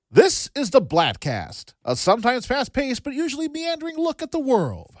This is the Bladtcast, a sometimes fast-paced but usually meandering look at the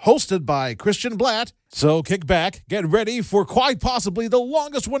world, hosted by Christian Blatt. So kick back, get ready for quite possibly the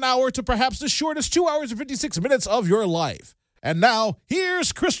longest 1 hour to perhaps the shortest 2 hours and 56 minutes of your life. And now,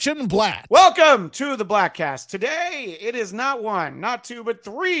 here's Christian Blatt. Welcome to the Bladtcast. Today, it is not one, not two, but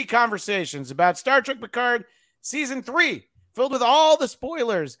three conversations about Star Trek Picard Season 3, filled with all the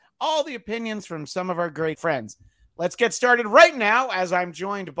spoilers, all the opinions from some of our great friends. Let's get started right now as I'm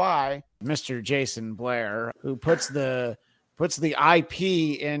joined by Mr. Jason Blair, who puts the IP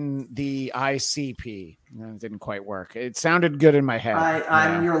in the ICP. That didn't quite work. It sounded good in my head.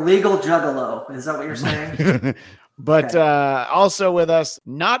 I'm your legal juggalo. Is that what you're saying? But also with us,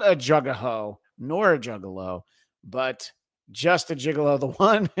 not a juggaho, nor a juggalo, but just a gigolo, the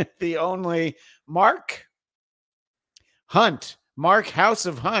one, the only, Mark Hunt. Mark House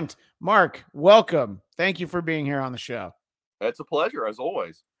of Hunt. Mark, welcome. Thank you for being here on the show. It's a pleasure, as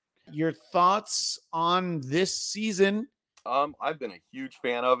always. Your thoughts on this season? I've been a huge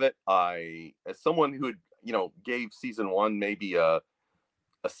fan of it. As someone who gave season one maybe a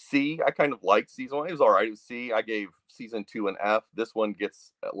C. I kind of liked season one. It was all right. It was C. I gave season 2 an F. This one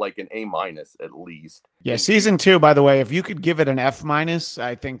gets like an A- at least. Yeah, season 2, by the way, if you could give it an F-,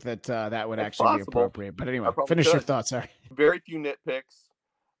 I think that would actually be appropriate. But anyway, finish your thoughts. Sorry. Very few nitpicks.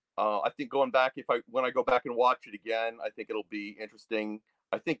 I think going back, when I go back and watch it again, I think it'll be interesting.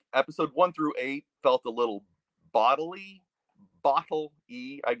 I think episode 1 through 8 felt a little bottle-y,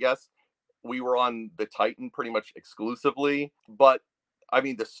 I guess. We were on the Titan pretty much exclusively, but I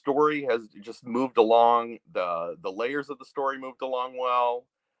mean, the story has just moved along. The layers of the story moved along well.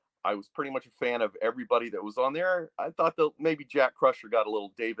 I was pretty much a fan of everybody that was on there. I thought that maybe Jack Crusher got a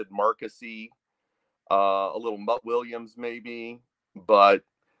little David Marcus-y, a little Mutt Williams maybe, but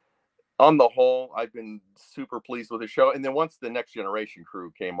on the whole, I've been super pleased with the show. And then once the Next Generation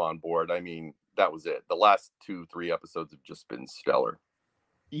crew came on board, I mean, that was it. The last 2-3 episodes have just been stellar.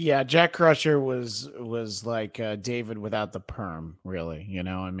 Yeah, Jack Crusher was like David without the perm, really. You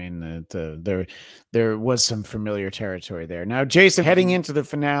know, I mean, there was some familiar territory there. Now, Jason, heading into the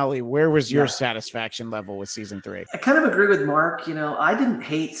finale, where was your satisfaction level with season 3? I kind of agree with Mark. You know, I didn't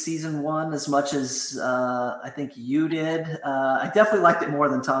hate season 1 as much as I think you did. I definitely liked it more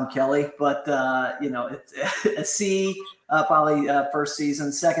than Tom Kelly, but it's a C, probably first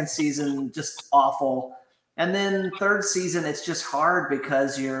season. Second season, just awful. And then third season, it's just hard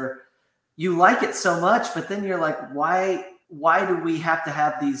because you like it so much, but then you're like, why do we have to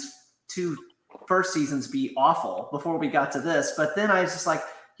have these 2 first seasons be awful before we got to this? But then I was just like,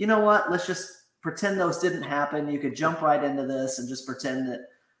 you know what? Let's just pretend those didn't happen. You could jump right into this and just pretend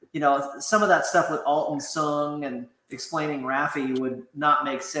that, some of that stuff with Alton Sung and explaining Raffi would not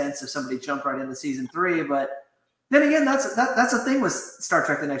make sense if somebody jumped right into season 3, but then again, that's the thing with Star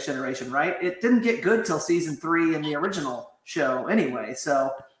Trek: The Next Generation, right? It didn't get good till season 3 in the original show anyway.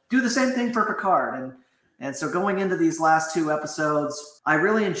 So do the same thing for Picard. And so going into these last 2 episodes, I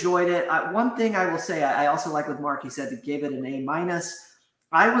really enjoyed it. One thing I will say, I also like with Mark, he said he gave it an A-.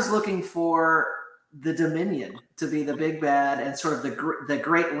 I was looking for the Dominion to be the big bad and sort of the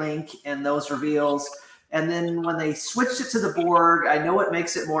Great Link and those reveals. And then when they switched it to the Borg, I know it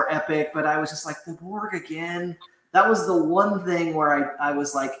makes it more epic, but I was just like, the Borg again? That was the one thing where I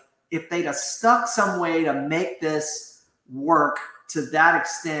was like, if they'd have stuck some way to make this work to that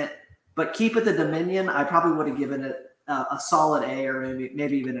extent, but keep it the Dominion, I probably would have given it a solid A or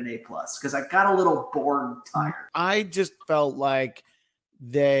maybe even an A+, because I got a little Borg tired. I just felt like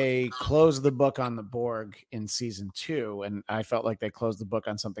they closed the book on the Borg in season 2, and I felt like they closed the book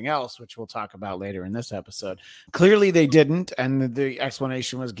on something else, which we'll talk about later in this episode. Clearly they didn't, and the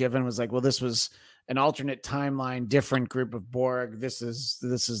explanation was given was like, well, this was an alternate timeline, different group of Borg. This is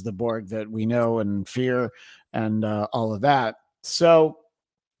the Borg that we know and fear and all of that. So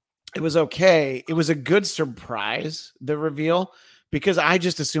it was okay. It was a good surprise, the reveal, because I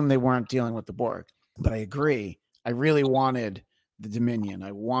just assumed they weren't dealing with the Borg. But I agree. I really wanted the Dominion.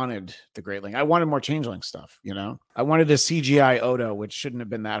 I wanted the Great Link. I wanted more Changeling stuff, I wanted a CGI Odo, which shouldn't have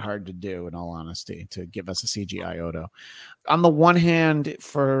been that hard to do, in all honesty, to give us a CGI Odo. On the one hand,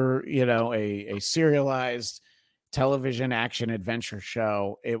 for, a serialized television action adventure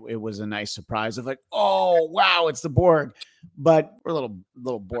show, it was a nice surprise of like, oh, wow, it's the Borg. But we're a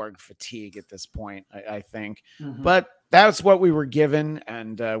little Borg fatigue at this point, I think. Mm-hmm. But that's what we were given,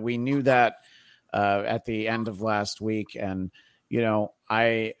 and we knew that at the end of last week. And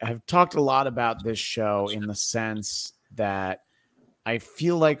I have talked a lot about this show in the sense that I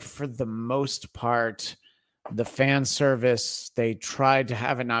feel like for the most part, the fan service, they tried to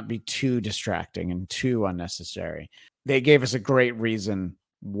have it not be too distracting and too unnecessary. They gave us a great reason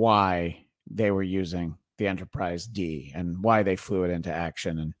why they were using the Enterprise D and why they flew it into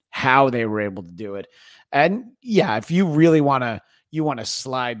action and how they were able to do it. And yeah, if you really want to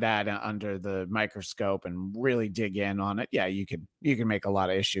slide that under the microscope and really dig in on it, yeah, you can make a lot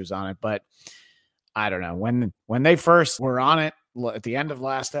of issues on it. But I don't know, when they first were on it at the end of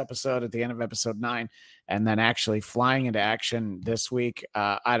last episode, at the end of episode 9, and then actually flying into action this week,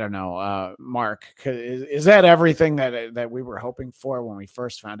 I don't know, Mark, is that everything that we were hoping for when we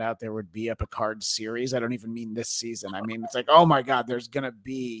first found out there would be a Picard series? I don't even mean this season. I mean, it's like, oh my God, there's going to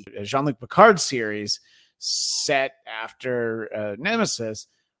be a Jean-Luc Picard series set after Nemesis.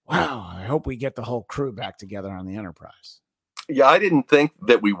 Wow, I hope we get the whole crew back together on the Enterprise. Yeah, I didn't think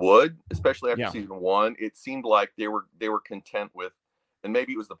that we would, especially after season 1. It seemed like they were content with, and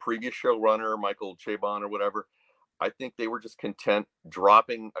maybe it was the previous showrunner, Michael Chabon or whatever. I think they were just content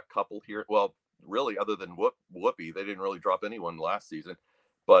dropping a couple here. Well, really, other than Whoopi, they didn't really drop anyone last season.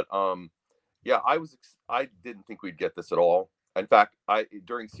 But yeah, I didn't think we'd get this at all. In fact,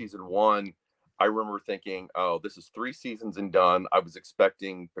 during season 1, I remember thinking, oh, this is 3 seasons and done. I was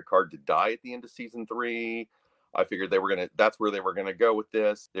expecting Picard to die at the end of season 3. I figured that's where they were going to go with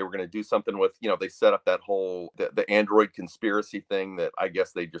this. They were going to do something with, they set up that whole, the android conspiracy thing that I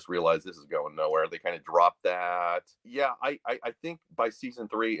guess they just realized this is going nowhere. They kind of dropped that. Yeah, I think by season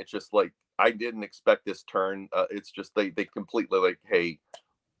 3, it's just like, I didn't expect this turn. It's just, they completely like, hey,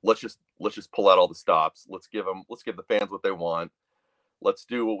 let's just pull out all the stops. Let's give the fans what they want. Let's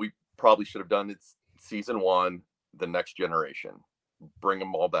do what we probably should have done. It's season 1, the Next Generation, bring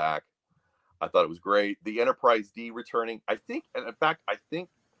them all back. I thought it was great. The Enterprise D returning, I think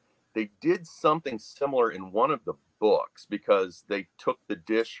they did something similar in one of the books because they took the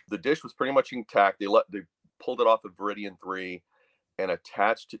dish. The dish was pretty much intact. They pulled it off of Viridian 3 and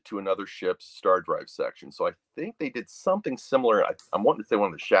attached it to another ship's star drive section. So I think they did something similar. I'm wanting to say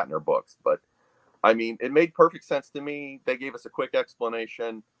one of the Shatner books, but I mean, it made perfect sense to me. They gave us a quick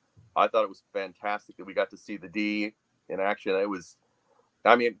explanation. I thought it was fantastic that we got to see the D in action.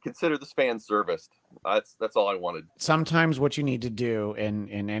 Consider this fan serviced. That's all I wanted. Sometimes what you need to do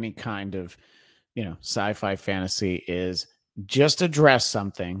in any kind of, sci-fi fantasy is just address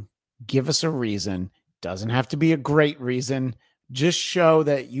something, give us a reason. Doesn't have to be a great reason. Just show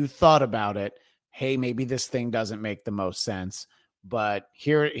that you thought about it. Hey, maybe this thing doesn't make the most sense, but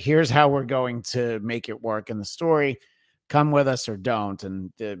here's how we're going to make it work in the story. Come with us or don't.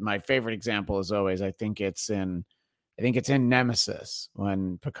 And my favorite example is always, I think it's in Nemesis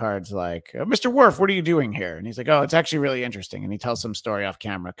when Picard's like, Mr. Worf, what are you doing here? And he's like, oh, it's actually really interesting. And he tells some story off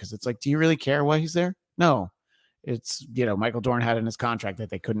camera because it's like, do you really care why he's there? No. It's, Michael Dorn had in his contract that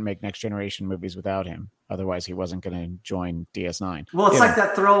they couldn't make Next Generation movies without him. Otherwise, he wasn't going to join DS9. Well, it's like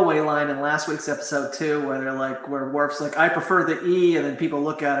that throwaway line in last week's episode, too, where Worf's like, I prefer the E. And then people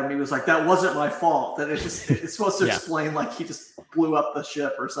look at him and he was like, that wasn't my fault. That it's supposed to explain like he just blew up the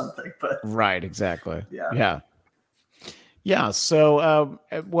ship or something. But right, exactly. Yeah. Yeah. So,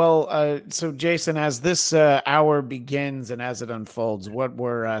 so Jason, as this hour begins and as it unfolds, what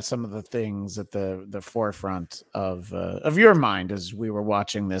were some of the things at the forefront of your mind as we were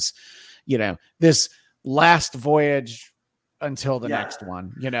watching this, this last voyage until the next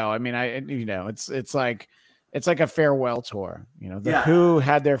one? It's like a farewell tour. Who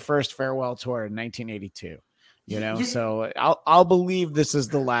had their first farewell tour in 1982. So I'll believe this is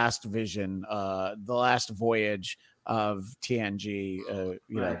the last vision, the last voyage of TNG,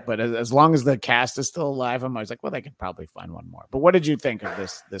 right. But as long as the cast is still alive, I'm always like, well, they could probably find one more. But what did you think of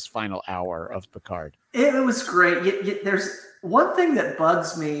this final hour of Picard? It was great. There's one thing that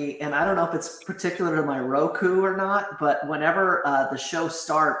bugs me, and I don't know if it's particular to my Roku or not, but whenever the show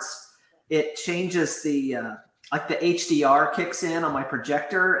starts, it changes the HDR kicks in on my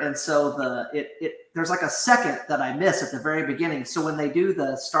projector, and so there's like a second that I miss at the very beginning. So when they do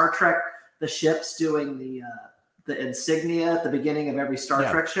the Star Trek, the ships doing the insignia at the beginning of every Star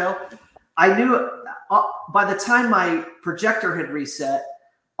Trek show, I knew by the time my projector had reset,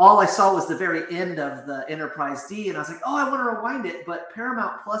 all I saw was the very end of the Enterprise D, and I was like, oh, I want to rewind it, but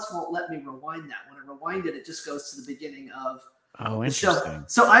Paramount Plus won't let me rewind that. When I rewind it, it just goes to the beginning of the show.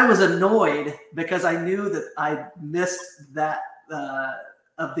 So I was annoyed because I knew that I missed that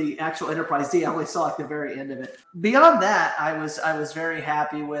of the actual Enterprise D. I only saw like the very end of it. Beyond that, I was very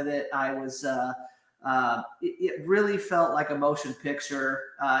happy with it. I was it really felt like a motion picture.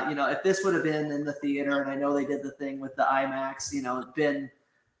 If this would have been in the theater, and I know they did the thing with the IMAX, it'd been,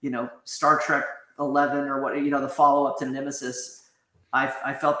 Star Trek 11 or what, the follow up to Nemesis,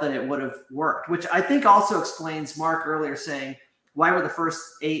 I felt that it would have worked, which I think also explains Mark earlier saying, why were the first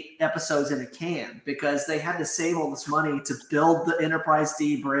 8 episodes in a can? Because they had to save all this money to build the Enterprise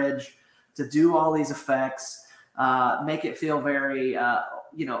D bridge, to do all these effects, make it feel very,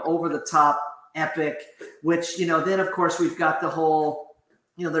 over the top, epic, which, then of course we've got the whole,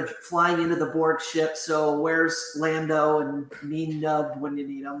 they're flying into the Borg ship. So where's Lando and Mean Nub when you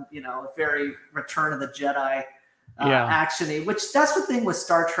need them? Very Return of the Jedi action-y, which that's the thing with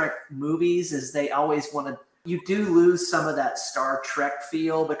Star Trek movies is they always want to, you do lose some of that Star Trek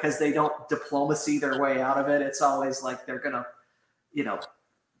feel because they don't diplomacy their way out of it. It's always like they're going to,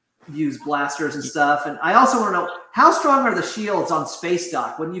 use blasters and stuff. And I also want to know, how strong are the shields on Space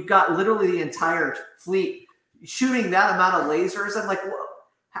Dock when you've got literally the entire fleet shooting that amount of lasers? I'm like,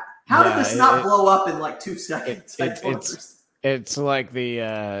 how did this not blow up in like 2 seconds? It's like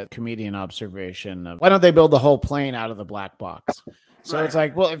the comedian observation of, why don't they build the whole plane out of the black box? So It's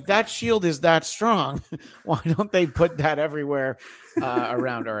like, well, if that shield is that strong, why don't they put that everywhere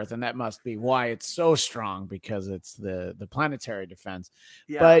around Earth? And that must be why it's so strong, because it's the planetary defense.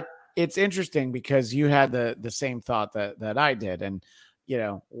 Yeah. But it's interesting because you had the same thought that I did. And,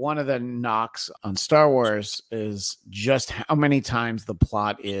 one of the knocks on Star Wars is just how many times the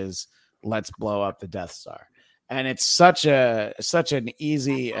plot is, let's blow up the Death Star. And it's such an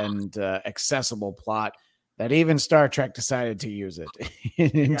easy and accessible plot that even Star Trek decided to use it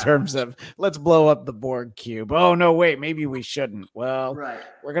in terms of, let's blow up the Borg cube. Oh, no, wait, maybe we shouldn't. Well,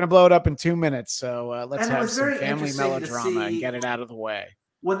 we're going to blow it up in 2 minutes. So let's have some family melodrama and get it out of the way.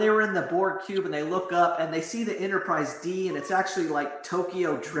 When they were in the Borg cube and they look up and they see the Enterprise D and it's actually like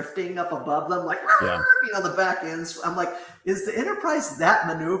Tokyo drifting up above them, like, the back ends. I'm like, is the Enterprise that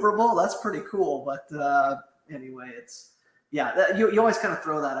maneuverable? That's pretty cool. But anyway, it's, you always kind of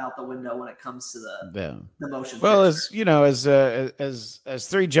throw that out the window when it comes to the motion. Well, as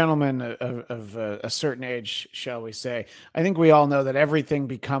three gentlemen of a certain age, shall we say, I think we all know that everything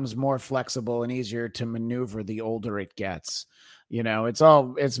becomes more flexible and easier to maneuver the older it gets.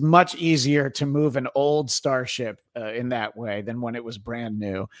 It's much easier to move an old starship in that way than when it was brand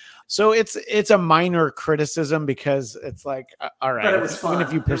new. So it's a minor criticism because it's like, all right, but it was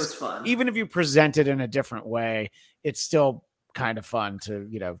fun. Even if you present it in a different way, it's still kind of fun to,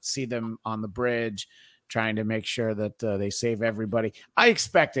 see them on the bridge trying to make sure that they save everybody. I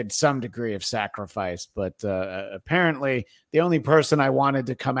expected some degree of sacrifice, but apparently the only person I wanted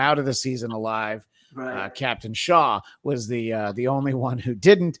to come out of the season alive, Captain Shaw, was the only one who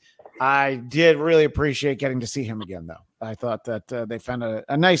didn't. I did really appreciate getting to see him again, though. I thought that they found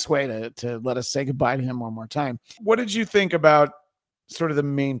a nice way to let us say goodbye to him one more time. What did you think about sort of the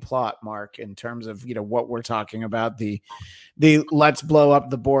main plot, Mark, in terms of, what we're talking about, the let's blow up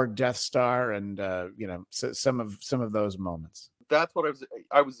the Borg Death Star and, some of those moments? That's what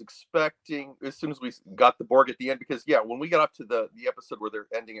I was expecting as soon as we got the Borg at the end, because when we got up to the episode where they're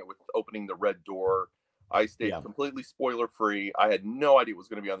ending it with opening the red door, I stayed completely spoiler free. I had no idea what was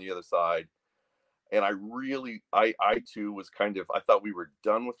going to be on the other side. And I too was I thought we were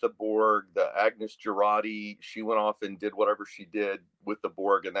done with the Borg. The Agnes Girardi, she went off and did whatever she did with the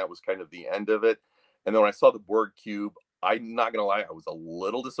Borg, and that was kind of the end of it. And then when I saw the Borg cube, I'm not going to lie, I was a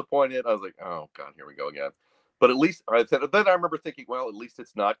little disappointed. I was like, oh God, here we go again. But at least then I remember thinking, well, at least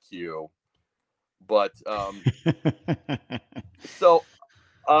it's not Q. But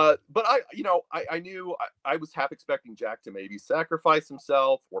but I knew I was half expecting Jack to maybe sacrifice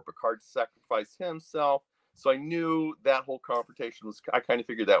himself or Picard to sacrifice himself. So I knew that whole confrontation I kind of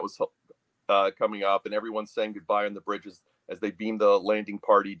figured that was coming up, and everyone's saying goodbye on the bridges as they beam the landing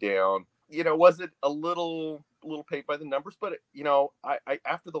party down. Was it a little paint by the numbers? But I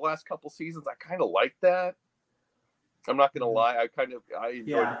after the last couple seasons, I kind of liked that. I'm not going to lie. I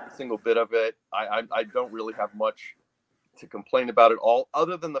enjoyed every single bit of it. I don't really have much to complain about it all,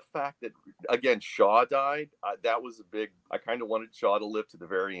 other than the fact that, again, Shaw died. That was I kind of wanted Shaw to live to the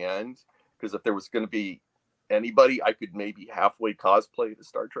very end, because if there was going to be anybody I could maybe halfway cosplay at a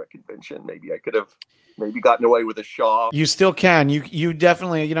Star Trek convention, maybe I could have gotten away with a Shaw. You still can. You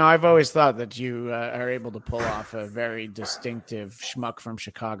definitely, I've always thought that you are able to pull off a very distinctive schmuck from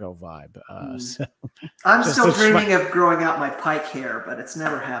Chicago vibe. So I'm still dreaming of growing out my Pike hair, but it's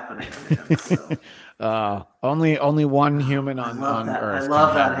never happening. So. Only one human on Earth. I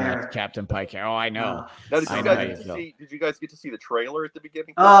love that hair. Captain Pike hair. Oh, I know. Now, did you guys get to see the trailer at the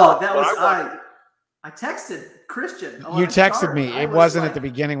beginning? Oh, that was I texted Christian. You texted me. It wasn't at the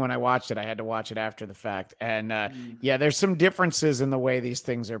beginning when I watched it. I had to watch it after the fact. And yeah, there's some differences in the way these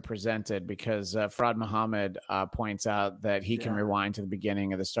things are presented because Farad Muhammad points out that he can rewind to the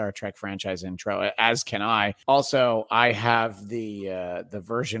beginning of the Star Trek franchise intro, as can I. Also, I have the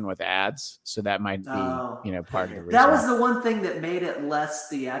version with ads, so that might be part of the reason. That was the one thing that made it less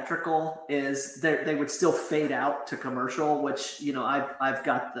theatrical is they would still fade out to commercial, which I've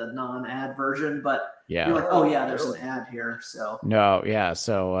got the non-ad version, but you're like, oh yeah, there's an ad here. So no, yeah.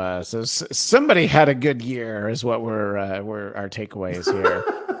 So somebody had a good year, is what we're our takeaways here.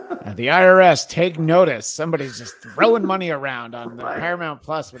 The IRS, take notice. Somebody's just throwing money around on the Paramount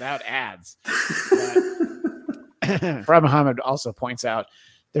Plus without ads. Farad Muhammad also points out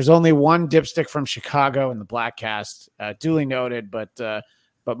there's only one dipstick from Chicago in the Bladtcast. Duly noted, but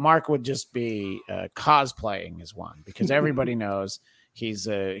Mark would just be cosplaying as one because everybody knows. He's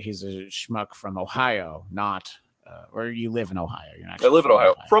a schmuck from Ohio, not or you live in Ohio. You're not. I live in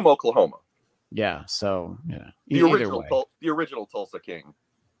Ohio, from Oklahoma. Yeah, so the original Tulsa King.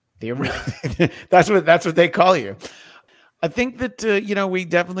 That's what they call you. I think that we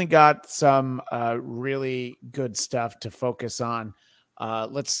definitely got some really good stuff to focus on.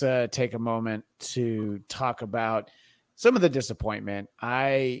 Let's take a moment to talk about some of the disappointment.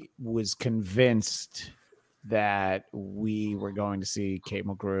 I was convinced that we were going to see Kate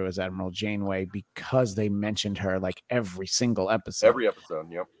Mulgrew as Admiral Janeway because they mentioned her like every single episode. Every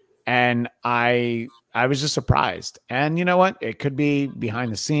episode, yep. And I was just surprised. And you know what? It could be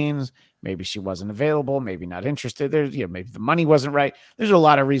behind the scenes. Maybe she wasn't available. Maybe not interested. There's maybe the money wasn't right. There's a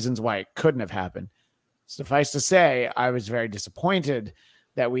lot of reasons why it couldn't have happened. Suffice to say, I was very disappointed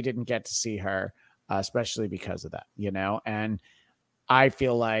that we didn't get to see her, especially because of that. And I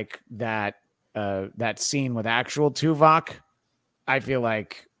feel like that scene with actual Tuvok, I feel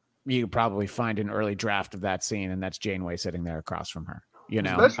like you could probably find an early draft of that scene, and that's Janeway sitting there across from her.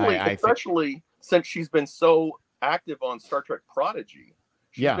 Especially since she's been so active on Star Trek Prodigy.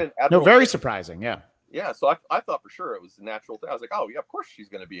 Very surprising. Yeah. So I thought for sure it was a natural thing. I was like, oh yeah, of course she's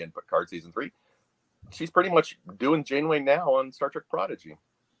going to be in Picard season 3. She's pretty much doing Janeway now on Star Trek Prodigy.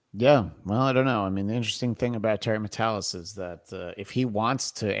 Yeah. Well, I don't know. I mean, the interesting thing about Terry Matalas is that if he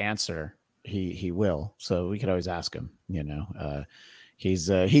wants to answer, he will. So we could always ask him.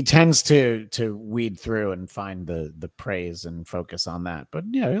 He tends to weed through and find the praise and focus on that. But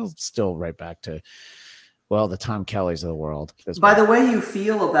he'll still right back to the Tom Kellys of the world. By the way you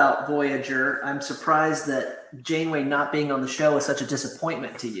feel about Voyager, I'm surprised that Janeway not being on the show is such a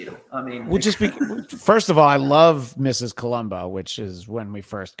disappointment to you. I mean, first of all, I love Mrs. Columbo, which is when we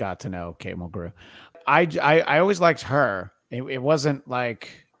first got to know Kate Mulgrew. I always liked her. It wasn't like,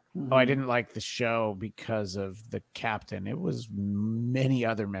 I didn't like the show because of the captain. It was many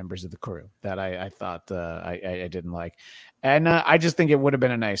other members of the crew that I thought I didn't like. And I just think it would have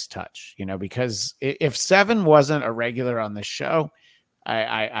been a nice touch, because if Seven wasn't a regular on the show,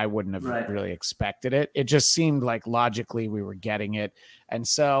 I wouldn't have really expected it. It just seemed like logically we were getting it. And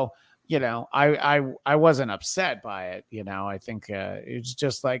so, I wasn't upset by it. I think it's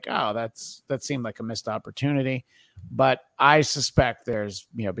just like, that seemed like a missed opportunity. But I suspect there's,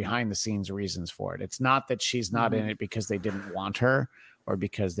 behind the scenes reasons for it. It's not that she's not in it because they didn't want her or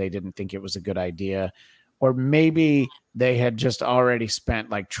because they didn't think it was a good idea. Or maybe they had just already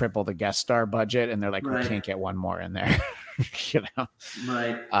spent like triple the guest star budget and they're like, we can't get one more in there.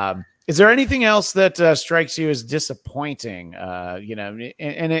 Right. Is there anything else that strikes you as disappointing? And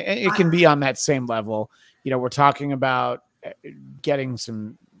it can be on that same level. We're talking about getting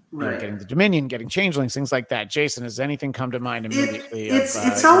some, getting the Dominion, getting changelings, things like that. Jason, has anything come to mind immediately?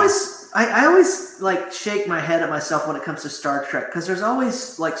 It's always, I always like shake my head at myself when it comes to Star Trek, because there's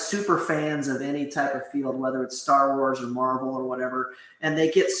always like super fans of any type of field, whether it's Star Wars or Marvel or whatever, and they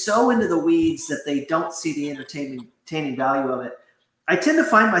get so into the weeds that they don't see the entertaining value of it. I tend to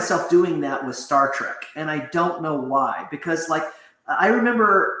find myself doing that with Star Trek, and I don't know why, because like I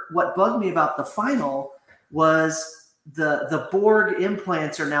remember what bugged me about the final was the Borg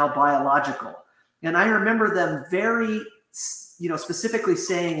implants are now biological. And I remember them very, specifically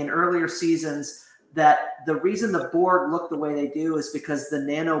saying in earlier seasons that the reason the Borg look the way they do is because the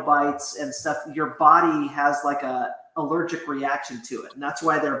nanobites and stuff, your body has like a allergic reaction to it. And that's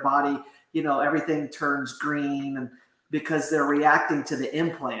why their body, everything turns green, and because they're reacting to the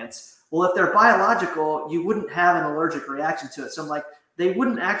implants. Well, if they're biological, you wouldn't have an allergic reaction to it. So I'm like, they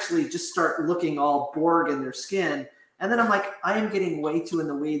wouldn't actually just start looking all Borg in their skin. And then I'm like, I am getting way too in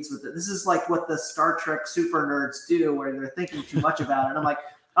the weeds with it. This is like what the Star Trek super nerds do, where they're thinking too much about it. And I'm like,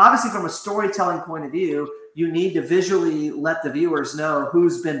 obviously from a storytelling point of view, you need to visually let the viewers know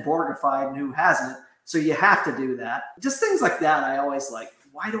who's been Borgified and who hasn't. So you have to do that. Just things like that. I always like,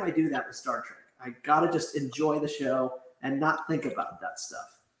 why do I do that with Star Trek? I got to just enjoy the show and not think about that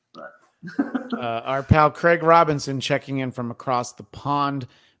stuff. But our pal Craig Robinson checking in from across the pond.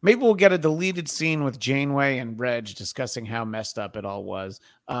 Maybe we'll get a deleted scene with Janeway and Reg discussing how messed up it all was.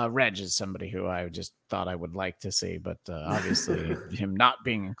 Reg is somebody who I just thought I would like to see, but obviously him not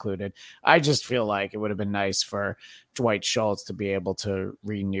being included. I just feel like it would have been nice for Dwight Schultz to be able to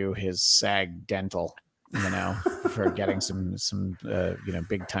renew his SAG dental, for getting some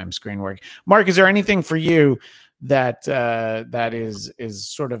big time screen work. Mark, is there anything for you that is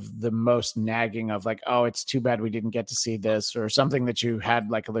sort of the most nagging of like, oh, it's too bad we didn't get to see this, or something that you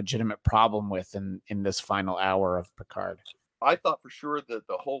had like a legitimate problem with in this final hour of Picard? I thought for sure that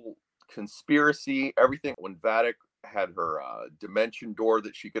the whole conspiracy, everything, when Vadic had her dimension door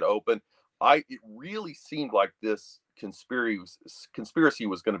that she could open, it really seemed like this conspiracy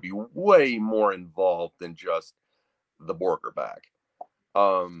was going to be way more involved than just the Borg are back.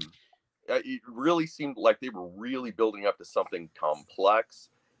 It really seemed like they were really building up to something complex,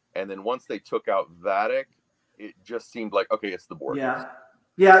 and then once they took out Vadic, it just seemed like, okay, it's the Borg.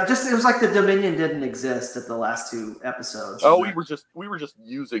 Just it was like the Dominion didn't exist at the last 2 episodes. Oh, we were just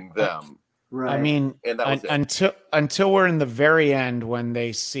using them. Right. I mean, and that was until we're in the very end, when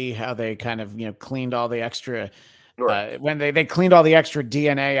they see how they kind of cleaned all the extra. When they cleaned all the extra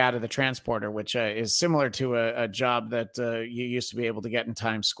DNA out of the transporter, which is similar to a job that you used to be able to get in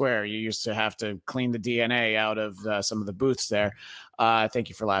Times Square. You used to have to clean the DNA out of some of the booths there. Thank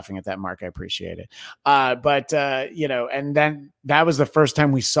you for laughing at that, Mark. I appreciate it. And then that was the first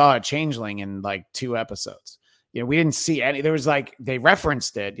time we saw a changeling in like 2 episodes. We didn't see any. There was like, they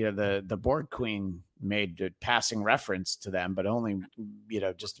referenced it. The Borg Queen made a passing reference to them, but only,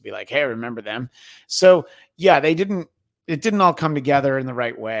 just to be like, hey, remember them. So yeah, it didn't all come together in the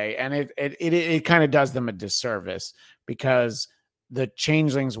right way. And it kind of does them a disservice, because the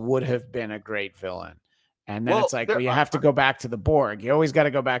changelings would have been a great villain. And then it's like, you have to go back to the Borg. You always got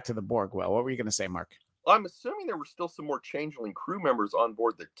to go back to the Borg. Well, what were you going to say, Mark? I'm assuming there were still some more changeling crew members on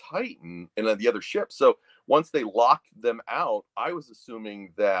board the Titan and the other ship. So once they locked them out, I was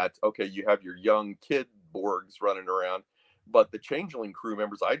assuming that, okay, you have your young kid Borgs running around, but the changeling crew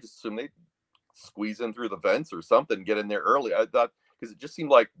members, I just assumed they'd squeeze in through the vents or something, get in there early. I thought, because it just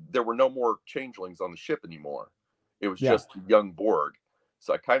seemed like there were no more changelings on the ship anymore. It was just young Borg.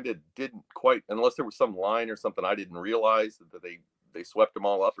 So I kind of didn't quite, unless there was some line or something I didn't realize that they swept them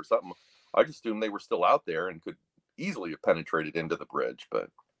all up or something. I just assumed they were still out there and could easily have penetrated into the bridge, but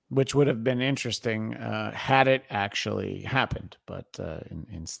which would have been interesting had it actually happened, but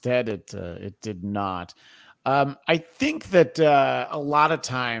instead it did not. I think that a lot of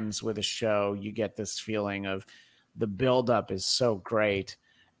times with a show, you get this feeling of the buildup is so great,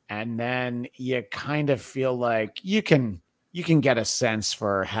 and then you kind of feel like you can get a sense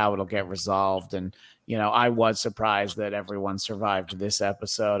for how it'll get resolved. And I was surprised that everyone survived this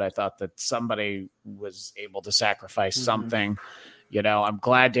episode. I thought that somebody was able to sacrifice something. I'm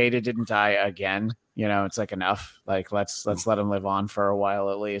glad Data didn't die again. It's like enough. Like let's let him live on for a while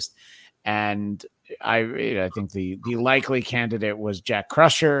at least. And I think the likely candidate was Jack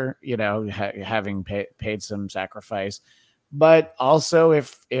Crusher. Having paid some sacrifice, but also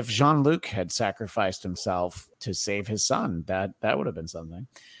if Jean-Luc had sacrificed himself to save his son, that would have been something.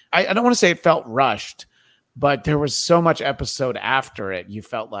 I don't want to say it felt rushed, but there was so much episode after it. You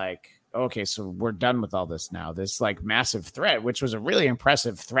felt like, okay, so we're done with all this now. This like massive threat, which was a really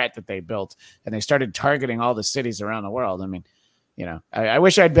impressive threat that they built, and they started targeting all the cities around the world. I mean, I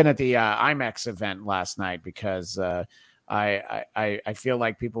wish I'd been at the IMAX event last night, because I feel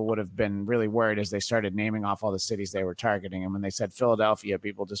like people would have been really worried as they started naming off all the cities they were targeting. And when they said Philadelphia,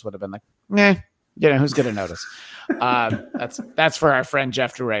 people just would have been like, nah, who's going to notice? That's for our friend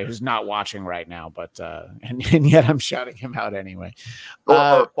Jeff DeRay, who's not watching right now, but and yet I'm shouting him out anyway.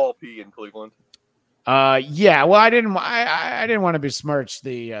 Or Paul P. in Cleveland. Yeah, well, I didn't want to besmirch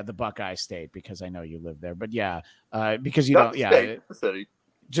the Buckeye State, because I know you live there, but yeah, because you don't, the city.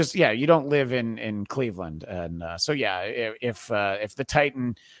 Just you don't live in Cleveland, and so yeah, if the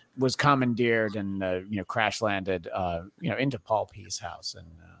Titan was commandeered and crash landed into Paul P's house, and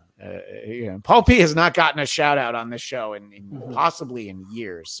Paul P has not gotten a shout out on this show in possibly in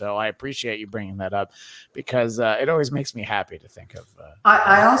years, so I appreciate you bringing that up, because it always makes me happy to think of.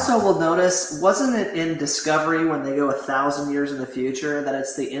 I also will notice, wasn't it in Discovery when they go 1,000 years in the future that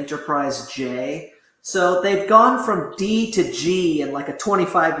it's the Enterprise J? So they've gone from D to G in like a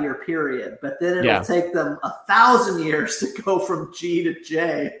 25-year period, but then it'll take them 1,000 years to go from G to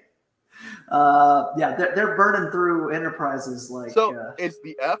J. Yeah, they're burning through Enterprises like. So is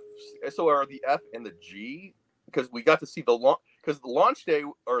the F? So are the F and the G? Because we got to see the launch. Because the launch day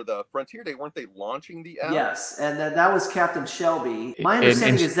or the Frontier Day, weren't they launching the F? Yes, and that was Captain Shelby. My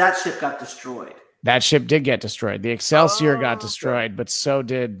understanding is that ship got destroyed. That ship did get destroyed. The Excelsior got destroyed, but so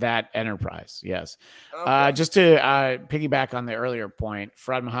did that Enterprise. Yes. Okay. Just to piggyback on the earlier point,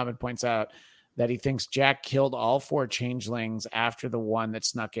 Farad Muhammad points out that he thinks Jack killed all 4 changelings after the one that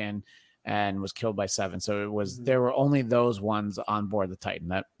snuck in and was killed by 7. So it was there were only those ones on board the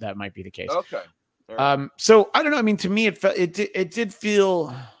Titan. That might be the case. Okay. Right. So I don't know. I mean, to me, it did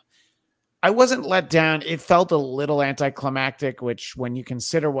feel. I wasn't let down. It felt a little anticlimactic, which when you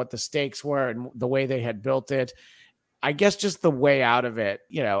consider what the stakes were and the way they had built it, I guess just the way out of it,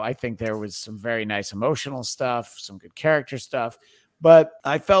 I think there was some very nice emotional stuff, some good character stuff, but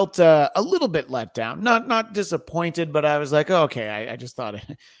I felt a little bit let down, not disappointed, but I was like, oh, okay. I just thought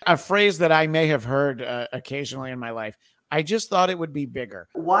a phrase that I may have heard occasionally in my life. I just thought it would be bigger.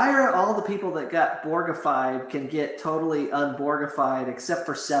 Why are all the people that got Borgified can get totally unborgified except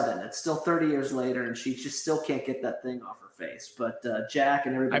for 7? It's still 30 years later, and she just still can't get that thing off her face. But Jack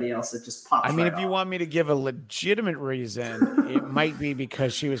and everybody else, it just pops. I mean, right if you off. want me to give a legitimate reason, it might be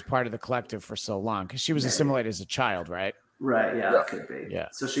because she was part of the collective for so long, because she was assimilated as a child, right? Right. Yeah, it could be. Yeah.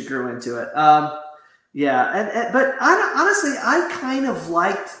 So she grew into it. Yeah, but honestly, I kind of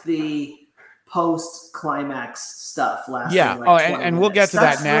liked the post-climax stuff last. Yeah. And we'll get to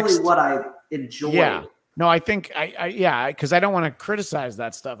that next. That's really what I enjoyed. Yeah. No, I think because I don't want to criticize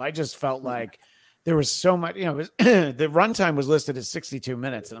that stuff. I just felt like there was so much, the runtime was listed as 62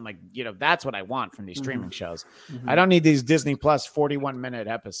 minutes. And I'm like, that's what I want from these streaming shows. Mm-hmm. I don't need these Disney Plus 41-minute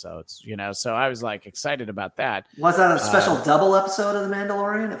episodes, so I was like excited about that. Was that a special double episode of The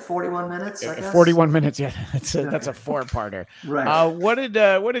Mandalorian at 41 minutes? I guess? 41 minutes. Yeah. That's a 4-parter. Right.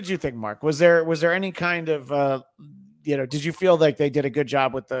 What did you think, Mark? Was there any kind of, did you feel like they did a good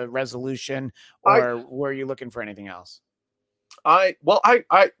job with the resolution, or were you looking for anything else? I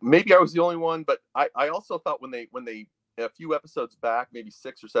maybe I was the only one, but I also thought when they a few episodes back, maybe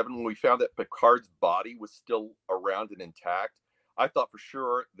 6 or 7, when we found that Picard's body was still around and intact, I thought for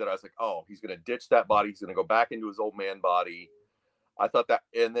sure that I was like, oh, he's going to ditch that body. He's going to go back into his old man body. I thought that,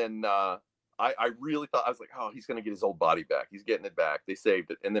 and then I really thought, I was like, oh, he's going to get his old body back. He's getting it back. They saved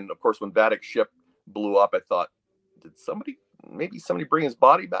it. And then of course, when Vadic's ship blew up, I thought, did somebody bring his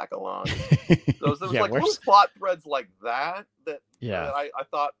body back along? So there was like little plot threads like that I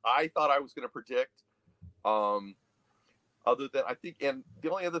thought I was going to predict. Other than I think, and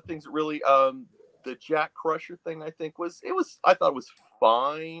the only other things that really, the Jack Crusher thing, I think I thought it was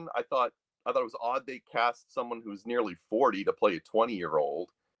fine. I thought it was odd they cast someone who's nearly 40 to play a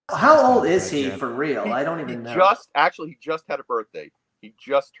 20-year-old. How old is he for real? I don't even know. He just had a birthday. He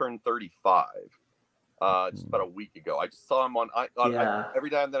just turned 35. Just about a week ago. I just saw him on every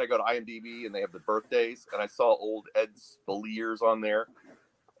now and then I go to IMDb and they have the birthdays, and I saw old Ed Spaliers on there.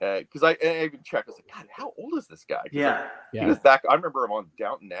 Because I even checked. I was like, God, how old is this guy? He was back. I remember him on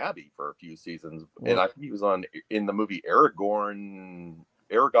Downton Abbey for a few seasons, and I think he was in the movie Aragon,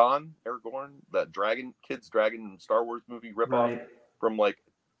 that kids dragon Star Wars movie ripoff from like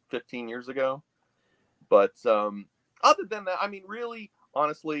 15 years ago. But other than that, I mean, really,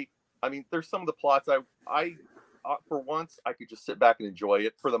 honestly, I mean, there's some of the plots I for once I could just sit back and enjoy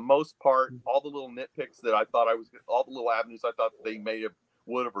it. For the most part, all the little nitpicks that I thought all the little avenues I thought they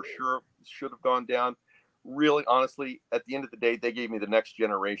would have or should have gone down. Really, honestly, at the end of the day, they gave me the Next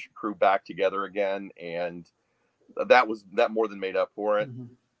Generation crew back together again, and that more than made up for it. Mm-hmm.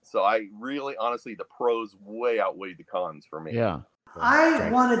 So I really, honestly, the pros way outweighed the cons for me. Yeah,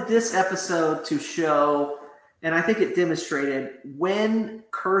 I wanted this episode to show, and I think it demonstrated, when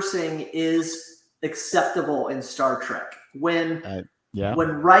cursing is acceptable in Star Trek. When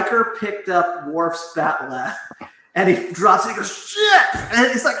Riker picked up Worf's bat and he drops it and he goes, shit! And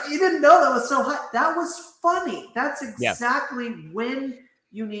it's like, you didn't know that was so hot. That was funny. That's exactly when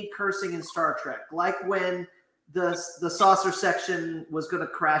you need cursing in Star Trek. Like when the saucer section was going to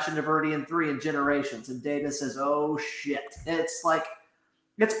crash into Verdian 3 in Generations, and Data says, oh shit. It's like,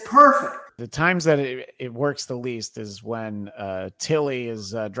 it's perfect. The times that it works the least is when Tilly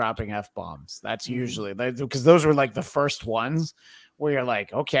is dropping F-bombs. That's usually, because those were like the first ones where you're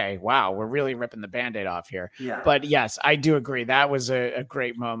like, okay, wow, we're really ripping the Band-Aid off here. Yeah. But yes, I do agree. That was a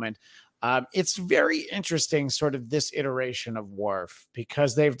great moment. It's very interesting, sort of this iteration of Worf,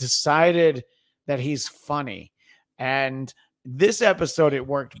 because they've decided that he's funny. And this episode, it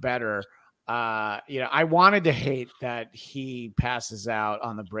worked better. I wanted to hate that he passes out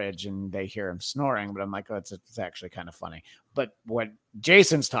on the bridge and they hear him snoring, but I'm like, oh, it's actually kind of funny. But what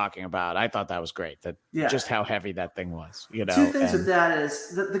Jason's talking about, I thought that was great. That just how heavy that thing was. Two things with that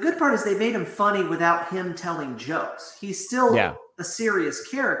is the good part is they made him funny without him telling jokes. He's still a serious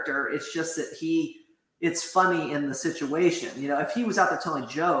character. It's just that it's funny in the situation. If he was out there telling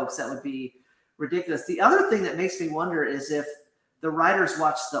jokes, that would be ridiculous. The other thing that makes me wonder is if the writers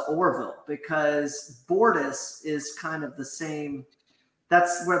watched the Orville, because Bortus is kind of the same.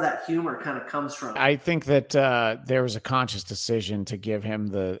 That's where that humor kind of comes from. I think that there was a conscious decision to give him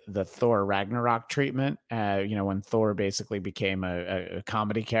the Thor Ragnarok treatment. When Thor basically became a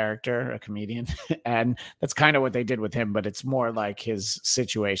comedy character, a comedian, and that's kind of what they did with him. But it's more like his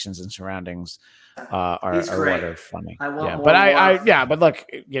situations and surroundings are what are funny. I want more. But look,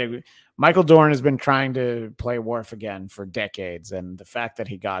 Michael Dorn has been trying to play Worf again for decades, and the fact that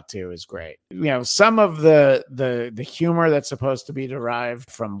he got to is great. Some of the humor that's supposed to be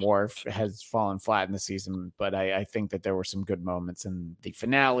derived from Worf has fallen flat in the season, but I think that there were some good moments in the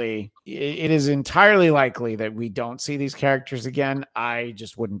finale. It is entirely likely that we don't see these characters again. I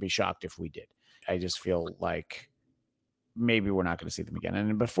just wouldn't be shocked if we did. I just feel like maybe we're not going to see them again.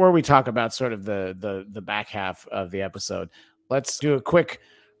 And before we talk about sort of the back half of the episode, let's do a quick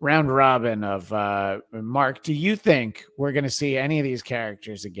round robin of Mark. Do you think we're going to see any of these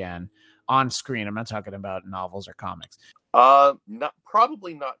characters again on screen? I'm not talking about novels or comics.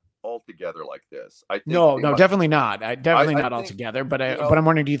 Probably not altogether like this. I think definitely not. Definitely not altogether. But I'm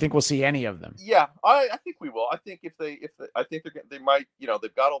wondering, do you think we'll see any of them? Yeah, I think we will. I think I think they might.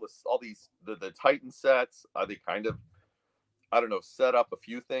 They've got all these the Titan sets. They kind of, I don't know, set up a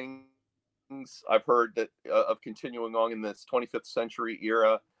few things. I've heard that of continuing on in this 25th century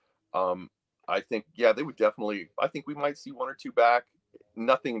era. I think, they would definitely. I think we might see one or two back.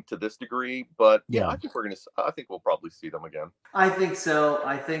 Nothing to this degree, but I think we'll probably see them again. I think so.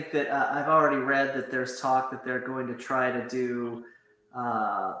 I think that I've already read that there's talk that they're going to try to do,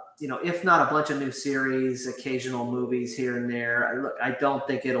 if not a bunch of new series, occasional movies here and there. I don't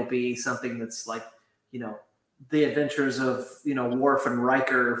think it'll be something that's like, the adventures of, Worf and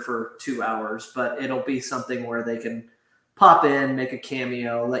Riker for 2 hours, but it'll be something where they can pop in, make a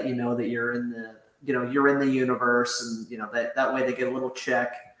cameo, let you know that you're in the, you're in the universe, and, that way they get a little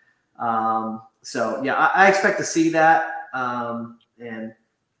check. I expect to see that. And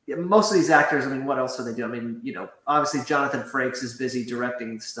most of these actors, what else are they doing? Obviously Jonathan Frakes is busy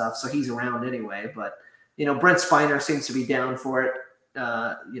directing stuff, so he's around anyway, but, Brent Spiner seems to be down for it.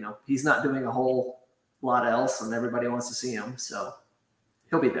 He's not doing a whole lot else, and everybody wants to see him, so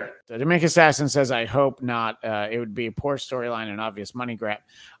he'll be there. Dominic Assassin says, I hope not. It would be a poor storyline and obvious money grab.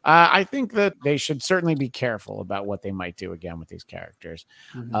 I think that they should certainly be careful about what they might do again with these characters.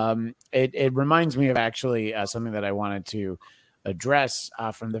 Mm-hmm. It reminds me of actually something that I wanted to address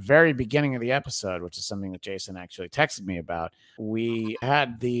from the very beginning of the episode, which is something that Jason actually texted me about. We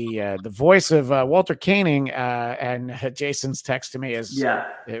had the voice of Walter Koenig, and Jason's text to me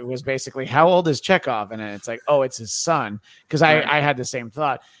it was basically, how old is Chekhov? And it's like, oh, it's his son, because I had the same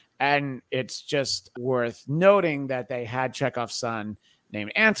thought. And it's just worth noting that they had Chekhov's son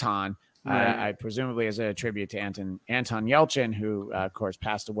named Anton, I presumably as a tribute to Anton Yelchin, who of course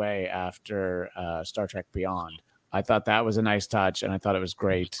passed away after Star Trek Beyond. I thought that was a nice touch, and I thought it was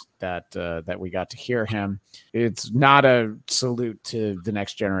great that we got to hear him. It's not a salute to the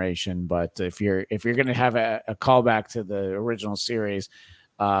next generation, but if you're going to have a callback to the original series,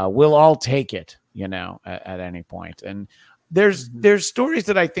 we'll all take it, at any point. And there's stories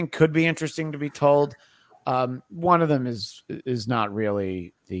that I think could be interesting to be told. One of them is not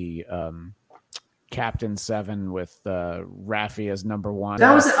really the Captain 7 with Raffi as number 1.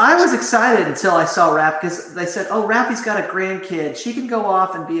 I was excited until I saw Raffi, because they said, oh, Raffi's got a grandkid. She can go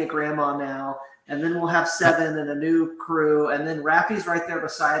off and be a grandma now. And then we'll have 7 and a new crew. And then Raffi's right there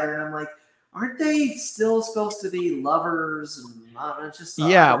beside her. And I'm like, aren't they still supposed to be lovers? And it's just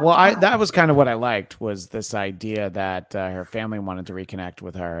that was kind of what I liked, was this idea that her family wanted to reconnect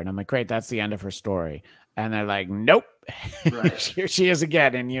with her. And I'm like, great, that's the end of her story. And they're like, nope. Right. Here she is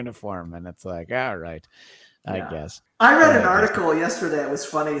again in uniform. And it's like, all right, I guess. I read an article yesterday. It was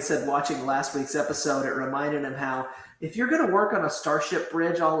funny. It said, watching last week's episode, it reminded him how if you're going to work on a starship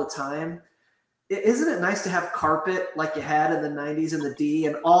bridge all the time, isn't it nice to have carpet like you had in the 90s in the D,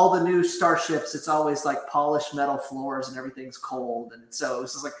 and all the new starships, it's always like polished metal floors and everything's cold. And so it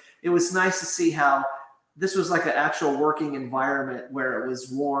was just like, it was nice to see how this was like an actual working environment where it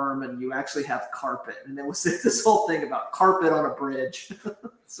was warm and you actually have carpet. And there was this whole thing about carpet on a bridge.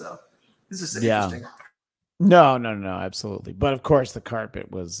 So this is interesting. No, absolutely. But of course, the carpet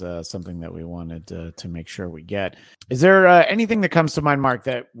was something that we wanted to make sure we get. Is there anything that comes to mind, Mark,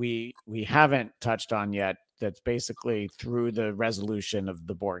 that we haven't touched on yet? That's basically through the resolution of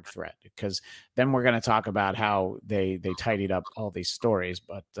the Borg threat, because then we're going to talk about how they tidied up all these stories.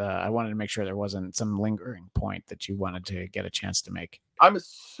 But I wanted to make sure there wasn't some lingering point that you wanted to get a chance to make. I'm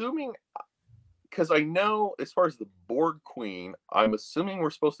assuming, because I know as far as the Borg Queen, I'm assuming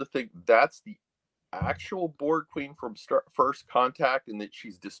we're supposed to think that's the actual Borg Queen from First Contact, and that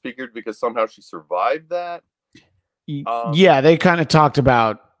she's disfigured because somehow she survived that. Yeah, they kind of talked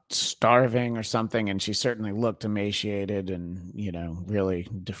about starving or something, and she certainly looked emaciated and, you know, really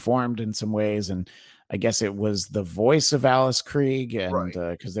deformed in some ways. And I guess it was the voice of Alice Krieg, and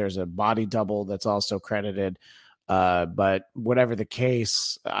because there's a body double that's also credited. But whatever the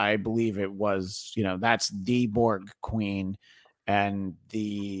case, I believe it was, you know, that's the Borg Queen. And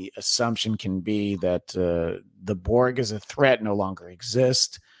the assumption can be that the Borg as a threat no longer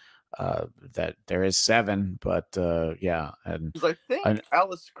exist. That there is 7, but yeah. And I think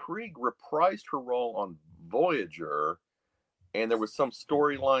Alice Krieg reprised her role on Voyager, and there was some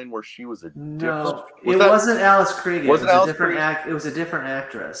storyline where she was a different. It wasn't Alice Krieg. It was a different It was a different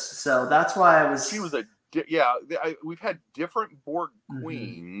actress. So that's why I was. She was we've had different Borg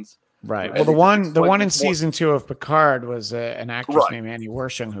queens. Right. Well, the one in season 2 of Picard was an actress named Annie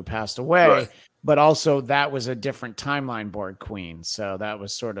Wershing who passed away, but also that was a different timeline Borg Queen. So that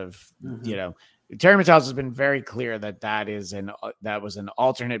was sort of, you know, Terry Matalas has been very clear that that was an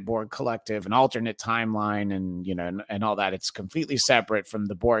alternate Borg collective, an alternate timeline, and, you know, and all that. It's completely separate from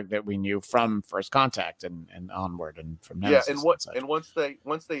the Borg that we knew from First Contact and onward, and from Nemesis. Yeah, and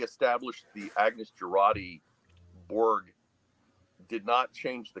once they established the Agnes Jurati Borg did not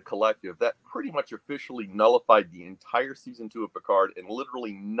change the collective, that pretty much officially nullified the entire season 2 of Picard, and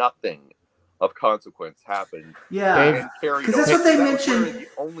literally nothing of consequence happened. Yeah, because that's what they mentioned. The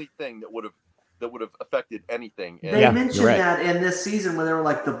only thing that would have affected anything. They mentioned that in this season when they were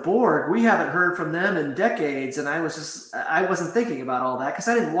like, the Borg, we haven't heard from them in decades, and I wasn't thinking about all that because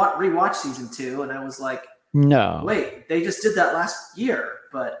I didn't rewatch season 2, and I was like, no, wait, they just did that last year.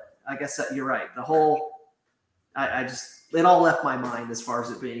 But I guess that you're right. The whole, it all left my mind as far as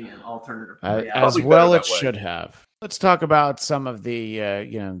it being an alternative. As well it should have. Let's talk about some of the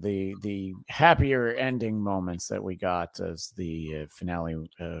the happier ending moments that we got as the finale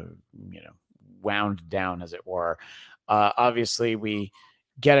wound down, as it were. Obviously, we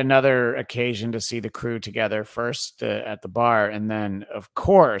get another occasion to see the crew together, first at the bar, and then, of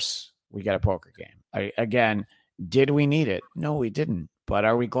course, we get a poker game. Again, did we need it? No, we didn't. But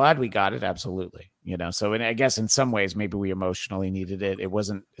are we glad we got it? Absolutely. You know, so I guess in some ways, maybe we emotionally needed it. It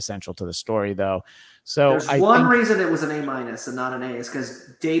wasn't essential to the story, though. So there's one reason it was an A- and not an A is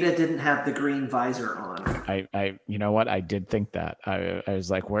because Data didn't have the green visor on. I you know what? I did think that. I was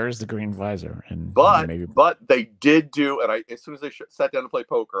like, where's the green visor? And but they did do, and as soon as they sat down to play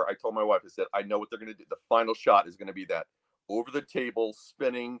poker, I told my wife, I said, I know what they're going to do. The final shot is going to be that over the table,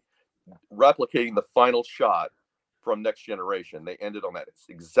 spinning, replicating the final shot from Next Generation. They ended on that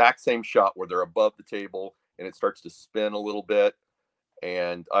exact same shot where they're above the table and it starts to spin a little bit.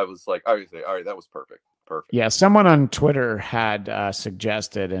 And I was like, all right, that was perfect. Yeah, someone on Twitter had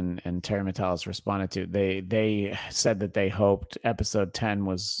suggested, and Terry Matalas responded to. They said that they hoped episode 10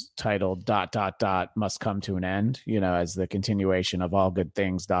 was titled ... must come to an end. You know, as the continuation of all good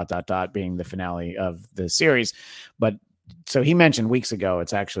things ... being the finale of the series. But so he mentioned weeks ago,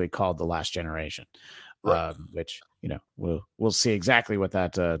 it's actually called The Last Generation. Right. Which, you know, we'll see exactly what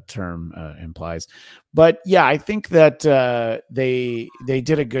that term implies. But yeah, I think that they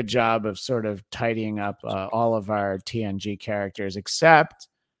did a good job of sort of tidying up all of our TNG characters, except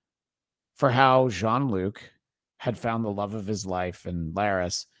for how Jean-Luc had found the love of his life in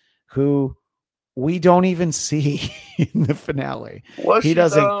Laris, who we don't even see in the finale. He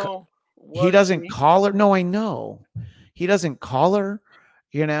doesn't call her. No, I know. He doesn't call her.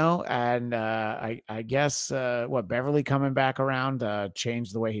 You know, and I guess Beverly coming back around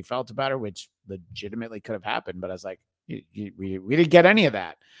changed the way he felt about her, which legitimately could have happened. But I was like, we didn't get any of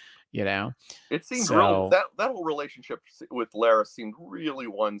that. You know, it seemed that whole relationship with Lara seemed really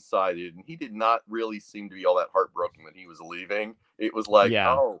one-sided, and he did not really seem to be all that heartbroken that he was leaving. It was like,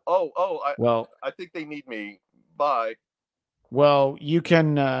 I think they need me. Bye. Well, you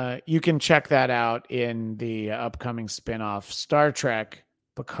can check that out in the upcoming spinoff Star Trek.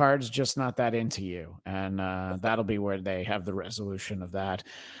 Picard's just not that into you, and that'll be where they have the resolution of that.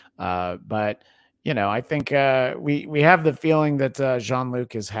 But you know, I think we have the feeling that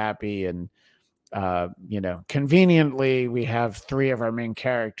Jean-Luc is happy, and conveniently, we have 3 of our main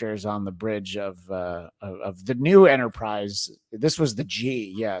characters on the bridge of the new Enterprise. This was the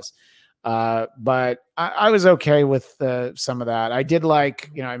G, yes. But I was okay with some of that. I did like,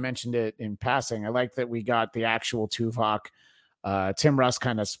 I mentioned it in passing. I like that we got the actual Tuvok. Tim Russ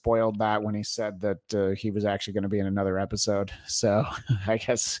kind of spoiled that when he said that he was actually going to be in another episode. So I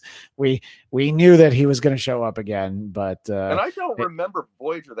guess we knew that he was going to show up again. But and I don't remember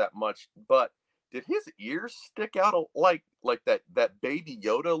Voyager that much, but did his ears stick out like that baby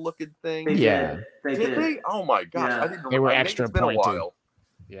Yoda looking thing? They did. They? Oh my gosh! Yeah. I didn't remember. They were extra it's been pointed. a while.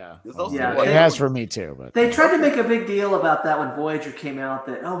 Yeah. Yeah. It has for me too. But they tried to make a big deal about that when Voyager came out.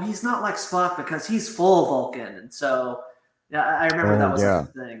 That he's not like Spock because he's full Vulcan, and so yeah, I remember that was a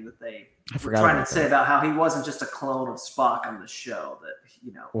thing that they were trying to say about how he wasn't just a clone of Spock on the show. That he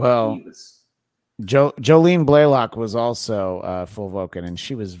was. Jolene Blaylock was also full Vulcan, and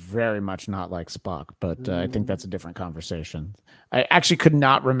she was very much not like Spock, but I think that's a different conversation. I actually could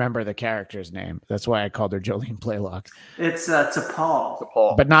not remember the character's name. That's why I called her Jolene Blaylock. It's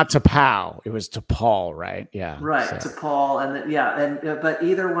T'Pol. But not T'Pau. It was T'Pol, right? Yeah. Right, so. T'Pol. But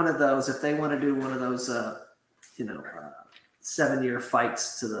either one of those, if they want to do one of those, 7-year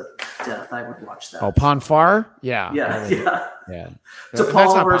fights to the death, I would watch that. Oh, Ponfar? Yeah.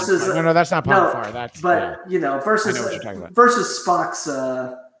 T'Pol versus no, that's not Ponfar. Versus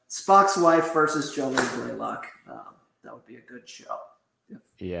Spock's wife versus Jolene Blaylock. That would be a good show.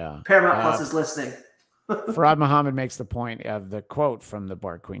 Yeah. Paramount Plus is listening. Farhad Muhammad makes the point of the quote from the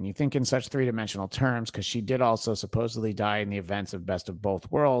Borg Queen. You think in such 3-dimensional terms, because she did also supposedly die in the events of Best of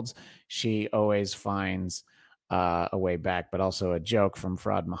Both Worlds. She always finds a way back, but also a joke from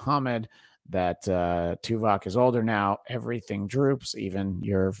Farhad Muhammad that Tuvok is older now. Everything droops, even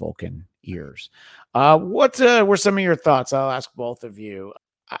your Vulcan ears. What were some of your thoughts? I'll ask both of you.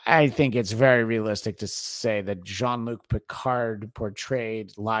 I think it's very realistic to say that Jean-Luc Picard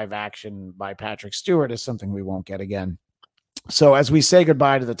portrayed live action by Patrick Stewart is something we won't get again. So as we say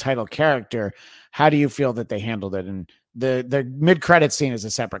goodbye to the title character, how do you feel that they handled it? And the mid-credit scene is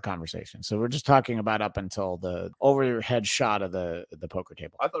a separate conversation. So we're just talking about up until the overhead shot of the poker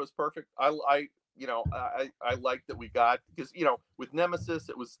table. I thought it was perfect. I like that we got, because with Nemesis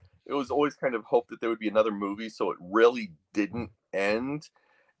it was always kind of hoped that there would be another movie, so it really didn't end.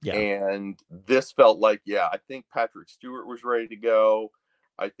 Yeah. And this felt like, I think Patrick Stewart was ready to go.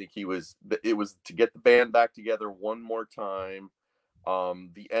 I think it was to get the band back together one more time.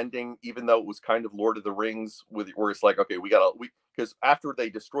 The ending, even though it was kind of Lord of the Rings, where it's like, okay, because after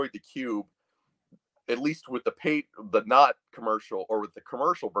they destroyed the cube, at least with the not commercial, or with the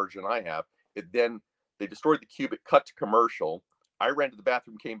commercial version I have, then they destroyed the cube, it cut to commercial. I ran to the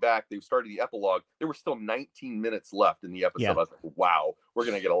bathroom, came back. They started the epilogue. There were still 19 minutes left in the episode. Yeah. I was like, wow, we're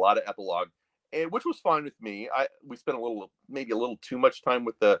going to get a lot of epilogue, which was fine with me. We spent maybe a little too much time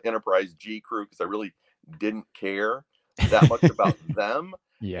with the Enterprise G crew, because I really didn't care that much about them.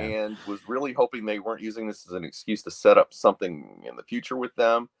 Yeah. And was really hoping they weren't using this as an excuse to set up something in the future with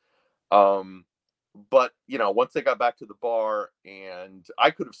them. But, once they got back to the bar, and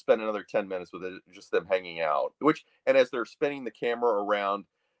I could have spent another 10 minutes with it, just them hanging out, and as they're spinning the camera around,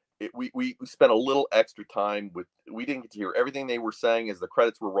 we spent a little extra time we didn't get to hear everything they were saying as the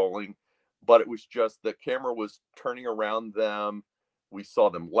credits were rolling, but it was just the camera was turning around them. We saw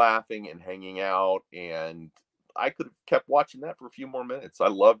them laughing and hanging out, and I could have kept watching that for a few more minutes. I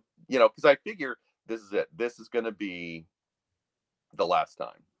love, because I figure this is it. This is going to be the last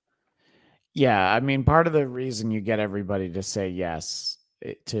time. Yeah, I mean, part of the reason you get everybody to say yes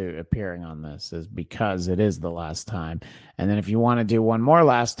to appearing on this is because it is the last time. And then if you want to do one more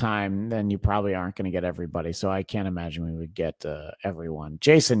last time, then you probably aren't going to get everybody. So I can't imagine we would get everyone.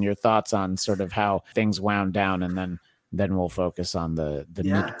 Jason, your thoughts on sort of how things wound down, and then we'll focus on the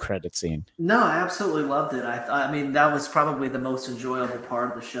mid-credit scene. No, I absolutely loved it. I mean, that was probably the most enjoyable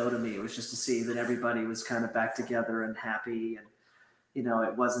part of the show to me. It was just to see that everybody was kind of back together and happy, and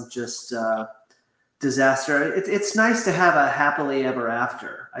it wasn't just disaster. It's nice to have a happily ever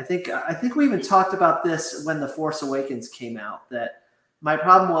after. I think we even talked about this when The Force Awakens came out, that my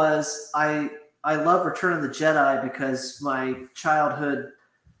problem was I love Return of the Jedi because my childhood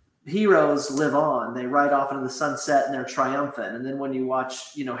heroes live on. They ride off into the sunset and they're triumphant. And then when you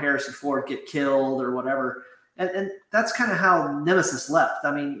watch, Harrison Ford get killed or whatever, and that's kind of how Nemesis left.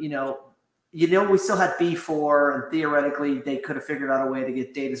 I mean, we still had B4, and theoretically they could have figured out a way to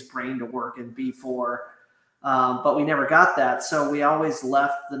get Data's brain to work in B4, but we never got that. So we always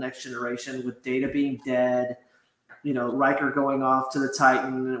left The Next Generation with Data being dead, Riker going off to the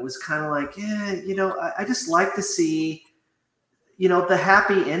Titan, and it was kind of like, I just like to see, the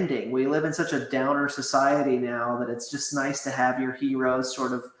happy ending. We live in such a downer society now that it's just nice to have your heroes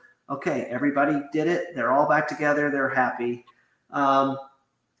sort of, okay, everybody did it. They're all back together. They're happy.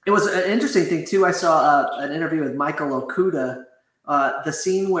 It was an interesting thing too. I saw an interview with Michael Okuda, the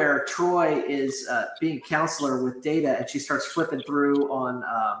scene where Troy is being a counselor with Data, and she starts flipping through on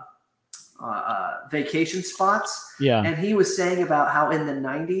vacation spots. Yeah. And he was saying about how in the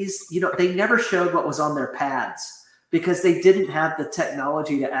 90s, they never showed what was on their pads because they didn't have the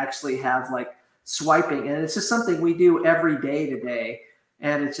technology to actually have like swiping. And it's just something we do every day today.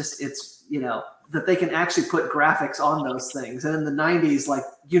 And it's that they can actually put graphics on those things. And in the 90s, like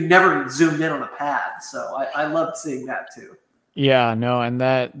you never zoomed in on a pad. So I loved seeing that too. Yeah, no. And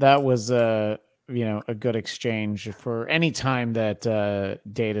that was a good exchange. For any time that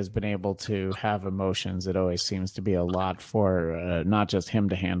Data's been able to have emotions, it always seems to be a lot for not just him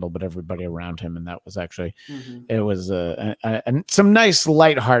to handle, but everybody around him. And that was actually, it was some nice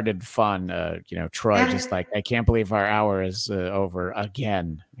lighthearted fun. Troy just like, I can't believe our hour is over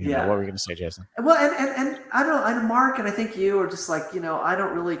again. What were we going to say, Jason? Well, and I don't know, and Mark, and I think you are just like, I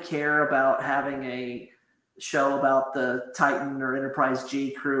don't really care about having a show about the Titan or Enterprise G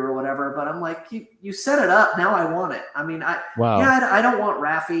crew or whatever, but I'm like, you set it up. Now I want it. I mean, I don't want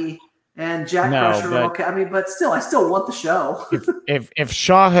Raffi and Jack Crusher. Okay. I mean, but still, I still want the show. if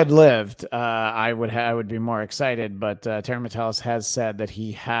Shaw had lived, I would be more excited, but Terry Matalas has said that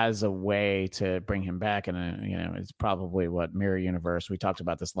he has a way to bring him back. And, it's probably what Mirror Universe, we talked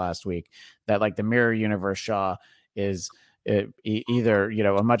about this last week, that like the Mirror Universe Shaw is either,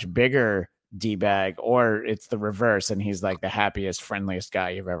 a much bigger D-bag or it's the reverse, and he's like the happiest, friendliest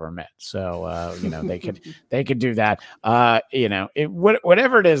guy you've ever met. So they could do that.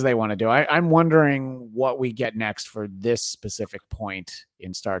 Whatever it is they want to do. I'm wondering what we get next for this specific point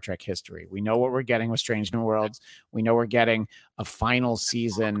in Star Trek history. We know what we're getting with Strange New Worlds. We know we're getting a final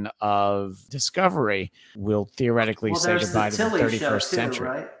season of Discovery. We'll theoretically say goodbye to the 31st century.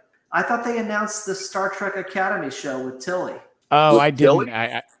 Right? I thought they announced the Star Trek Academy show with Tilly. Oh, I didn't.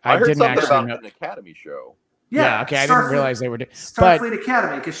 I heard didn't something actually about know. An Academy show. Yeah, okay. I didn't realize they were doing Starfleet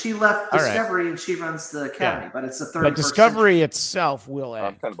Academy because she left Discovery and she runs the Academy, but it's the 31st But Discovery century. itself will end.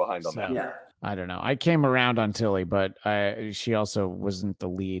 I'm kind of behind on that. Yeah. I don't know. I came around on Tilly, but she also wasn't the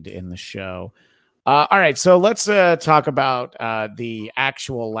lead in the show. All right, so let's talk about the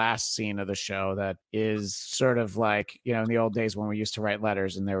actual last scene of the show that is sort of like, in the old days when we used to write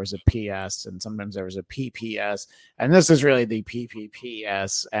letters and there was a PS and sometimes there was a PPS. And this is really the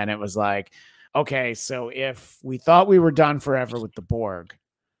PPPS. And it was like, okay, so if we thought we were done forever with the Borg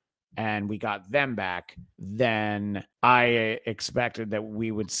and we got them back, then I expected that we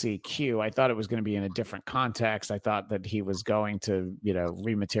would see Q. I thought it was going to be in a different context. I thought that he was going to,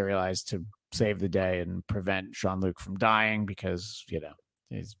 rematerialize to save the day and prevent Jean-Luc from dying because,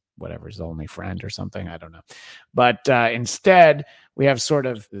 he's his only friend or something. I don't know. But instead, we have sort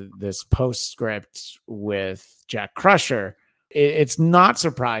of this postscript with Jack Crusher. It's not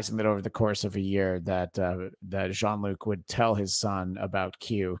surprising that over the course of a year that Jean-Luc would tell his son about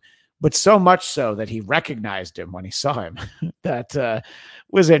Q, but so much so that he recognized him when he saw him. That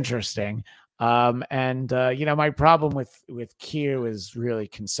was interesting. My problem with Q is really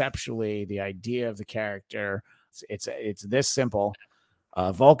conceptually the idea of the character. It's this simple.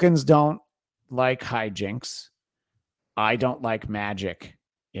 Vulcans don't like hijinks. I don't like magic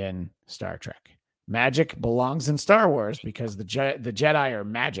in Star Trek. Magic belongs in Star Wars because the Jedi are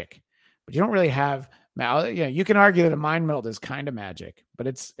magic, but you don't really have. You can argue that a mind meld is kind of magic, but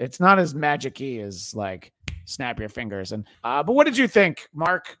it's not as magic-y as like snap your fingers. And but what did you think,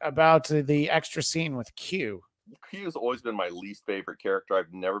 Mark, about the extra scene with Q? Q's always been my least favorite character.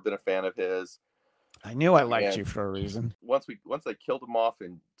 I've never been a fan of his. I knew I liked you for a reason. Once they killed him off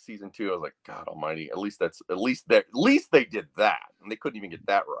in season 2, I was like, God Almighty! At least they did that, and they couldn't even get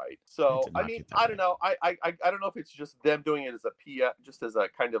that right. So I mean, I don't know. I don't know if it's just them doing it as just as a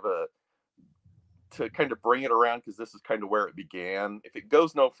kind of to kind of bring it around because this is kind of where it began. If it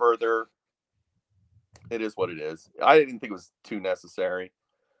goes no further, it is what it is. I didn't think it was too necessary.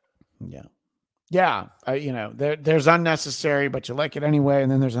 Yeah. There's unnecessary, but you like it anyway.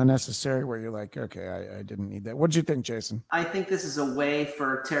 And then there's unnecessary where you're like, okay, I didn't need that. What'd you think, Jason? I think this is a way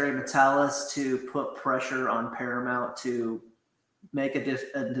for Terry Matalas to put pressure on Paramount to make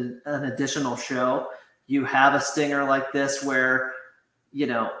an additional show. You have a stinger like this where,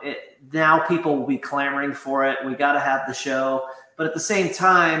 now people will be clamoring for it. We got to have the show. But at the same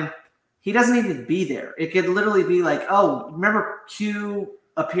time, he doesn't even be there. It could literally be like, oh, remember Q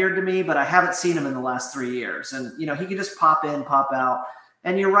appeared to me, but I haven't seen him in the last 3 years. And, he can just pop in, pop out.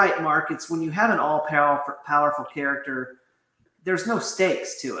 And you're right, Mark. It's when you have an all-powerful character there's no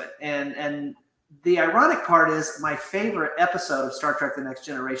stakes to it. And the ironic part is my favorite episode of Star Trek The Next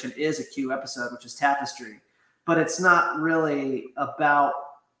Generation is a Q episode, which is Tapestry. But it's not really about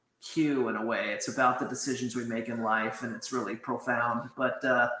Q in a way. It's about the decisions we make in life, and it's really profound. But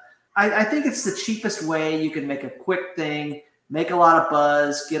I think it's the cheapest way you can make a quick thing, make a lot of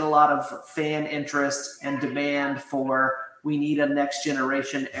buzz, get a lot of fan interest and demand for we need a Next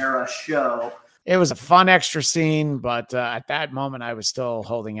Generation era show. It was a fun extra scene, but at that moment, I was still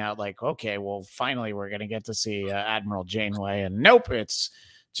holding out like, okay, well, finally, we're going to get to see Admiral Janeway. And nope, it's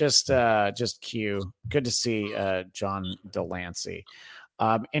just Q. Good to see John Delancey.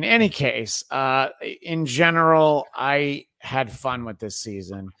 In any case, in general, I had fun with this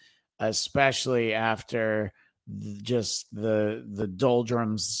season, especially after just the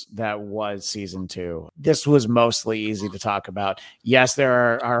doldrums that was season 2. This was mostly easy to talk about. Yes,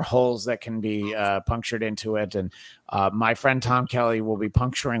 there are holes that can be punctured into it, and my friend Tom Kelly will be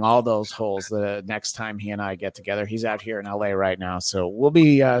puncturing all those holes the next time he and I get together. He's out here in LA right now, so we'll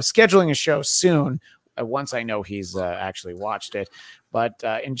be scheduling a show soon once I know he's actually watched it. But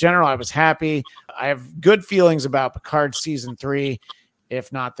in general, I was happy. I have good feelings about Picard season 3,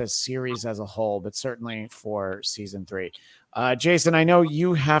 if not the series as a whole, but certainly for season 3. Jason, I know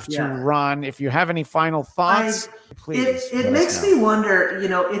you have to run. If you have any final thoughts, please. It makes me wonder,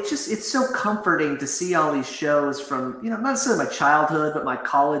 it's so comforting to see all these shows from, not necessarily my childhood, but my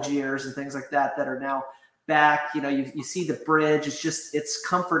college years and things like that are now back. You see the bridge. It's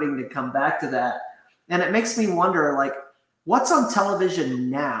comforting to come back to that. And it makes me wonder, like, what's on television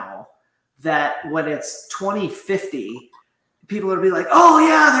now that when it's 2050, people would be like, oh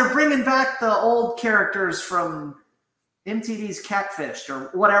yeah, they're bringing back the old characters from MTV's Catfish or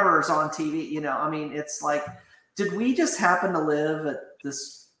whatever is on TV. It's like, did we just happen to live at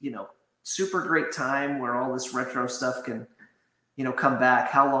this, super great time where all this retro stuff can, come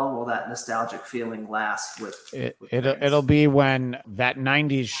back? How long will that nostalgic feeling last It'll be when that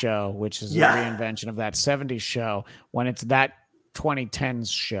 90s show, which is a reinvention of that 70s show, when it's that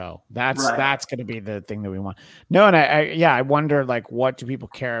 2010s show, that's going to be the thing that we want. No, and I wonder, like, what do people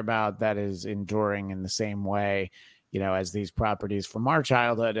care about that is enduring in the same way, as these properties from our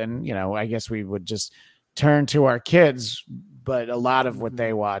childhood? And I guess we would just turn to our kids, but a lot of what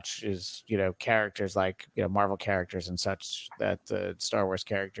they watch is characters like Marvel characters and such, that Star Wars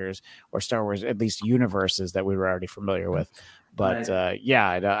characters, or Star Wars at least universes that we were already familiar with. But I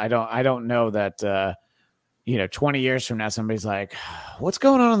don't know that 20 years from now, somebody's like, what's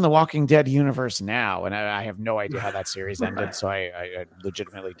going on in the Walking Dead universe now? And I have no idea how that series ended. So I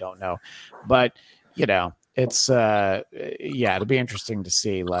legitimately don't know. But, it's, it'll be interesting to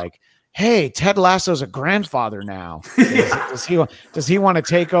see, like, hey, Ted Lasso's a grandfather now. Does he want to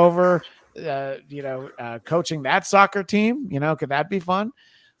take over, coaching that soccer team? Could that be fun?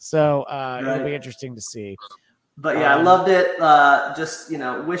 So it'll be interesting to see. But I loved it. Just,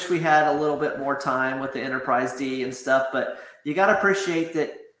 wish we had a little bit more time with the Enterprise D and stuff, but you got to appreciate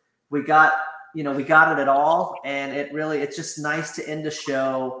that we got it at all. And it's just nice to end a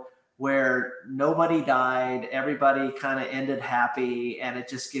show where nobody died. Everybody kind of ended happy, and it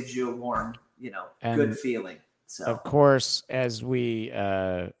just gives you a warm, good feeling. So, of course, as we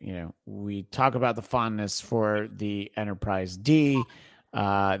talk about the fondness for the Enterprise D,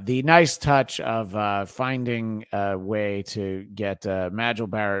 the nice touch of finding a way to get Majel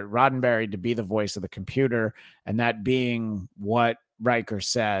Barrett Roddenberry to be the voice of the computer, and that being what Riker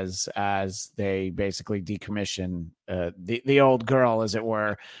says as they basically decommission the old girl, as it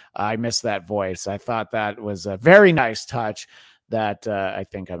were. I miss that voice. I thought that was a very nice touch that I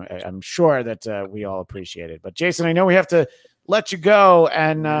think I'm sure that we all appreciated. But Jason, I know we have to let you go,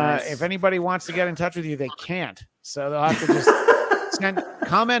 and if anybody wants to get in touch with you, they can't. So they'll have to just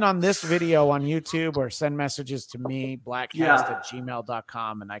comment on this video on YouTube, or send messages to me,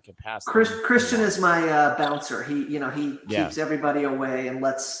 Bladtcast@gmail.com, and I can pass them. Christian is my bouncer. He keeps everybody away and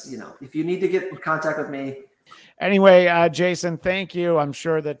lets, if you need to get in contact with me. Anyway, Jason, thank you. I'm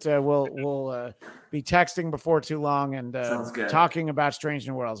sure that we'll be texting before too long and talking about Strange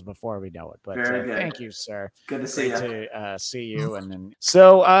New Worlds before we know it. But thank you, sir. Good to see you. To see you. And then,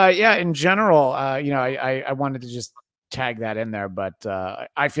 so in general, I wanted to just tag that in there, but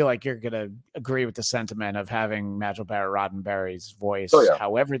I feel like you're going to agree with the sentiment of having Majel Barrett Roddenberry's voice. Oh, yeah.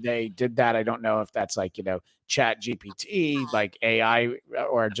 However they did that, I don't know if that's like, Chat GPT, like AI,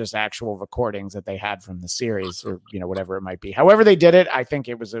 or just actual recordings that they had from the series, or, whatever it might be. However they did it, I think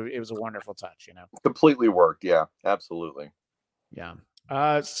it was a wonderful touch, Completely worked. Yeah, absolutely. Yeah.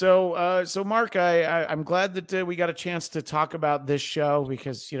 So Mark, I'm glad that we got a chance to talk about this show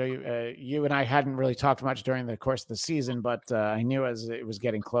because, you and I hadn't really talked much during the course of the season, but I knew as it was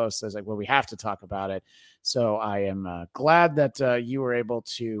getting close, I was like, well, we have to talk about it. So I am glad that you were able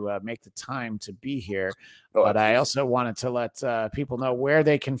to make the time to be here. But I also wanted to let people know where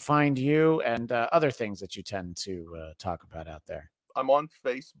they can find you and other things that you tend to talk about out there. I'm on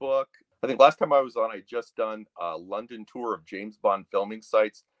Facebook. I think last time I was on, I just done a London tour of James Bond filming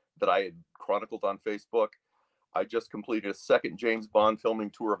sites that I had chronicled on Facebook. I just completed a second James Bond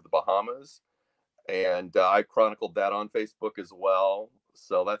filming tour of the Bahamas, and I chronicled that on Facebook as well.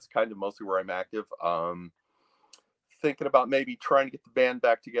 So that's kind of mostly where I'm active. Thinking about maybe trying to get the band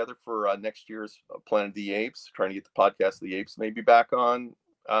back together for next year's Planet of the Apes, trying to get the podcast of the Apes maybe back on,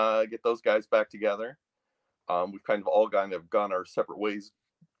 get those guys back together. We've kind of all gone our separate ways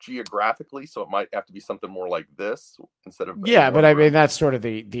geographically, so it might have to be something more like this instead of but I mean that's sort of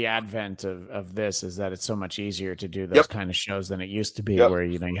the advent of this, is that it's so much easier to do those kind of shows than it used to be, where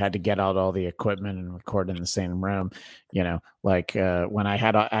you had to get out all the equipment and record in the same room. When I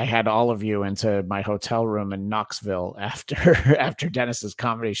had all of you into my hotel room in Knoxville after Dennis's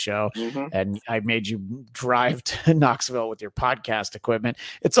comedy show, and I made you drive to Knoxville with your podcast equipment.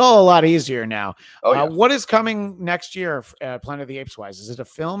 It's all a lot easier now. What is coming next year, Planet of the Apes wise? Is it a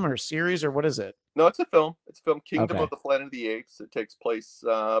film or a series, or what is it? No, it's a film. It's a film, Kingdom of the Planet of the Apes. It takes place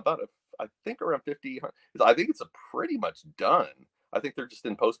I think around 50. I think it's pretty much done. I think they're just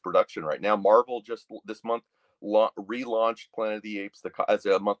in post-production right now. Marvel just this month relaunched Planet of the Apes as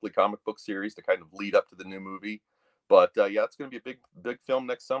a monthly comic book series to kind of lead up to the new movie. But it's going to be a big film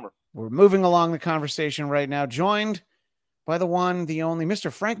next summer. We're moving along the conversation right now, joined by the one, the only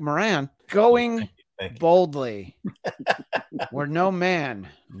Mr. Frank Moran, going boldly where no man,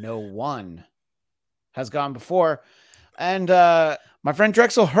 no one has gone before. And my friend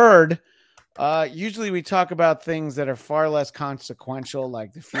Drexel Heard, usually we talk about things that are far less consequential,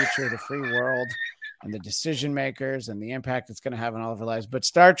 like the future of the free world and the decision makers and the impact it's going to have on all of our lives. But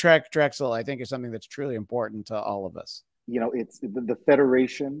Star Trek, Drexel, I think is something that's truly important to all of us. It's the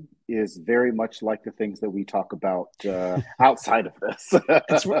Federation is very much like the things that we talk about outside of this.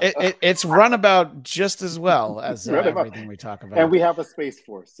 It's run about just as well as everything we talk about. And we have a Space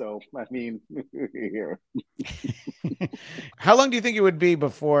Force. So, I mean, here. How long do you think it would be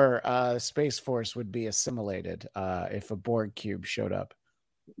before Space Force would be assimilated if a Borg cube showed up?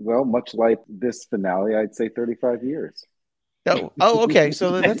 Well, much like this finale, I'd say 35 years. Oh, okay.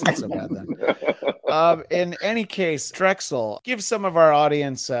 So that's not so bad then. In any case, Drexel, give some of our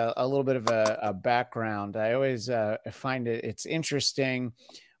audience a little bit of a background. I always find it's interesting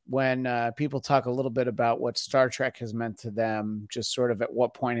when people talk a little bit about what Star Trek has meant to them, just sort of at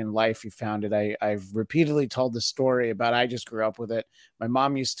what point in life you found it. I've repeatedly told the story about I just grew up with it. My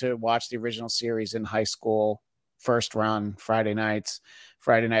mom used to watch the original series in high school, first run, Friday nights.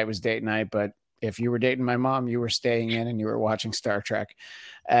 Friday night was date night, but if you were dating my mom, you were staying in and you were watching Star Trek.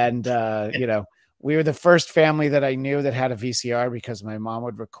 And, we were the first family that I knew that had a VCR because my mom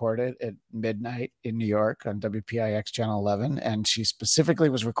would record it at midnight in New York on WPIX Channel 11. And she specifically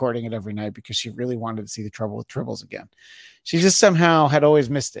was recording it every night because she really wanted to see The Trouble with Tribbles again. She just somehow had always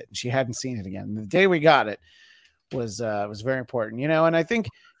missed it. And she hadn't seen it again. And the day we got it was very important, and I think,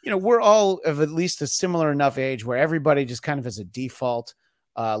 we're all of at least a similar enough age where everybody just kind of as a default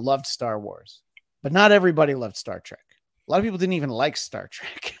loved Star Wars. But not everybody loved Star Trek. A lot of people didn't even like Star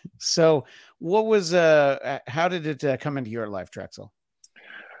Trek. So what was, how did it come into your life, Drexel?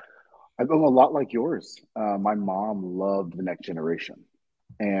 I've been a lot like yours. My mom loved The Next Generation.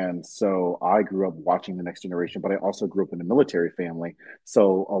 And so I grew up watching The Next Generation, but I also grew up in a military family.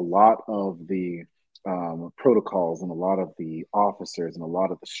 So a lot of the protocols and a lot of the officers and a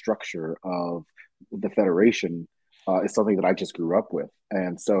lot of the structure of the Federation is something that I just grew up with.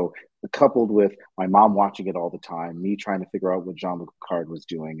 And so coupled with my mom watching it all the time, me trying to figure out what Jean-Luc Picard was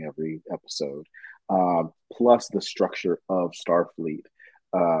doing every episode, plus the structure of Starfleet,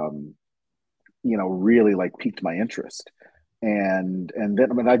 really like piqued my interest. And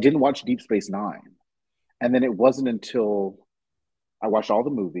then I didn't watch Deep Space Nine. And then it wasn't until I watched all the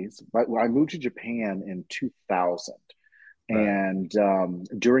movies. I moved to Japan in 2000. Right. And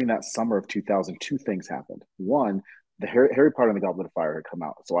during that summer of 2000, two things happened. One, the Harry Potter and the Goblet of Fire had come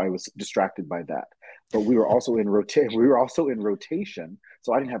out, so I was distracted by that. But we were also in rotation,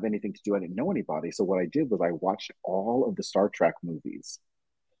 so I didn't have anything to do. I didn't know anybody. So what I did was I watched all of the Star Trek movies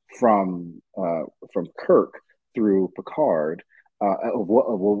from Kirk through Picard, of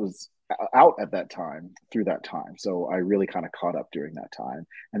what was out at that time through that time. So I really kind of caught up during that time.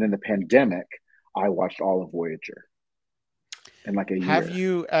 And then the pandemic, I watched all of Voyager. in like a year. Have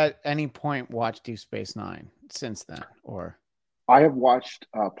you at any point watched Deep Space Nine since then, or? I have watched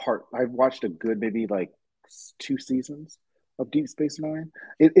I've watched a good maybe like 2 seasons of Deep Space Nine.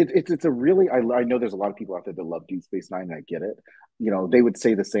 It's a really I know there's a lot of people out there that love Deep Space Nine, and I get it. They would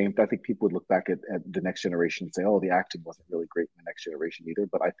say the same. I think people would look back at the Next Generation and say, "Oh, the acting wasn't really great in the Next Generation either."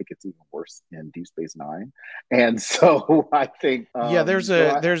 But I think it's even worse in Deep Space Nine. And so I think there's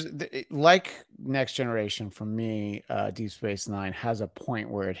like Next Generation for me. Deep Space Nine has a point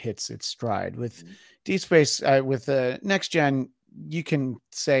where it hits its stride. With Deep Space, with the Next Gen, you can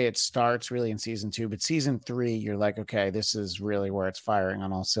say it starts really in season 2, but season 3, you're like, okay, this is really where it's firing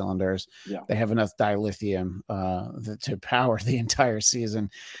on all cylinders. Yeah. They have enough dilithium to power the entire season.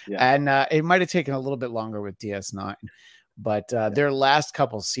 Yeah. And it might've taken a little bit longer with DS9, but their last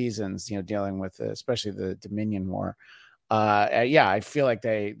couple seasons, dealing with especially the Dominion War. I feel like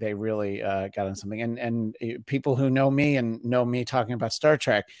they really got on something, and people who know me talking about Star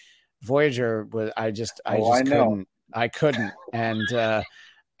Trek, Voyager was, I couldn't.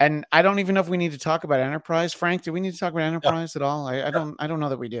 And I don't even know if we need to talk about Enterprise. Frank, do we need to talk about Enterprise at all? I don't know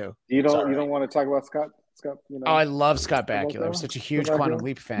that we do. You don't want to talk about Scott? Oh, I love Scott Bakula. I'm such a huge Quantum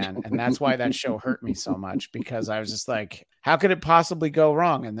Leap fan. And that's why that show hurt me so much, because I was just like, how could it possibly go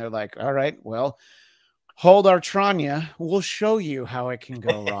wrong? And they're like, all right, well, hold our Tranya. We'll show you how it can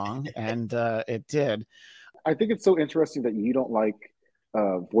go wrong. And it did. I think it's so interesting that you don't like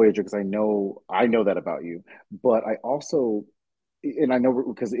Voyager, because I know that about you, but I also, and I know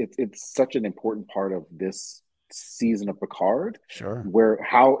because it's such an important part of this season of Picard, sure, where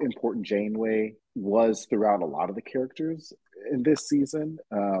how important Janeway was throughout a lot of the characters in this season,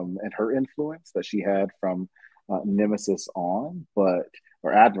 and her influence that she had from Nemesis on, or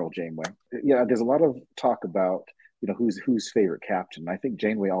Admiral Janeway. Yeah, there's a lot of talk about who's favorite captain. I think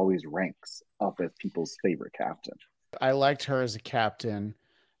Janeway always ranks up as people's favorite captain. I liked her as a captain,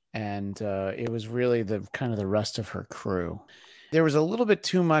 and it was really the kind of the rest of her crew. There was a little bit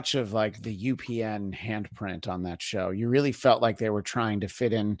too much of like the UPN handprint on that show. You really felt like they were trying to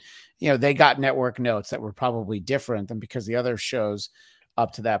fit in, they got network notes that were probably different than, because the other shows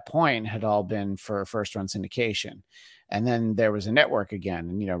up to that point had all been for first run syndication. And then there was a network again.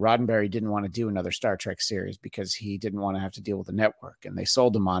 And, Roddenberry didn't want to do another Star Trek series because he didn't want to have to deal with the network. And they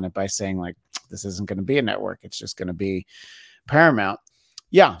sold him on it by saying, like, this isn't going to be a network. It's just going to be Paramount.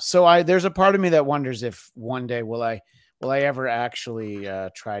 Yeah. So there's a part of me that wonders if one day will I ever actually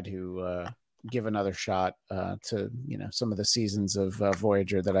try to give another shot to, some of the seasons of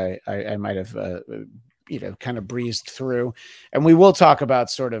Voyager that I might have, kind of breezed through. And we will talk about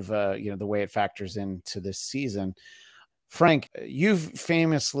sort of, the way it factors into this season. Frank, you've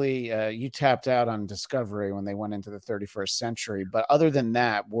famously, you tapped out on Discovery when they went into the 31st century. But other than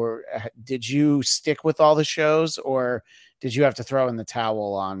that, did you stick with all the shows, or did you have to throw in the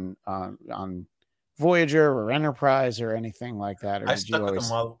towel on Voyager or Enterprise or anything like that? Or I stuck with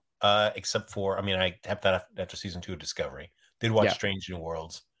them all, except for, I tapped out after season 2 of Discovery. Did watch Strange New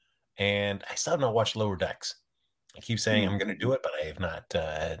Worlds, and I still have not watched Lower Decks. I keep saying I'm going to do it, but I have not.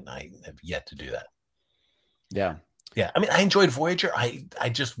 I have yet to do that. Yeah. Yeah, I enjoyed Voyager. I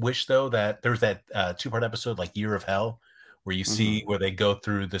just wish, though, that there's that 2-part episode, like Year of Hell, where you see where they go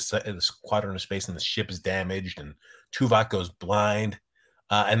through this quadrant of space and the ship is damaged and Tuvok goes blind.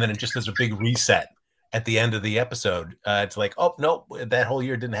 And then it just does a big reset at the end of the episode. It's like, oh, no, that whole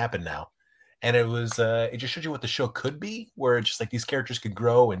year didn't happen now. And it was, it just showed you what the show could be, where it's just like these characters could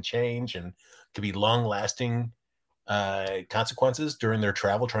grow and change and could be long-lasting consequences during their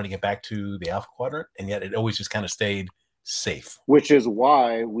travel trying to get back to the Alpha Quadrant, and yet it always just kind of stayed safe, which is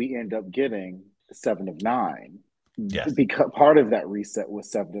why we end up getting 7 of 9. Yes, because part of that reset was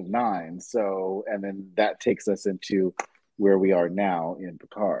 7 of 9. So, and then that takes us into where we are now in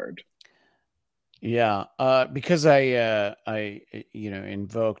Picard. Yeah, because I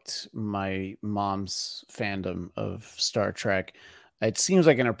invoked my mom's fandom of Star Trek. It seems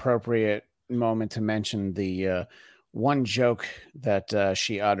like an appropriate moment to mention the one joke that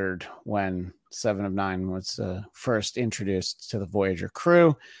she uttered when 7 of 9 was first introduced to the Voyager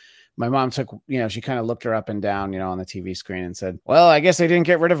crew. My mom took, she kind of looked her up and down, on the TV screen and said, well, I guess they didn't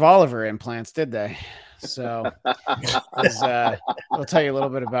get rid of all of her implants, did they? So I'll tell you a little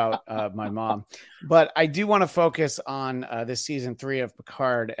bit about my mom. But I do want to focus on this season 3 of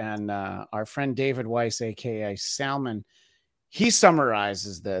Picard, and our friend David Weiss, a.k.a. Salmon. He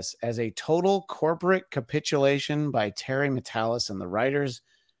summarizes this as a total corporate capitulation by Terry Matalas and the writers.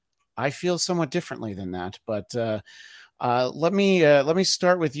 I feel somewhat differently than that, but let me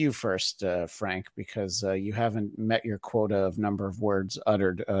start with you first, Frank, because you haven't met your quota of number of words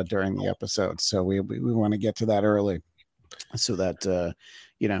uttered during the episode, so we want to get to that early. so that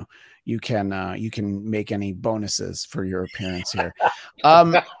you can make any bonuses for your appearance here.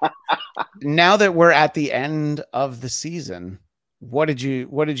 Now that we're at the end of the season, what did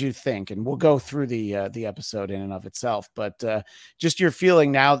you think? And we'll go through the episode in and of itself, but just your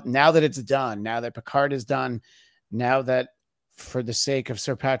feeling now that it's done, now that Picard is done, now that, for the sake of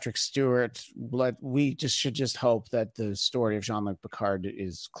Sir Patrick Stewart, we should just hope that the story of Jean-Luc Picard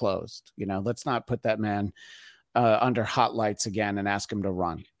is closed. Let's not put that man under hot lights again and ask him to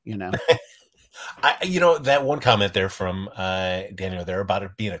run. That one comment there from Daniel there about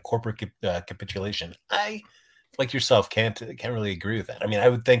it being a corporate capitulation. I, like yourself, can't really agree with that. I mean, I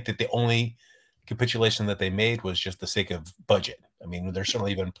would think that the only capitulation that they made was just the sake of budget. I mean, there's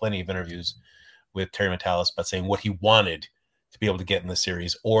certainly been plenty of interviews with Terry Matalas about saying what he wanted to be able to get in the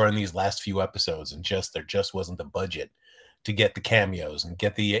series or in these last few episodes, and there just wasn't the budget to get the cameos and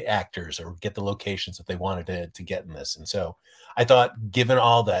get the actors or get the locations that they wanted to get in this. And so I thought, given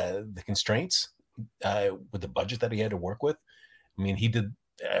all the constraints with the budget that he had to work with, I mean, he did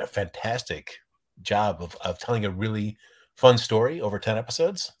a fantastic job of telling a really fun story over 10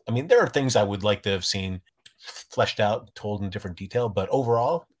 episodes. I mean, there are things I would like to have seen fleshed out, told in different detail, but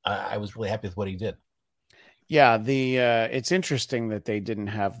overall, I was really happy with what he did. Yeah, it's interesting that they didn't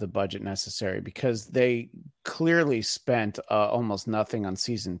have the budget necessary, because they clearly spent almost nothing on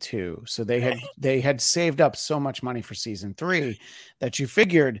season 2. So they had saved up so much money for season 3 that you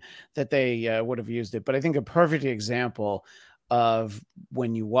figured that they would have used it. But I think a perfect example of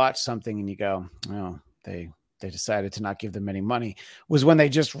when you watch something and you go, oh, they decided to not give them any money, was when they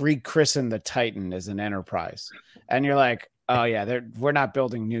just rechristened the Titan as an Enterprise. And you're like, oh yeah, we're not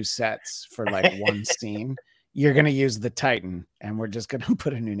building new sets for like one scene. You're going to use the Titan, and we're just going to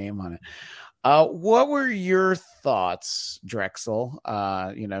put a new name on it. What were your thoughts, Drexel?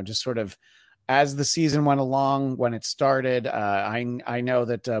 Just sort of as the season went along, when it started. I know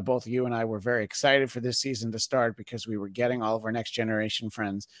that both you and I were very excited for this season to start, because we were getting all of our Next Generation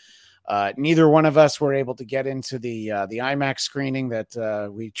friends. Neither one of us were able to get into the IMAX screening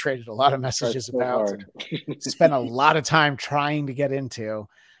that we traded a lot of messages about and spent a lot of time trying to get into,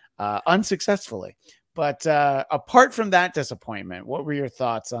 unsuccessfully. But apart from that disappointment, what were your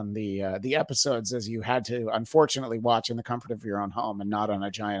thoughts on the episodes as you had to, unfortunately, watch in the comfort of your own home and not on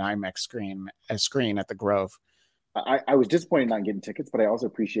a giant IMAX screen at the Grove? I was disappointed not getting tickets, but I also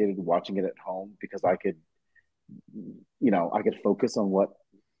appreciated watching it at home, because I could focus on what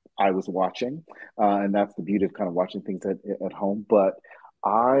I was watching, and that's the beauty of kind of watching things at home. But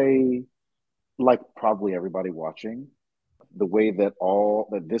I, like probably everybody watching, the way that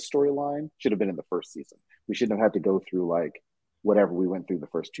this storyline should have been in the first season. We shouldn't have had to go through like whatever we went through the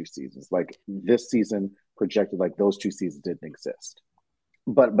first 2 seasons. Like this season projected, like those 2 seasons didn't exist.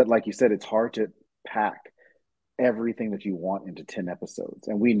 But like you said, it's hard to pack everything that you want into 10 episodes.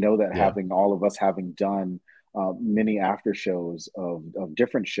 And we know that, having all of us having done many after shows of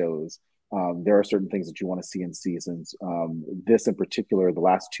different shows, there are certain things that you want to see in seasons. This in particular, the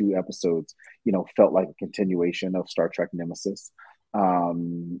last 2 episodes, felt like a continuation of Star Trek Nemesis.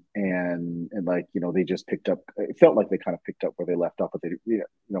 And like, they just picked up, it felt like they kind of picked up where they left off, but they, you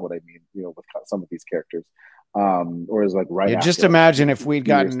know what I mean, with some of these characters. Or is like right after, just imagine if we'd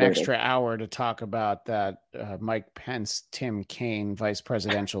gotten an extra hour to talk about that Mike Pence, Tim Kaine vice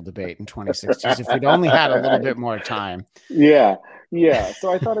presidential debate in 2016. If we'd only had a little bit more time. Yeah.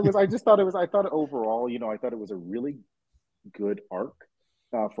 So I thought overall, I thought it was a really good arc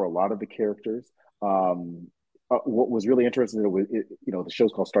for a lot of the characters. What was really interesting, the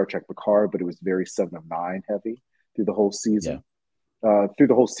show's called Star Trek Picard, but it was very 7 of 9 heavy through the whole season, through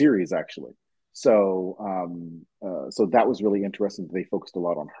the whole series, actually. So that was really interesting. They focused a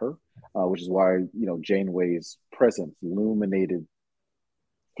lot on her, which is why, Janeway's presence illuminated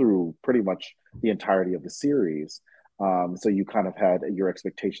through pretty much the entirety of the series. So you kind of had your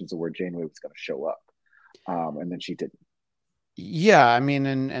expectations of where Janeway was going to show up, and then she didn't. Yeah, I mean,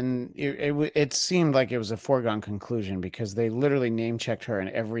 and it seemed like it was a foregone conclusion, because they literally name checked her in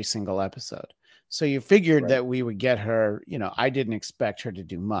every single episode. So you figured that we would get her. I didn't expect her to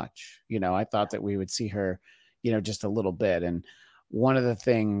do much. I thought that we would see her, just a little bit. And one of the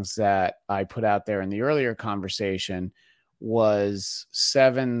things that I put out there in the earlier conversation was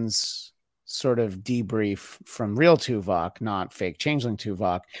Seven's sort of debrief from real Tuvok, not fake changeling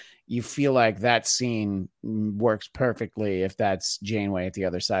Tuvok. You feel like that scene works perfectly if that's Janeway at the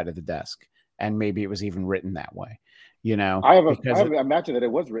other side of the desk. And maybe it was even written that way, I have imagined that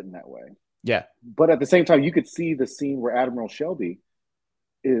it was written that way. Yeah. But at the same time, you could see the scene where Admiral Shelby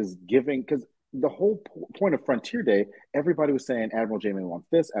is giving, because the whole point of Frontier Day, everybody was saying Admiral Janeway wants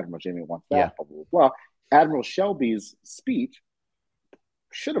this, Admiral Janeway wants that, blah, blah, blah. Admiral Shelby's speech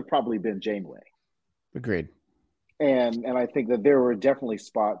should have probably been Janeway. Agreed. And I think that there were definitely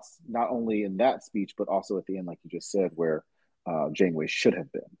spots, not only in that speech, but also at the end, like you just said, where Janeway should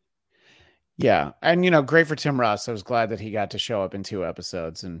have been. Yeah. And, great for Tim Russ. I was glad that he got to show up in 2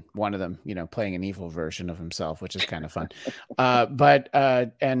 episodes, and one of them, playing an evil version of himself, which is kind of fun.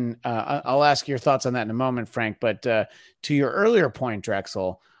 I'll ask your thoughts on that in a moment, Frank. But to your earlier point,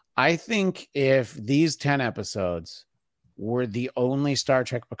 Drexel, I think if these 10 episodes were the only Star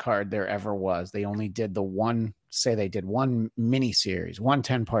Trek Picard there ever was, they only did one mini series, one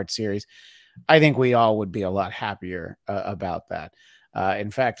 10-part series, I think we all would be a lot happier about that. In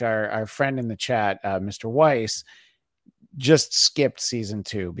fact, our friend in the chat, Mr. Weiss, just skipped season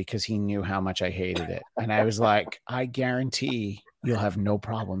 2 because he knew how much I hated it. And I was like, I guarantee you'll have no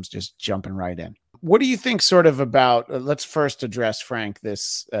problems just jumping right in. What do you think sort of about, let's first address, Frank,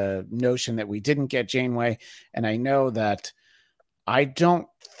 this notion that we didn't get Janeway. And I know that I don't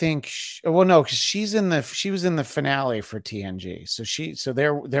think, because she was in the finale for TNG. So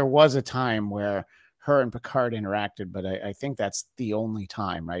there was a time where her and Picard interacted, but I think that's the only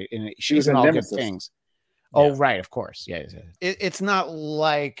time, right? And she's in all Nemesis. Good things. Yeah. Oh, right. Of course. Yeah. It's not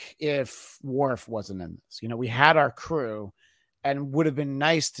like if Worf wasn't in this, we had our crew, and would have been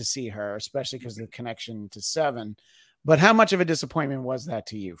nice to see her, especially because of the connection to Seven. But how much of a disappointment was that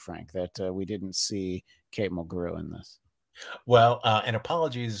to you, Frank, that we didn't see Kate Mulgrew in this? Well, and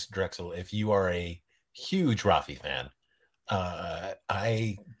apologies, Drexel, if you are a huge Rafi fan.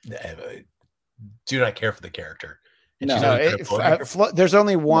 I do not care for the character. There's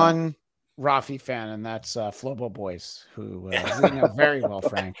only one Rafi fan, and that's Flobo Boys, who we know very well,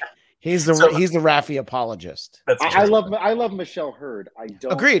 Frank. He's the Rafi apologist. I love Michelle Hurd.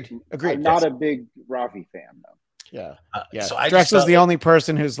 Agreed. I'm not a big Rafi fan, though. Yeah. So Drexel's the only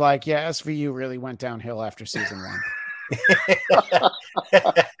person who's like, yeah, SVU really went downhill after season 1.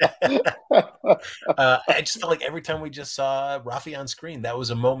 I just felt like every time we just saw Rafi on screen, that was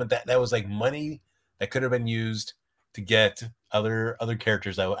a moment that was like money that could have been used to get other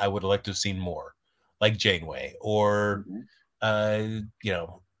characters I would have liked to have seen more, like Janeway or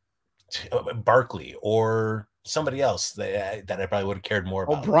Barkley or somebody else that I probably would have cared more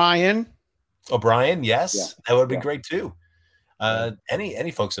about. O'Brien, yes, yeah. That would have been great too.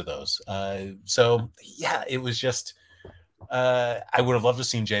 Any folks of those. So yeah, it was just. I would have loved to have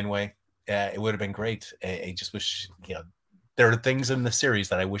seen Janeway. It would have been great. I just wish, there are things in the series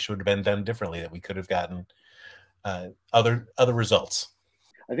that I wish would have been done differently, that we could have gotten other results.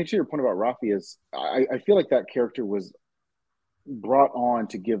 I think to your point about Rafi is, I feel like that character was brought on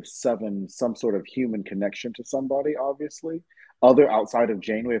to give Seven some sort of human connection to somebody, obviously. Other outside of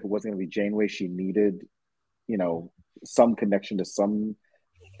Janeway, if it wasn't going to be Janeway, she needed, some connection to some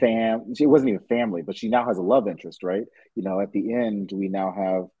it wasn't even family, but she now has a love interest, right? At the end, we now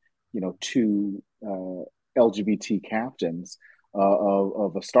have, 2 LGBT captains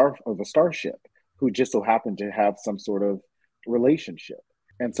of a starship who just so happen to have some sort of relationship.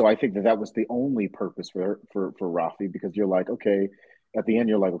 And so I think that was the only purpose for Rafi, because you're like, okay, at the end,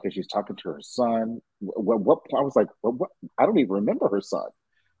 you're like, okay, she's talking to her son. What I was like, what? I don't even remember her son.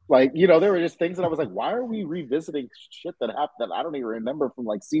 Like, there were just things that I was like, why are we revisiting shit that happened that I don't even remember from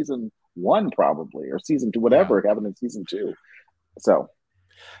like season 1 probably, or season 2, whatever happened in season 2. So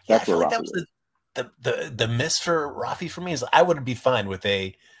that's where Rafi that was the miss for Rafi for me is I would be fine with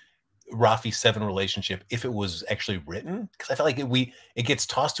a Rafi Seven relationship if it was actually written, because I feel like it gets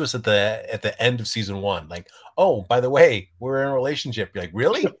tossed to us at the end of season 1, like, oh, by the way, we're in a relationship. You're like,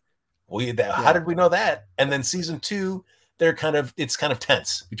 really? How did we know that? And then season 2. It's kind of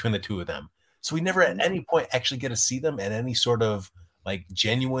tense between the two of them. So we never at any point actually get to see them at any sort of like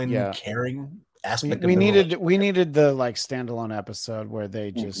genuine caring aspect. We needed the like standalone episode where they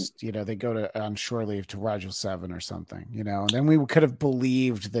just, they go on shore leave to Roger 7 or something, and then we could have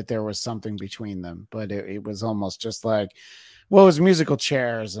believed that there was something between them, but it was almost just like, well, it was musical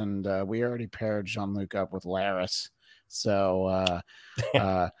chairs, and we already paired Jean-Luc up with Laris. So,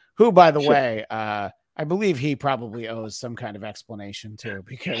 who, by the way, I believe he probably owes some kind of explanation too,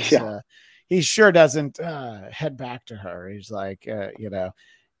 because he sure doesn't head back to her. He's like,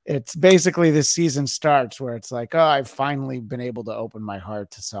 it's basically this season starts where it's like, oh, I've finally been able to open my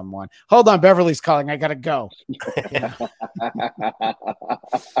heart to someone. Hold on, Beverly's calling. I got to go.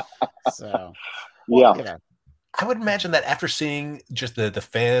 So, yeah. I would imagine that after seeing just the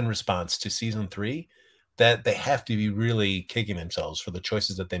fan response to season 3, that they have to be really kicking themselves for the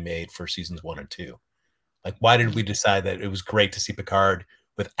choices that they made for seasons 1 and 2. Like, why did we decide that it was great to see Picard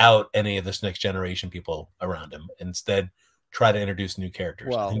without any of this next generation people around him? Instead, try to introduce new characters.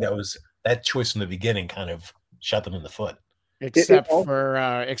 Well, I think that was that choice from the beginning kind of shot them in the foot. Except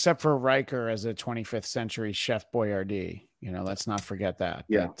for Riker as a 25th century Chef Boyardee. You know, let's not forget that.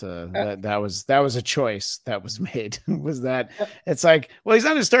 Yeah. That was a choice that was made. Was that it's like, well, he's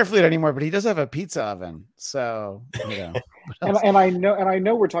not in Starfleet anymore, but he does have a pizza oven. So, you know. and I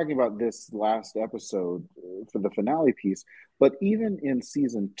know we're talking about this last episode for the finale piece, but even in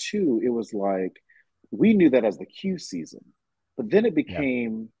season 2, it was like we knew that as the Q season, but then it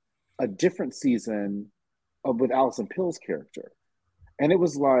became a different season with Alison Pill's character. And it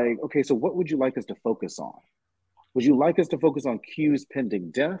was like, okay, so what would you like us to focus on? Would you like us to focus on Q's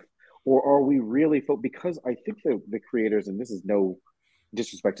pending death? Or are we really, because I think the creators, and this is no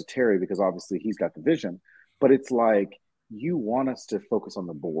disrespect to Terry, because obviously he's got the vision, but it's like, you want us to focus on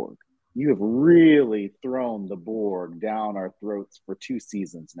the Borg. You have really thrown the Borg down our throats for 2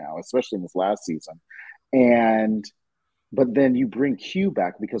 seasons now, especially in this last season. But then you bring Q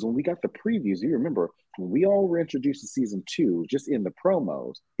back, because when we got the previews, you remember when we all were introduced to season 2, just in the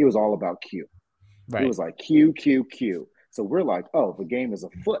promos, it was all about Q. Right. It was like Q, Q, Q. So we're like, oh, the game is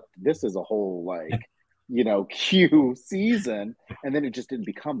afoot. This is a whole Q season. And then it just didn't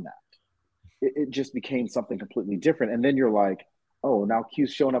become that. It just became something completely different. And then you're like, oh, now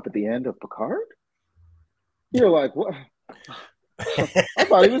Q's showing up at the end of Picard? You're like, what? I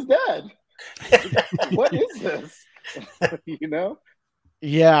thought he was dead. What is this? You know?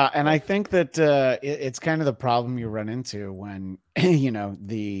 Yeah, and I think that it's kind of the problem you run into when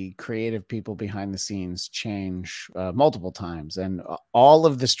the creative people behind the scenes change multiple times, and all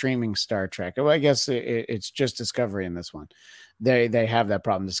of the streaming Star Trek. Well, I guess it's just Discovery in this one. They have that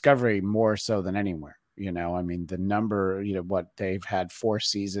problem. Discovery more so than anywhere. I mean, the number, what they've had 4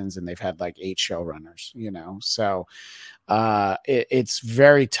 seasons and they've had like 8 showrunners. So it's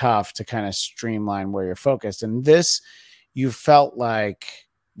very tough to kind of streamline where you're focused. And this, you felt like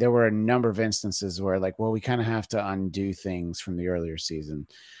there were a number of instances where like, well, we kind of have to undo things from the earlier season.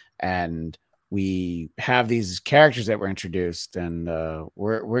 And we have these characters that were introduced, and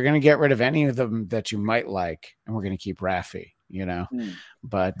we're going to get rid of any of them that you might like. And we're going to keep Raffi,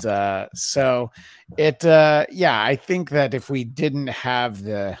 But so it, I think that if we didn't have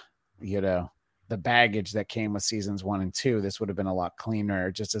the baggage that came with seasons 1 and 2, this would have been a lot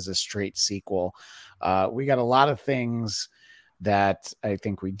cleaner just as a straight sequel. We got a lot of things that I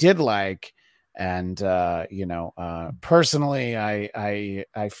think we did like. And, personally,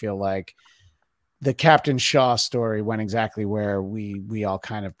 I feel like the Captain Shaw story went exactly where we all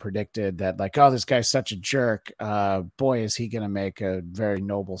kind of predicted, that like, oh, this guy's such a jerk. Boy, is he going to make a very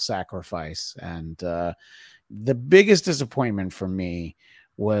noble sacrifice. And the biggest disappointment for me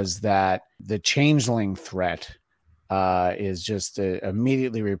was that the changeling threat is just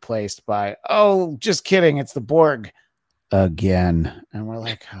immediately replaced by, oh, just kidding, it's the Borg again. And we're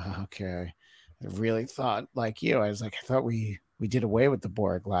like, oh, okay. I really thought like you. I was like, I thought we did away with the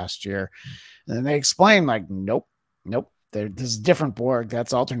Borg last year. And then they explained like, nope. This is different Borg.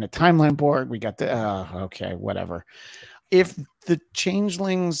 That's alternate timeline Borg. We got okay, whatever. If the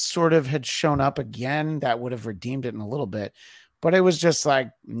changelings sort of had shown up again, that would have redeemed it in a little bit. But it was just like,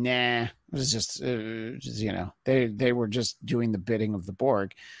 nah, it was just they were just doing the bidding of the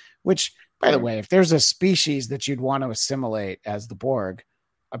Borg, which, by the way, if there's a species that you'd want to assimilate as the Borg,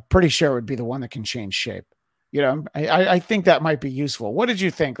 I'm pretty sure it would be the one that can change shape. I think that might be useful. What did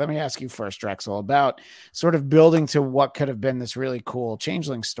you think? Let me ask you first, Drexel, about sort of building to what could have been this really cool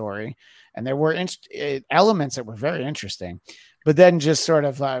changeling story. And there were elements that were very interesting, but then just sort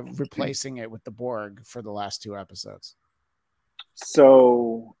of replacing it with the Borg for the last 2 episodes.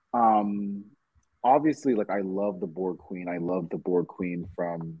 So obviously, like, I love the Borg Queen. I love the Borg Queen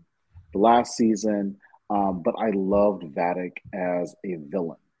from the last season, but I loved Vadic as a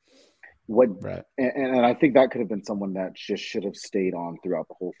villain. Right. And I think that could have been someone that just should have stayed on throughout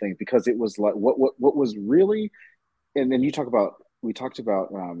the whole thing, because it was like what was really, and then we talked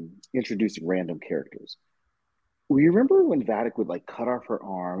about introducing random characters. Well, you remember when Vadic would like cut off her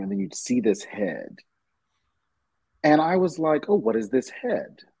arm and then you'd see this head, and I was like, oh, what is this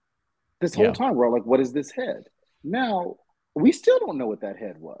head? This whole time we're all like, what is this head? Now we still don't know what that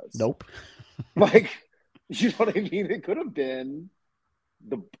head was. Nope. Like, you know what I mean? It could have been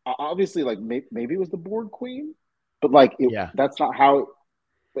obviously, like, maybe it was the Borg Queen, but like that's not how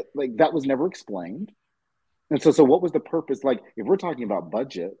like that was never explained. And so what was the purpose? Like, if we're talking about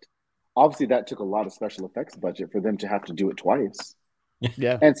budget, obviously that took a lot of special effects budget for them to have to do it twice.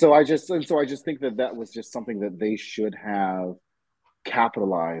 Yeah. And so I just think that was just something that they should have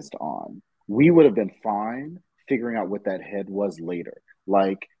capitalized on. We would have been fine figuring out what that head was later,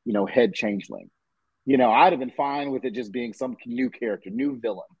 like, head changeling. I'd have been fine with it just being some new character, new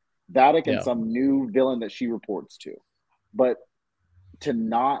villain. Vadic and some new villain that she reports to. But to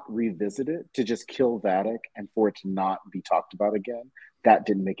not revisit it, to just kill Vadic and for it to not be talked about again, that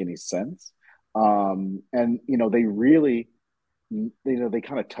didn't make any sense. And, they really, they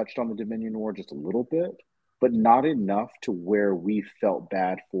kind of touched on the Dominion War just a little bit, but not enough to where we felt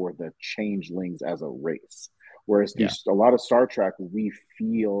bad for the changelings as a race. Whereas a lot of Star Trek, we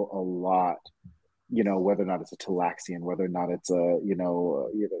feel a lot, whether or not it's a Talaxian, whether or not it's a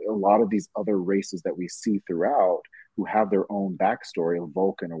lot of these other races that we see throughout who have their own backstory, of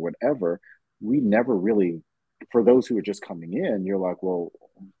Vulcan or whatever, we never really, for those who are just coming in, you're like, well,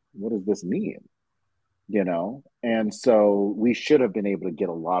 what does this mean? And so we should have been able to get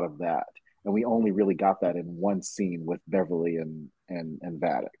a lot of that. And we only really got that in one scene with Beverly and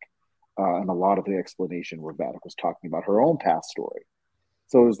Vadic. And a lot of the explanation where Vadic was talking about her own past story.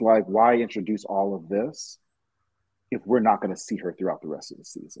 So it was like, why introduce all of this if we're not going to see her throughout the rest of the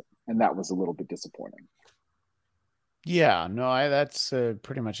season? And that was a little bit disappointing. Yeah, no, that's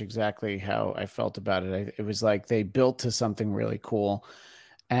pretty much exactly how I felt about it. It was like they built to something really cool.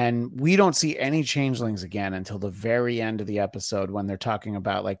 And we don't see any changelings again until the very end of the episode when they're talking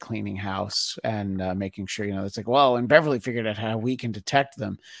about like cleaning house and making sure, it's like, well, and Beverly figured out how we can detect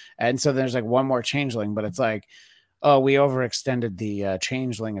them. And so there's like one more changeling, but it's like, oh, we overextended the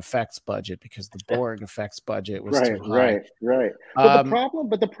changeling effects budget because the Borg effects budget was too high. Right. But the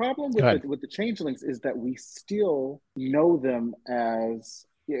problem with the changelings is that we still know them as,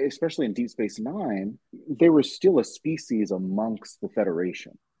 especially in Deep Space Nine, they were still a species amongst the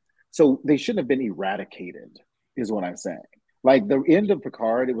Federation. So they shouldn't have been eradicated, is what I'm saying. Like the end of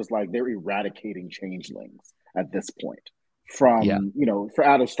Picard, it was like they're eradicating changelings at this point from, for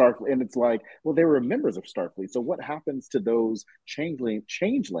out of Starfleet. And it's like, well, they were members of Starfleet. So what happens to those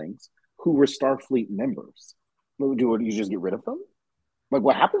changelings who were Starfleet members? Do you just get rid of them? Like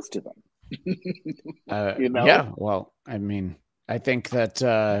what happens to them? Yeah, well, I mean, I think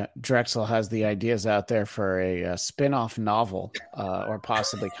that Drexel has the ideas out there for a spin-off novel or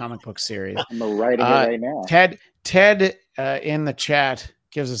possibly comic book series. I'm writing it right now. Ted in the chat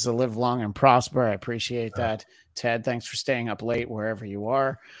gives us a live long and prosper. I appreciate that. Ted, thanks for staying up late wherever you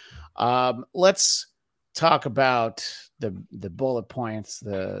are. Let's talk about the bullet points,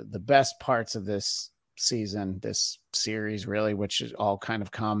 the best parts of this season, this series, really, which all kind of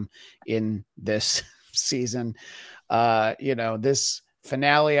come in this season. This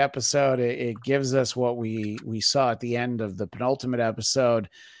finale episode, it gives us what we saw at the end of the penultimate episode.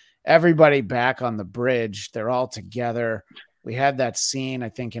 Everybody back on the bridge. They're all together. We had that scene, I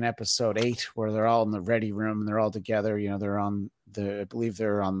think, in episode 8 where they're all in the ready room and they're all together. They're on I believe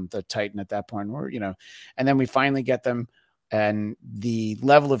they're on the Titan at that point, and then we finally get them. And the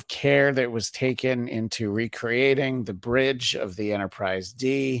level of care that was taken into recreating the bridge of the Enterprise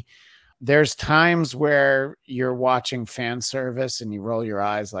D. There's times where you're watching fan service and you roll your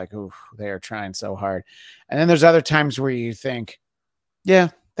eyes like, oh, they are trying so hard. And then there's other times where you think, yeah,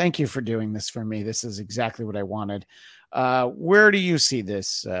 thank you for doing this for me. This is exactly what I wanted. Where do you see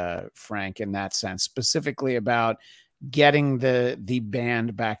this, Frank, in that sense, specifically about getting the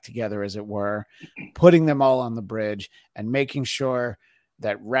band back together, as it were, putting them all on the bridge and making sure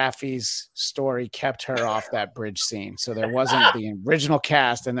that Raffi's story kept her off that bridge scene. So there wasn't the original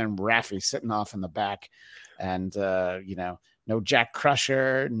cast and then Raffi sitting off in the back and, no Jack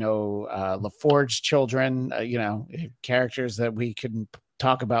Crusher, no LaForge children, characters that we could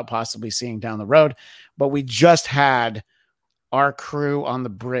talk about possibly seeing down the road. But we just had our crew on the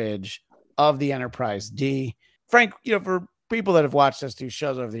bridge of the Enterprise D. Frank, for people that have watched us do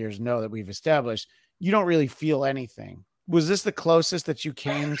shows over the years know that we've established you don't really feel anything. Was this the closest that you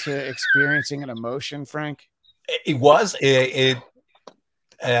came to experiencing an emotion, Frank? It was. It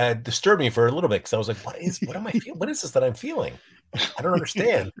disturbed me for a little bit because I was like, what am I feeling? What is this that I'm feeling? I don't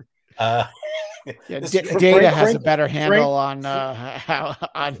understand. Data has a better handle on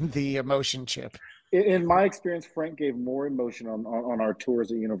the emotion chip. In my experience, Frank gave more emotion on our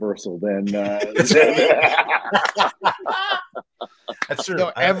tours at Universal than. That's true.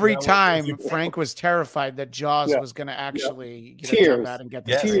 Every time Frank was terrified that Jaws was going to actually tears out and get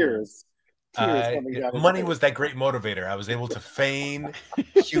the tears. Money was that great motivator. I was able to feign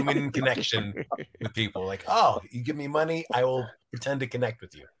human connection with people. Like, oh, you give me money, I will pretend to connect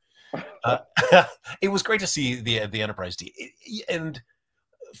with you. It was great to see the Enterprise D, and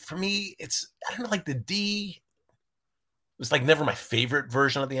for me, I don't know, like the D was like never my favorite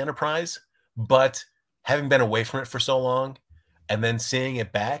version of the Enterprise, but having been away from it for so long and then seeing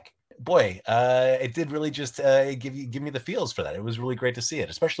it back, boy, it did really just give me the feels for that. It was really great to see it,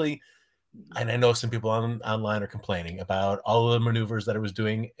 especially and I know some people online are complaining about all the maneuvers that it was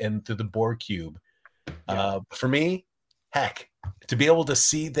doing through the Borg cube. For me, heck, to be able to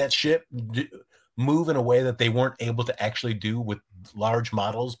see that ship move in a way that they weren't able to actually do with large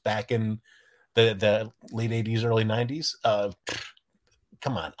models back in the late 80s, early 90s.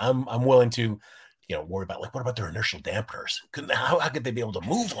 Come on, I'm willing to, worry about what about their inertial dampeners? How could they be able to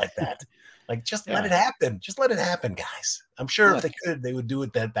move like that? Like, just let it happen. Just let it happen, guys. I'm sure if they could, they would do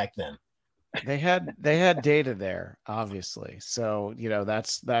it back then. They had data there, obviously. So,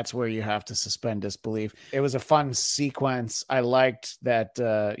 that's where you have to suspend disbelief. It was a fun sequence. I liked that,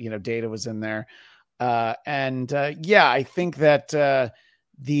 data was in there. I think that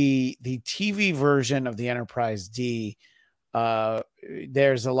the TV version of the Enterprise D,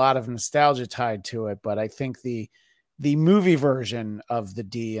 there's a lot of nostalgia tied to it, but I think the movie version of the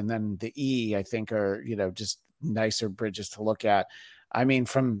D and then the E, I think are, just nicer bridges to look at. I mean,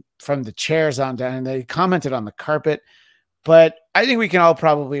 from the chairs on down, and they commented on the carpet, but I think we can all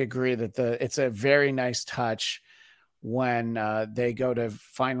probably agree that it's a very nice touch when they go to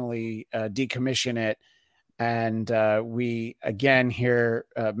finally decommission it. And we again hear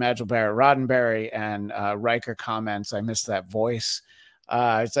Majel Barrett Roddenberry and Riker comments. I missed that voice.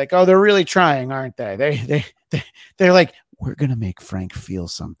 It's like, oh, they're really trying, aren't they? They're like, we're going to make Frank feel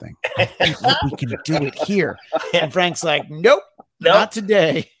something. I think we can do it here. And Frank's like, nope. Not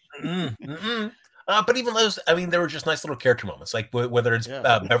today. But even those, I mean, there were just nice little character moments, like whether it's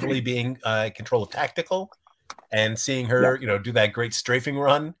Beverly being in control of tactical and seeing her, do that great strafing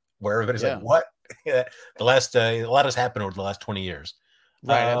run where everybody's like, what? A lot has happened over the last 20 years.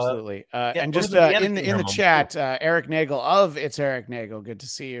 Right. Absolutely. And just in the chat, Eric Nagel of It's Eric Nagel. Good to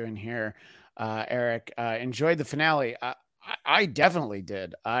see you in here. Eric, enjoyed the finale. I definitely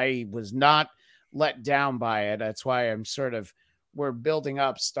did. I was not let down by it. That's why we're building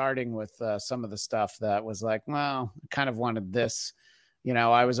up, starting with some of the stuff that was like, well, I kind of wanted this.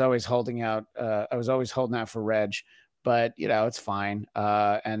 I was always holding out. I was always holding out for Reg, but it's fine.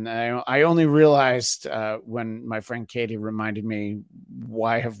 And I only realized when my friend Katie reminded me,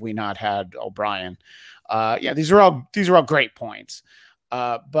 why have we not had O'Brien? These are all great points.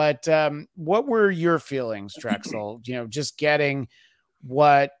 But what were your feelings, Drexel? Just getting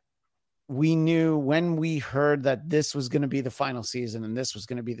what we knew when we heard that this was going to be the final season and this was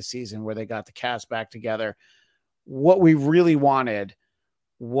going to be the season where they got the cast back together. What we really wanted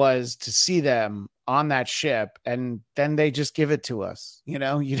was to see them on that ship, and then they just give it to us,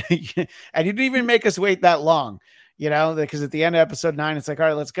 and you didn't even make us wait that long, because at the end of episode 9, it's like, all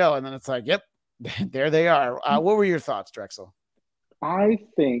right, let's go. And then it's like, yep, there they are. What were your thoughts, Drexel? I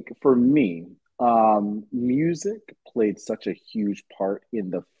think for me, music played such a huge part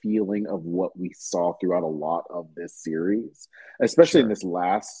in the feeling of what we saw throughout a lot of this series, especially in this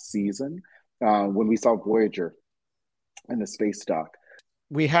last season, when we saw Voyager and the space dock.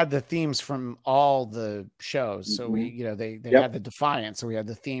 We had the themes from all the shows. So we, they had the Defiant. So we had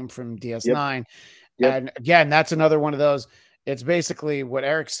the theme from DS9. Yep. And again, that's another one of those. It's basically what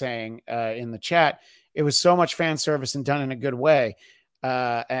Eric's saying in the chat. It was so much fan service and done in a good way.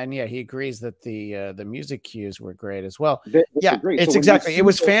 And he agrees that the music cues were great as well. It's exactly. It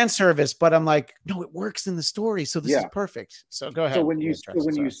was fan service, but I'm like, no, it works in the story. So this is perfect. So go ahead. So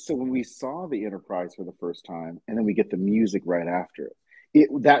when we saw the Enterprise for the first time, and then we get the music right after it,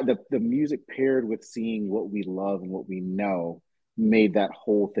 the music paired with seeing what we love and what we know made that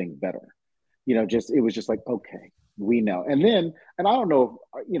whole thing better. It was just like, okay, we know. And I don't know,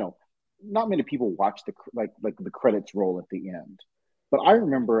 not many people watch the credits roll at the end. But I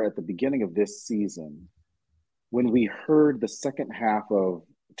remember at the beginning of this season, when we heard the second half of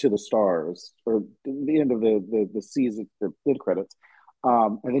To the Stars, or the end of the season, the mid credits,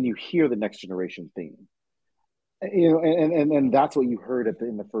 and then you hear the Next Generation theme, and that's what you heard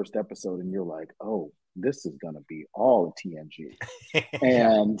in the first episode, and you're like, oh, this is gonna be all TNG,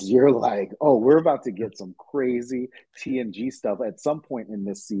 and you're like, oh, we're about to get some crazy TNG stuff at some point in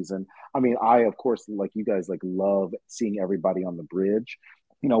this season. I mean, I of course, like you guys, love seeing everybody on the bridge.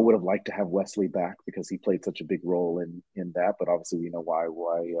 Would have liked to have Wesley back because he played such a big role in that, but obviously we know why.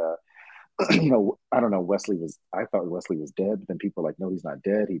 I don't know. I thought Wesley was dead, but then people are like, no, he's not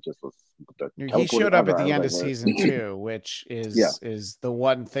dead. He just was. He showed up at the end of season 2, which is the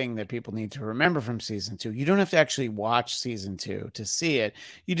one thing that people need to remember from season 2. You don't have to actually watch season 2 to see it.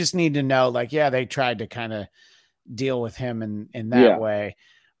 You just need to know, they tried to kind of deal with him in that way.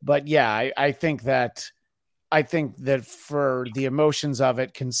 But I think that for the emotions of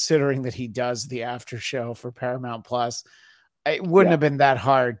it, considering that he does the after show for Paramount Plus, it wouldn't have been that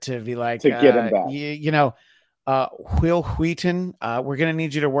hard to be like, to get him back. Will Wheaton, we're going to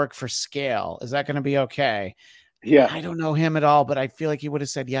need you to work for Scale. Is that going to be okay? Yeah. I don't know him at all, but I feel like he would have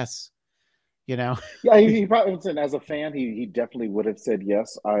said yes. Yeah, he probably, as a fan, he definitely would have said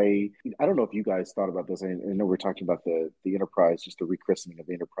yes. I don't know if you guys thought about this. I know we're talking about the Enterprise, just the rechristening of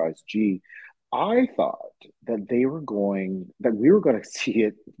the Enterprise G. I thought that we were going to see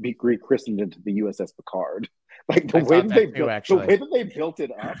it be rechristened into the USS Picard. Like the way that they built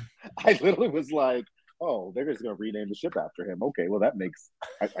it up, I literally was like, oh, they're just going to rename the ship after him. Okay, well that makes,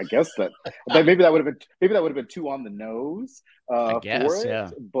 I guess that maybe that would have been too on the nose I guess, for it. yeah.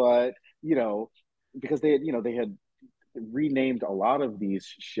 But because they had renamed a lot of these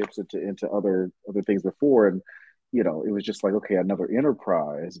ships into other things before, and it was just like, okay, another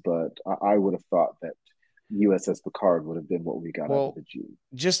Enterprise. But I would have thought that USS Picard would have been what we got out of the G.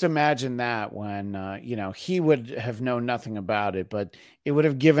 Just imagine that when he would have known nothing about it, but it would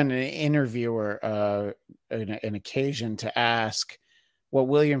have given an interviewer an occasion to ask what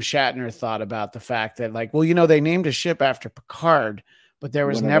William Shatner thought about the fact that, like, well, they named a ship after Picard, but there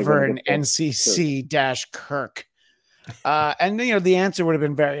was never an NCC-Kirk. And the answer would have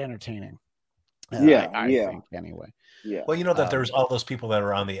been very entertaining. I think anyway. Yeah. Well, that there's all those people that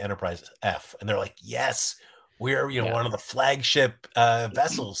are on the Enterprise F, and they're like, yes, we're one of the flagship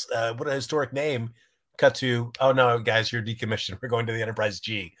vessels. What a historic name. Cut to, oh no, guys, you're decommissioned. We're going to the Enterprise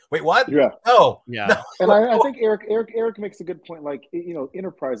G. Wait, what? Yeah. Oh, yeah. No. And I think Eric makes a good point. Like,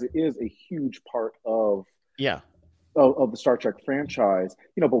 Enterprise is a huge part of the Star Trek franchise,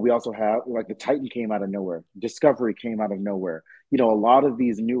 but we also have, like, the Titan came out of nowhere. Discovery came out of nowhere. A lot of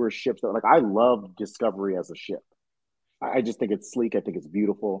these newer ships that, like, I love Discovery as a ship. I just think it's sleek. I think it's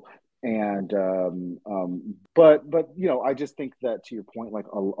beautiful. And, but I just think that, to your point, like,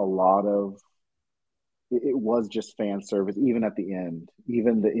 a lot of it was just fan service, even at the end.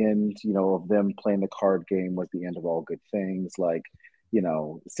 Even the end, of them playing the card game was the end of all good things. Like,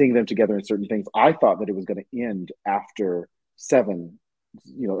 seeing them together in certain things. I thought that it was going to end after 7,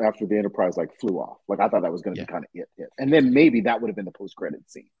 after the Enterprise, like, flew off. Like, I thought that was going to be kind of it. And then maybe that would have been the post-credit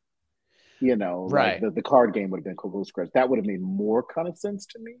scene. Right. Like the card game would have been post-credits. That would have made more kind of sense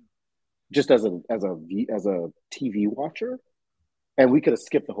to me, just as a TV watcher. And we could have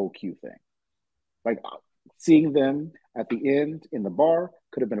skipped the whole Q thing. Like, seeing them at the end in the bar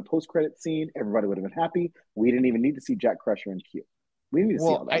could have been a post-credit scene. Everybody would have been happy. We didn't even need to see Jack Crusher and Q. We didn't need to see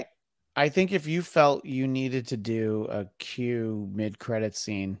all that. I think if you felt you needed to do a Q mid-credit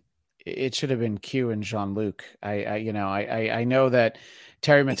scene, it should have been Q and Jean-Luc. I know that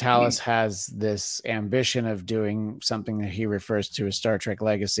Terry Matalas has this ambition of doing something that he refers to as Star Trek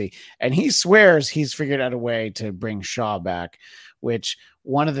Legacy, and he swears he's figured out a way to bring Shaw back, which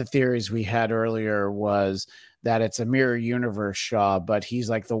one of the theories we had earlier was that it's a mirror universe Shaw, but he's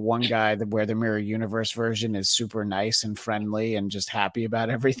like the one guy where the mirror universe version is super nice and friendly and just happy about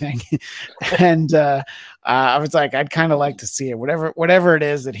everything. And I was like, I'd kind of like to see it, whatever it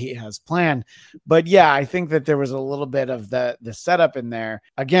is that he has planned. But yeah, I think that there was a little bit of the setup in there.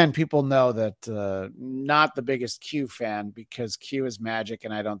 Again, people know that not the biggest Q fan, because Q is magic,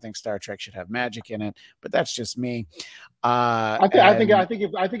 and I don't think Star Trek should have magic in it. But that's just me. I think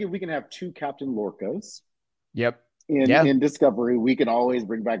if we can have 2 Captain Lorcas. Yep. In Discovery, we can always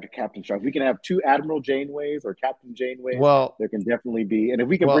bring back a Captain Shaw. If we can have 2 Admiral Janeways or Captain Janeways, well, there can definitely be. And if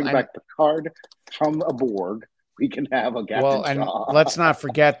we can bring back Picard from a Borg, we can have a Captain Shaw. And let's not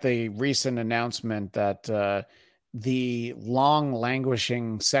forget the recent announcement that the long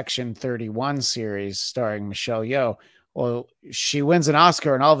languishing Section 31 series starring Michelle Yeoh, well, she wins an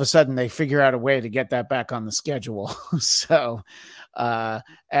Oscar, and all of a sudden they figure out a way to get that back on the schedule. So,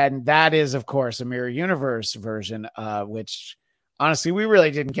 and that is, of course, a mirror universe version, which honestly, we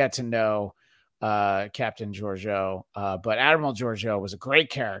really didn't get to know Captain Georgiou, but Admiral Georgiou was a great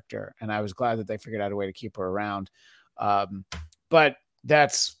character, and I was glad that they figured out a way to keep her around. But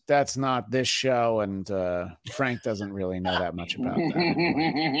that's not this show, and Frank doesn't really know that much about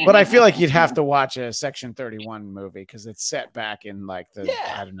that. But I feel like you'd have to watch a Section 31 movie because it's set back in like the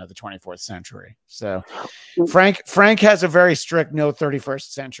 24th century. So Frank has a very strict no 31st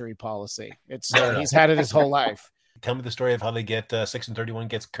century policy. It's he's had it his whole life. Tell me the story of how they get Section 31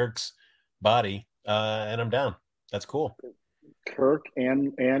 gets Kirk's body, and I'm down. That's cool. Kirk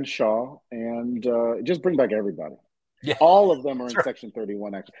and Shaw, and just bring back everybody. Yeah. All of them are in Section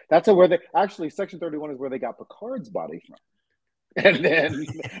 31. Actually, Section 31 is where they got Picard's body from, and then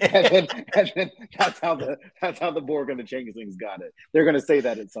that's how the Borg and the Changelings got it. They're going to say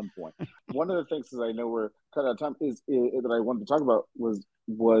that at some point. One of the things that I know we're cut out of time is that I wanted to talk about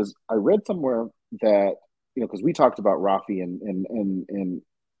was I read somewhere that because we talked about Rafi and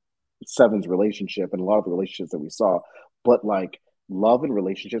Seven's relationship and a lot of the relationships that we saw. But like love and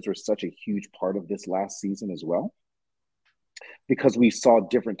relationships were such a huge part of this last season as well, because we saw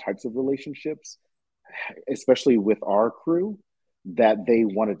different types of relationships, especially with our crew, that they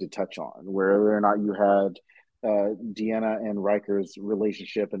wanted to touch on, whether or not you had Deanna and Riker's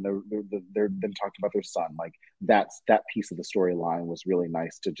relationship, and they're then talking about their son. Like that piece of the storyline was really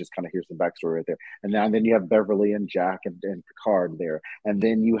nice to just kind of hear some backstory right there. And then you have Beverly and Jack and Picard there, and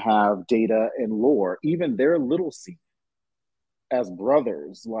then you have Data and Lore, even their little scene as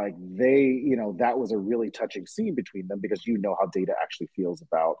brothers. Like that was a really touching scene between them, because how Data actually feels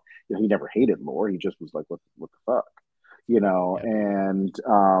about, he never hated Lore, he just was like, what the fuck, and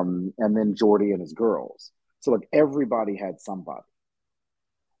then Geordi and his girls. So like everybody had somebody,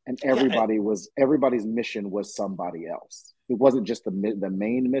 and everybody's mission was somebody else. It wasn't just the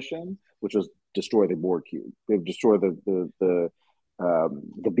main mission, which was destroy the Borg cube, destroy the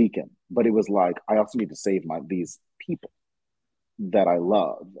beacon. But it was like, I also need to save these people that I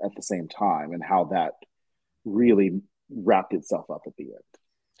love at the same time, and how that really wrapped itself up at the end.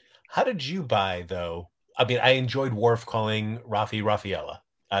 How did you buy, though? I mean, I enjoyed Worf calling Rafi Rafaela.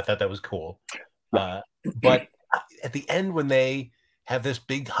 I thought that was cool. But at the end, when they have this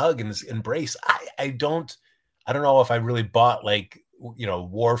big hug and this embrace, I don't know if I really bought, like,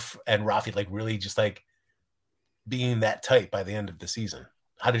 Worf and Rafi like really just like being that tight by the end of the season.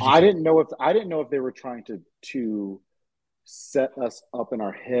 How did you? I didn't know if they were trying to set us up in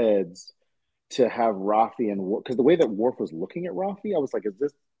our heads to have Rafi and Worf, because the way that Worf was looking at Rafi, I was like,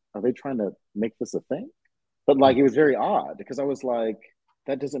 are they trying to make this a thing? But like, it was very odd, because I was like,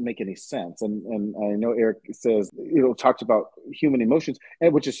 that doesn't make any sense. And I know Eric says, talked about human emotions,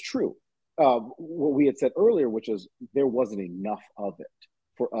 and which is true. What we had said earlier, which is there wasn't enough of it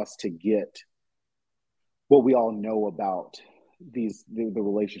for us to get what we all know about the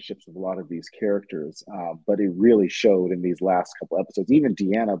relationships of a lot of these characters. But it really showed in these last couple episodes. Even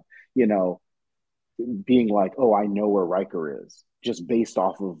Deanna, being like, oh, I know where Riker is, just based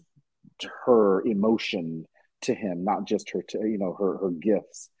off of her emotion to him, not just her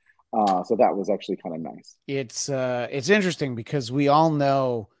gifts. So that was actually kind of nice. It's interesting, because we all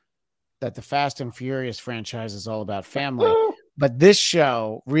know that the Fast and Furious franchise is all about family, but this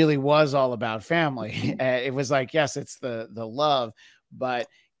show really was all about family. It was like, yes, it's the love, but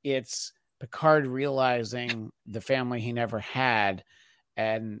it's Picard realizing the family he never had.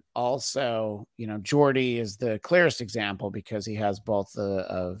 And also, Geordi is the clearest example, because he has both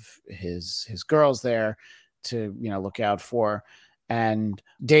of his girls there to look out for, and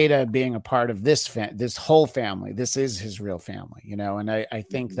Data being a part of this whole family. This is his real family, and I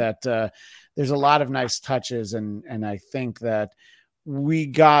think that there's a lot of nice touches, and I think that we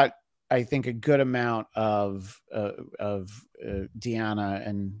got, a good amount of Deanna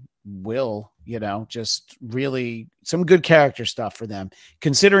and Will, just really some good character stuff for them,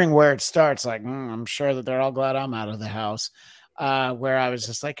 considering where it starts. Like, I'm sure that they're all glad I'm out of the house. Where I was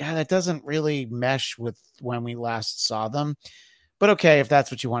just like, that doesn't really mesh with when we last saw them. But okay, if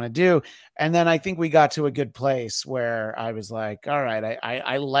that's what you want to do. And then I think we got to a good place where I was like, all right,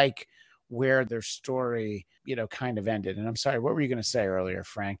 I like where their story, kind of ended. And I'm sorry, what were you going to say earlier,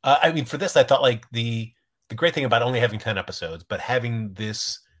 Frank? I mean, for this, I thought like the great thing about only having 10 episodes, but having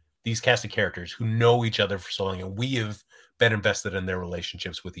these cast of characters who know each other for so long, and we have been invested in their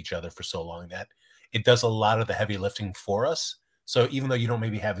relationships with each other for so long, that it does a lot of the heavy lifting for us. So even though you don't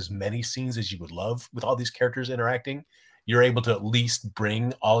maybe have as many scenes as you would love with all these characters interacting, you're able to at least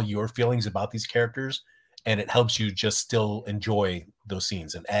bring all your feelings about these characters, and it helps you just still enjoy those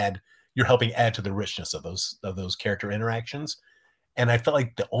scenes, and you're helping add to the richness of those character interactions. And I felt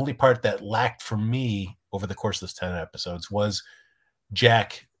like the only part that lacked for me over the course of this 10 episodes was the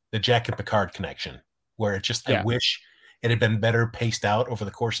Jack and Picard connection, where it just, I wish it had been better paced out over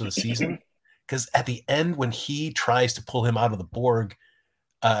the course of the season. Because at the end, when he tries to pull him out of the Borg,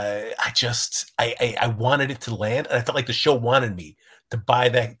 I wanted it to land, and I felt like the show wanted me to buy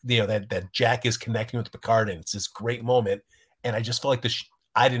that, that Jack is connecting with Picard, and it's this great moment. And I just felt like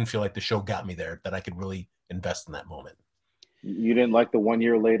I didn't feel like the show got me there, that I could really invest in that moment. You didn't like the 1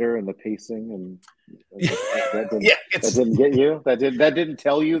 year later and the pacing, and that didn't get you. That didn't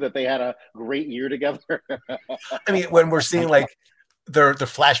tell you that they had a great year together. I mean, when we're seeing like the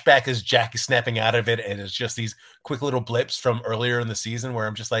flashback as Jack is snapping out of it, and it's just these quick little blips from earlier in the season where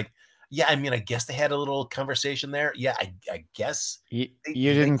I'm just like, yeah, I mean, I guess they had a little conversation there. Yeah, I guess. You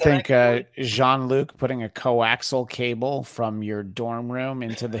didn't think Jean-Luc putting a coaxial cable from your dorm room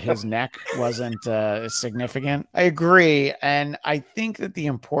into his neck wasn't significant? I agree. And I think that the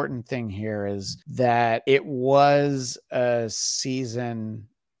important thing here is that it was a season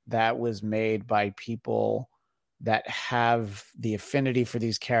that was made by people that have the affinity for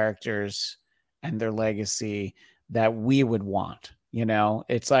these characters and their legacy that we would want. You know,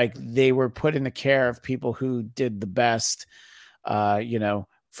 it's like they were put in the care of people who did the best, you know,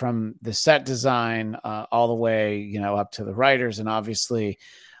 from the set design all the way, you know, up to the writers. And obviously,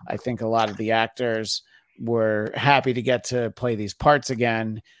 I think a lot of the actors were happy to get to play these parts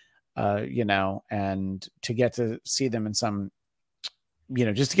again, you know, and to get to see them in some, you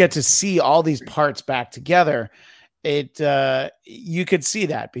know, just to get to see all these parts back together. You could see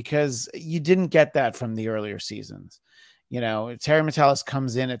that because you didn't get that from the earlier seasons. You know, Terry Matalas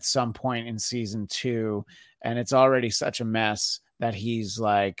comes in at some point in season 2 and it's already such a mess that he's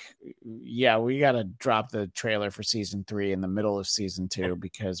like, yeah, we got to drop the trailer for season 3 in the middle of season 2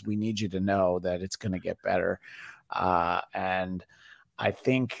 because we need you to know that it's going to get better. And I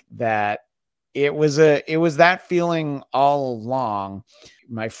think that it was that feeling all along.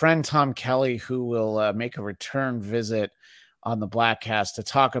 My friend Tom Kelly, who will make a return visit on the Bladtcast to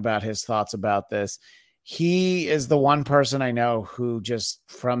talk about his thoughts about this, he is the one person I know who just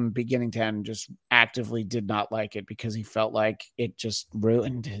from beginning to end just actively did not like it because he felt like it just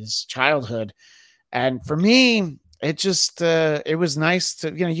ruined his childhood. And for me, it just it was nice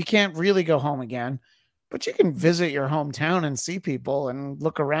to, you know, you can't really go home again, but you can visit your hometown and see people and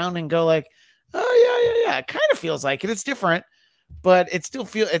look around and go like, oh yeah. It kind of feels like it. It's different, but it still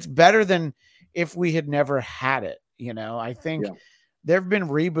it's better than if we had never had it. You know, I think there have been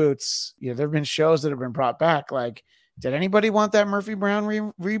reboots, you know, there have been shows that have been brought back. Like, did anybody want that Murphy Brown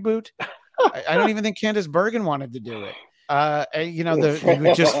reboot? I don't even think Candace Bergen wanted to do it. You know,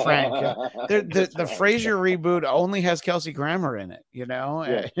 just Frank. The Frasier reboot only has Kelsey Grammer in it. You know,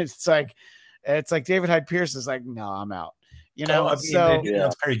 it's like David Hyde Pierce is like, no, I'm out. You know,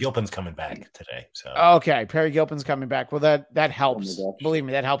 Perry Gilpin's coming back today. So okay, Perry Gilpin's coming back. Well, that helps. Oh, believe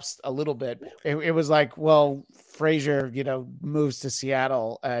me, that helps a little bit. It was like, well, Frasier, you know, moves to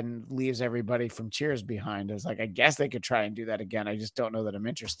Seattle and leaves everybody from Cheers behind. I was like, I guess they could try and do that again. I just don't know that I'm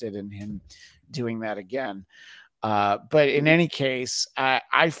interested in him doing that again. But in any case,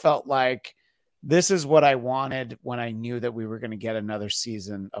 I felt like this is what I wanted when I knew that we were going to get another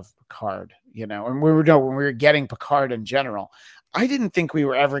season of Picard, you know, and when we were getting Picard in general. I didn't think we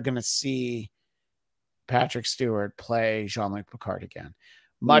were ever going to see Patrick Stewart play Jean-Luc Picard again,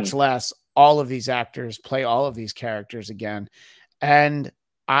 much less all of these actors play all of these characters again. And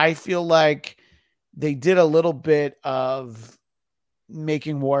I feel like they did a little bit of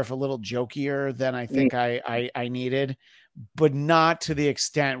making Worf a little jokier than I think I needed, but not to the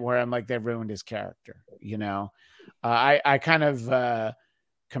extent where I'm like, they ruined his character. You know, I kind of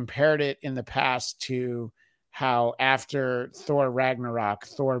compared it in the past to how after Thor Ragnarok,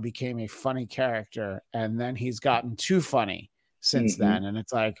 Thor became a funny character and then he's gotten too funny since then. And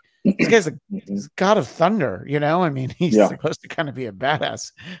it's like, this guy's a god of thunder, you know? I mean, he's supposed to kind of be a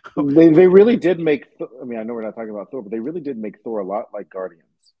badass. They really did make, I mean, I know we're not talking about Thor, but they really did make Thor a lot like Guardians.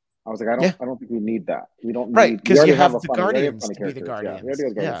 I was like, I don't think we need that. We don't need, because you have the Guardians to be the Guardians. Yeah,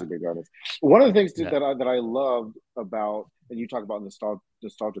 we have to be Guardians. One of the things that I loved about, and you talk about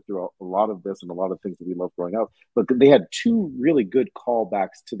nostalgia through a lot of this and a lot of things that we loved growing up, but they had two really good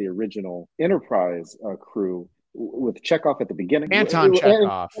callbacks to the original Enterprise crew with Chekhov at the beginning. Anton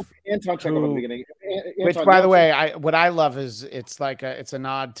Chekhov at the beginning. Which, by the way, what I love is it's like it's a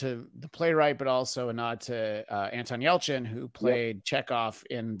nod to the playwright, but also a nod to Anton Yelchin, who played Chekhov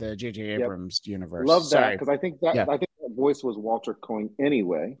in the J.J. Abrams universe. Love that, because I think that voice was Walter Coyne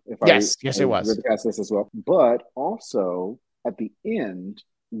anyway. Yes, it was. This as well, but also at the end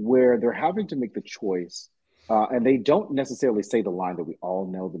where they're having to make the choice, and they don't necessarily say the line that we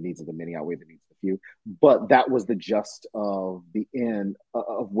all know: the needs of the many outweigh the needs of the few. But that was the gist of the end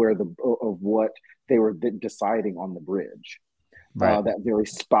of what they were deciding on the bridge. Right. That very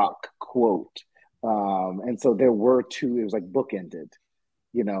Spock quote. And so there were two, it was like bookended,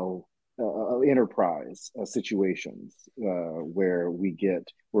 you know, Enterprise situations where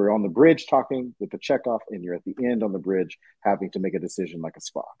we're on the bridge talking with the Chekhov, and you're at the end on the bridge having to make a decision like a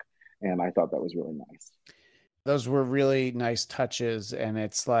Spock. And I thought that was really nice. Those were really nice touches. And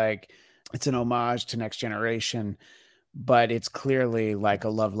it's like, it's an homage to Next Generation, but it's clearly like a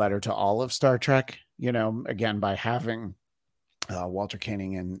love letter to all of Star Trek, you know, again, by having Walter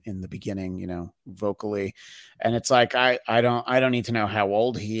Koenig in the beginning, you know, vocally. And it's like, I don't need to know how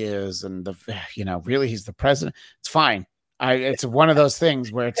old he is. And really he's the president. It's fine. It's one of those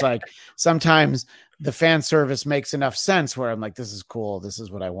things where it's like, sometimes the fan service makes enough sense where I'm like, this is cool. This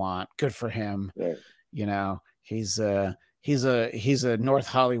is what I want. Good for him. Right. You know, he's he's a North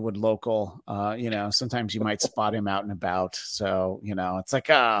Hollywood local. Sometimes you might spot him out and about. So, it's like,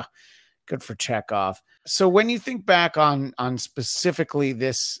 good for Chekhov. So when you think back on specifically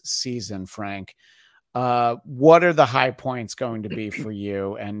this season, Frank, what are the high points going to be for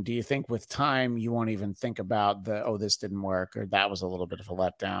you? And do you think with time you won't even think about this didn't work, or that was a little bit of a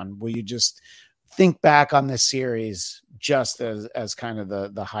letdown? Will you just think back on this series just as kind of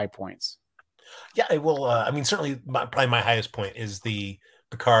the high points? Yeah, I will. Certainly probably my highest point is the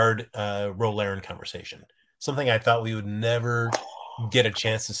Picard Rolaren conversation. Something I thought we would never get a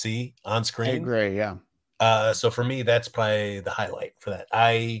chance to see on screen. I agree, yeah. So for me, that's probably the highlight for that.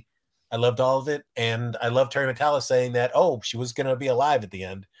 I loved all of it, and I love Terry Matalas saying that, she was going to be alive at the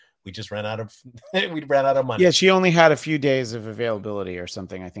end. We just ran out of money. Yeah, she only had a few days of availability or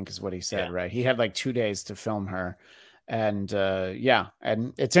something, I think is what he said, right? He had like 2 days to film her. And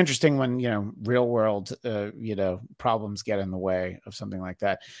and it's interesting when, real world, problems get in the way of something like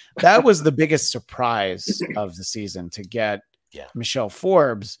that. That was the biggest surprise of the season, to get Michelle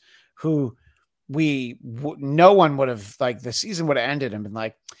Forbes, who no one would have, like, the season would have ended and been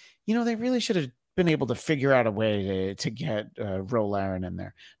like, they really should have been able to figure out a way to get Rolaren in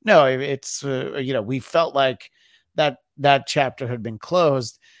there. No, it's, we felt like that chapter had been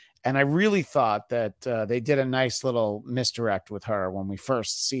closed. And I really thought that they did a nice little misdirect with her when we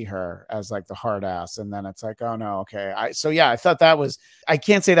first see her as like the hard ass. And then it's like, oh no, okay. I thought I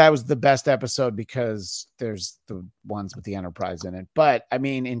can't say that was the best episode because there's the ones with the Enterprise in it. But I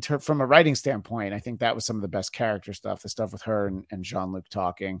mean, from a writing standpoint, I think that was some of the best character stuff, the stuff with her and Jean-Luc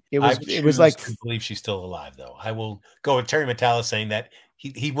talking. It was like, I believe she's still alive though. I will go with Terry Matalas saying that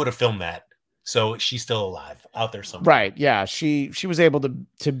he would have filmed that. So she's still alive out there somewhere. Right. Yeah. She was able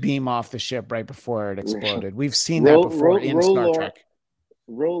to beam off the ship right before it exploded. We've seen that before in Star Trek.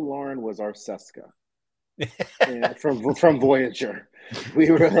 Lauren was our Seska from Voyager. We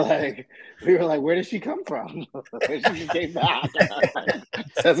were like, where did she come from? She came back.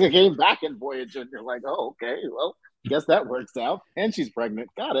 Seska came back in Voyager, and you're like, oh, okay, well, guess that works out. And she's pregnant.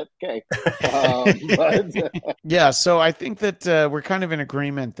 Got it. Okay. Yeah. So I think that we're kind of in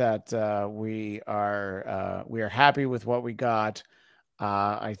agreement that we are happy with what we got.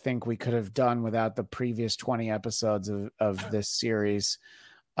 I think we could have done without the previous 20 episodes of this series.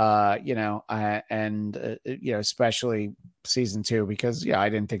 Especially season 2, because I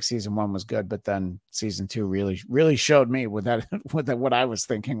didn't think season 1 was good, but then season 2 really showed me what I was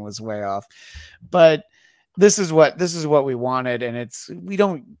thinking was way off. But this is what we wanted, and we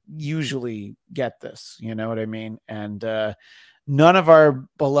don't usually get this, you know what I mean? And none of our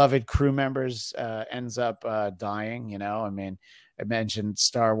beloved crew members ends up dying. I mean, I mentioned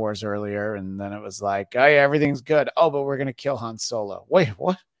Star Wars earlier, and then it was like, oh yeah, everything's good. Oh, but we're gonna kill Han Solo. Wait,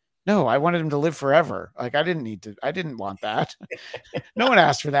 what? No, I wanted him to live forever. Like, I didn't want that. No one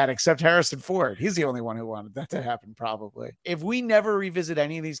asked for that except Harrison Ford. He's the only one who wanted that to happen, probably. If we never revisit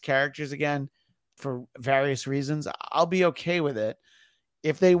any of these characters again for various reasons, I'll be okay with it.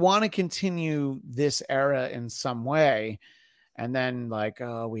 If they want to continue this era in some way, and then like,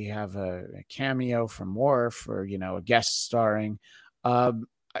 oh, we have a cameo from Worf, or, a guest starring, I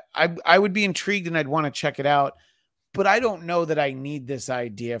would be intrigued and I'd want to check it out. But I don't know that I need this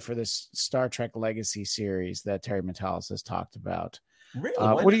idea for this Star Trek Legacy series that Terry Matalas has talked about. Really?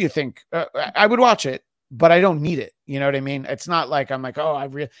 What do you think? I would watch it, but I don't need it. You know what I mean? It's not like I'm like, oh, I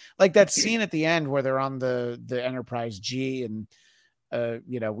really like that scene at the end where they're on the Enterprise G, and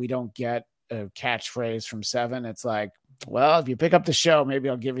we don't get a catchphrase from Seven. It's like, well, if you pick up the show, maybe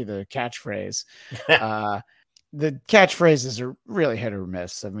I'll give you the catchphrase. The catchphrases are really hit or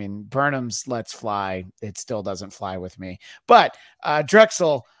miss. I mean, Burnham's "Let's Fly," it still doesn't fly with me. But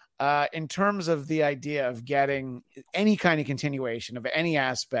Drexel, in terms of the idea of getting any kind of continuation of any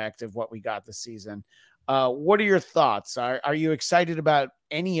aspect of what we got this season, what are your thoughts? Are you excited about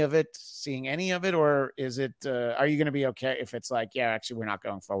any of it, seeing any of it, or is it? Are you going to be okay if it's like, yeah, actually, we're not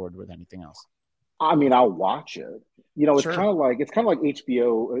going forward with anything else? I mean, I'll watch it. It's Sure. kind of like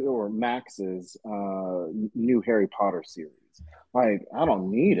HBO or Max's new Harry Potter series. Like, I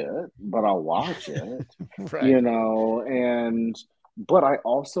don't need it, but I'll watch it. Right. But I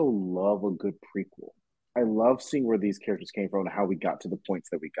also love a good prequel. I love seeing where these characters came from and how we got to the points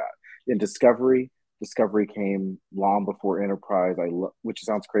that we got. In Discovery came long before Enterprise. Which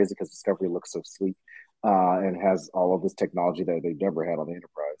sounds crazy because Discovery looks so sleek and has all of this technology that they never had on the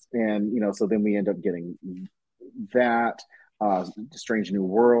Enterprise. And so then we end up getting that Strange New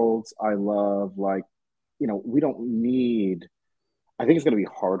Worlds. I love, like, we don't need. I think it's going to be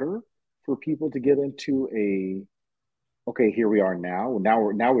harder for people to get into okay, here we are now. Now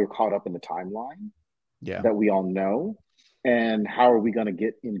we're caught up in the timeline. Yeah. That we all know. And how are we going to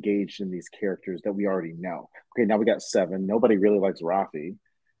get engaged in these characters that we already know? Okay, now we got 7. Nobody really likes Rafi.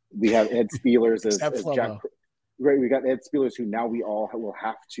 We have Ed Spielers as Jack. Right, we got Ed Spielers, who now we all will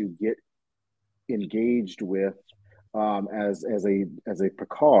have to get engaged with as a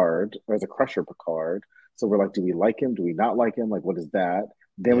Picard, or as a Crusher Picard. So we're like, do we like him? Do we not like him? Like, what is that?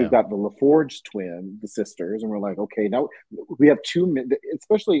 Then we've got the LaForge twin, the sisters, and we're like, okay, now we have 2,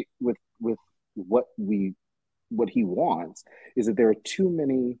 especially with what he wants, is that there are too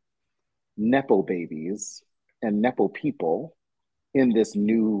many Nepo babies and Nepo people in this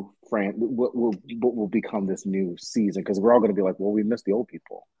new what will become this new season, because we're all going to be like, well, we miss the old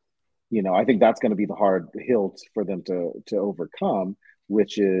people. I think that's going to be the hard hill for them to overcome,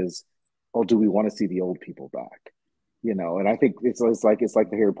 which is, oh, do we want to see the old people back? And I think it's like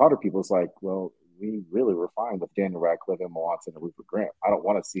the Harry Potter people. It's like, well, we really were fine with Daniel Radcliffe, Emma Watson, and Rupert Grint. I don't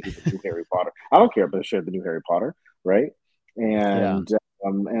want to see the new Harry Potter. I don't care if they share the new Harry Potter, right? And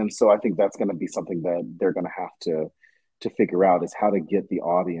so I think that's going to be something that they're going to have to figure out, is how to get the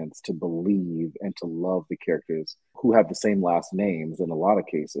audience to believe and to love the characters who have the same last names in a lot of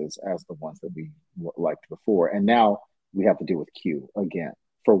cases as the ones that we liked before. And now we have to deal with Q again.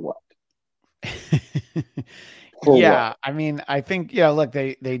 For what? What? I mean, I think, look,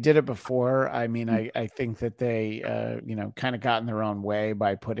 they did it before. I mean, I think that they, kind of got in their own way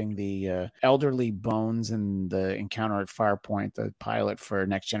by putting the elderly bones in the Encounter at Farpoint, the pilot for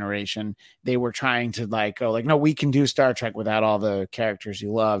Next Generation. They were trying to go no, we can do Star Trek without all the characters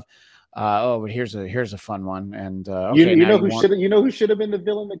you love. But here's a fun one. And okay, you know who should have been the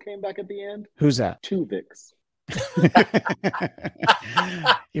villain that came back at the end? Who's that? Tuvix.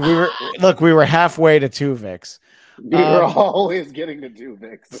 we were halfway to Tuvix. We were always getting to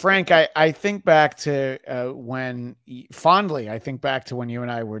Tuvix. Frank, I think back to when you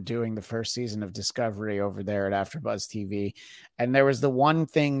and I were doing the first season of Discovery over there at AfterBuzz TV, and there was the one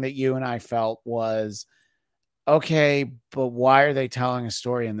thing that you and I felt was, okay, but why are they telling a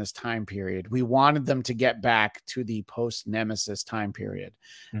story in this time period? We wanted them to get back to the post-Nemesis time period.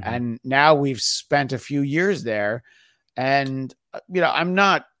 Mm-hmm. And now we've spent a few years there, and I'm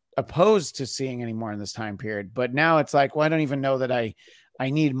not opposed to seeing any more in this time period, but now it's like, well, I don't even know that I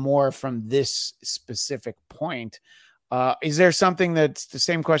need more from this specific point. Is there something that's the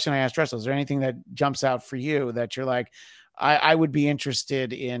same question I asked Drexel? Is there anything that jumps out for you that you're like, I would be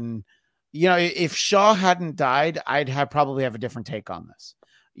interested in? If Shaw hadn't died, probably have a different take on this,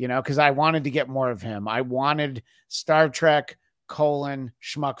 because I wanted to get more of him. I wanted Star Trek :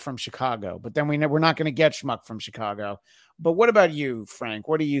 Schmuck from Chicago, but then we're not going to get Schmuck from Chicago. But what about you, Frank?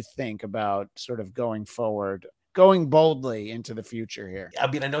 What do you think about sort of going forward, going boldly into the future here? I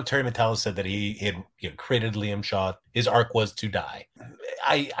mean, I know Terry Matalas said that he had created Liam Shaw. His arc was to die.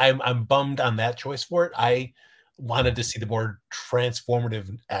 I'm bummed on that choice for it. I wanted to see the more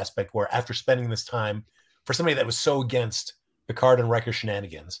transformative aspect, where after spending this time, for somebody that was so against Picard and Riker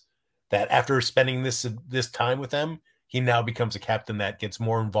shenanigans, that after spending this time with them, he now becomes a captain that gets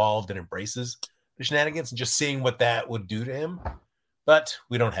more involved and embraces the shenanigans, and just seeing what that would do to him. But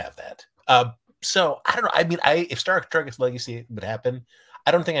we don't have that. So I don't know. I mean, if Star Trek's Legacy would happen,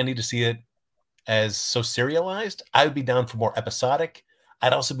 I don't think I need to see it as so serialized. I would be down for more episodic.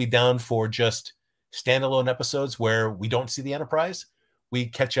 I'd also be down for just standalone episodes where we don't see the Enterprise. We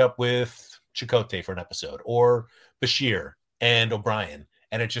catch up with Chakotay for an episode, or Bashir and O'Brien,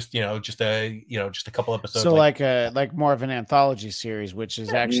 and it's just a couple episodes. So like more of an anthology series, which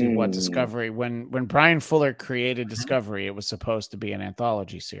is actually what Discovery, when Brian Fuller created Discovery, it was supposed to be an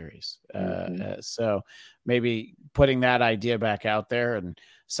anthology series. So maybe putting that idea back out there, and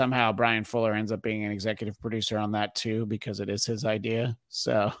somehow Brian Fuller ends up being an executive producer on that too, because it is his idea.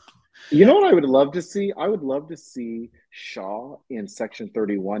 So. You know what I would love to see? I would love to see Shaw in Section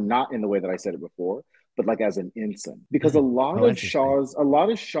 31, not in the way that I said it before, but like as an ensign, because a lot of Shaw's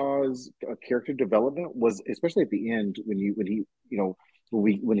character development was, especially at the end, we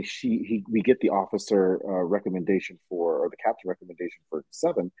get the officer recommendation or the captain recommendation for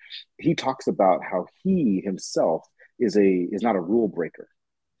 7. He talks about how he himself is not a rule breaker.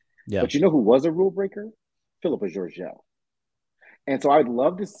 Yeah. But you know who was a rule breaker? Philippa Georgel. And so I'd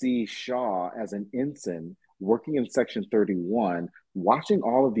love to see Shaw as an ensign working in Section 31, watching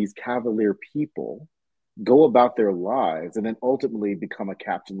all of these Cavalier people go about their lives and then ultimately become a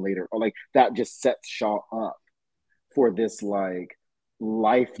captain later. Or like that just sets Shaw up for this like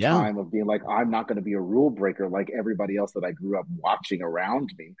lifetime of being like, I'm not going to be a rule breaker like everybody else that I grew up watching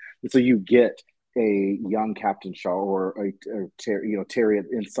around me. And so you get a young Captain Shaw or Terry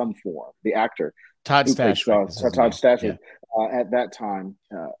in some form, the actor Todd who played Stashwick. is his Todd name. Stashwick Yeah. at that time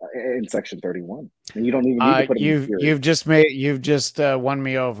in Section 31. And you don't even need to put him in you've just won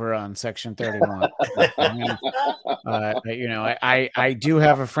me over on Section 31. I do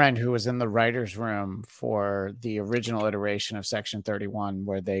have a friend who was in the writer's room for the original iteration of Section 31,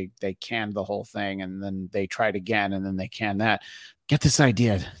 where they canned the whole thing and then they tried again and then they canned that. Get this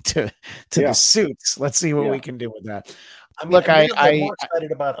idea to the suits. Let's see what we can do with that. I mean, I'm more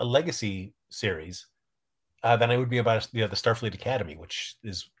excited about a legacy series than I would be about the Starfleet Academy, which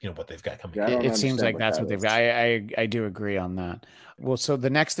is what they've got coming. It seems like that's what they've got. I do agree on that. Well, so the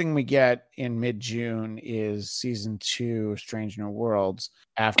next thing we get in mid-June is season 2 of Strange New Worlds.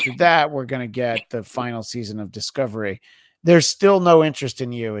 After that, we're going to get the final season of Discovery. There's still no interest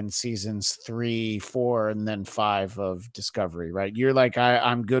in you in seasons 3, 4, and then 5 of Discovery, right? You're like,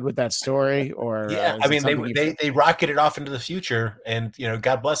 I'm good with that story, or yeah. I mean, they rocketed off into the future, and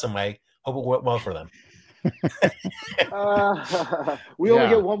God bless them. I hope it went well for them. We only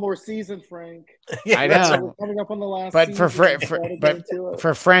get one more season, Frank. I know. We're coming up on the last. But season,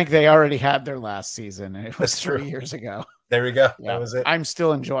 for Frank, they already had their last season, and it was 3 years ago. There we go. Yeah. That was it. I'm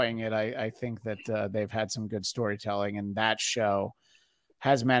still enjoying it. I think that they've had some good storytelling, and that show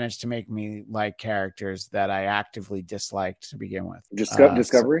has managed to make me like characters that I actively disliked to begin with.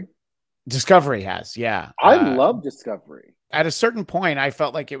 Discovery? Discovery has, yeah. I love Discovery. At a certain point, I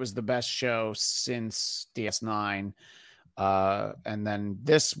felt like it was the best show since DS9. And then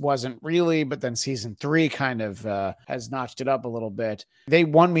this wasn't really, but then season 3 kind of has notched it up a little bit. They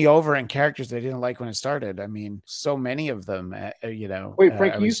won me over in characters they didn't like when it started. I mean, so many of them, Wait,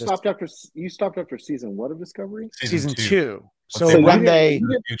 Frank, you stopped after season what of Discovery? Season 2. So when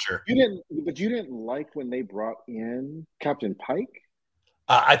you didn't like when they brought in Captain Pike?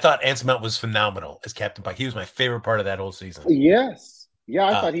 I thought Anson Mount was phenomenal as Captain Pike. He was my favorite part of that whole season. Yes. Yeah,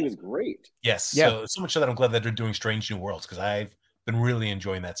 I thought he was great. Yes. Yeah. So much so that I'm glad that they're doing Strange New Worlds, because I've been really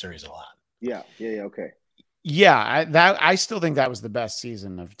enjoying that series a lot. Yeah. Okay. Yeah, I still think that was the best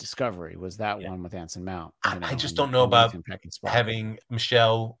season of Discovery, was that one with Anson Mount. I just don't know about having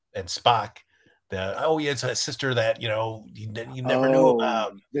Michelle and Spock. It's a sister that you never knew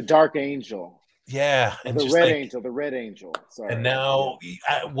about. The Dark Angel. Yeah, and the Red Angel. Sorry. And now,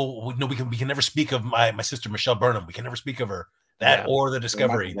 we can never speak of my sister Michelle Burnham. We can never speak of her. Or the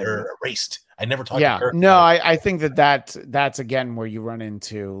Discovery. They're erased. I never talked to her. No, I think that's again where you run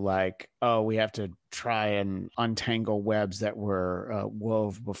into like, we have to try and untangle webs that were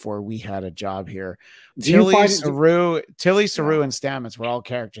wove before we had a job here. Tilly, Saru, and Stamets were all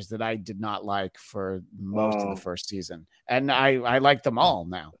characters that I did not like for most of the first season, and I like them all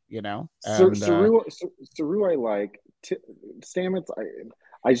now. Saru I like. Stamets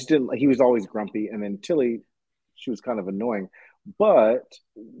I just didn't. He was always grumpy, and then Tilly, she was kind of annoying. But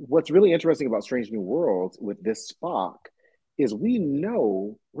what's really interesting about Strange New Worlds with this Spock is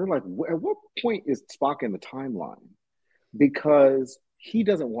we're like, at what point is Spock in the timeline? Because he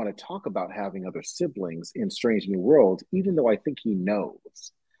doesn't want to talk about having other siblings in Strange New Worlds, even though I think he knows.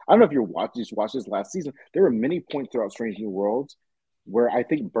 I don't know if you watched this last season. There were many points throughout Strange New Worlds where I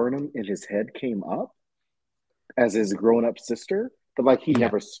think Burnham in his head came up as his grown-up sister, but like he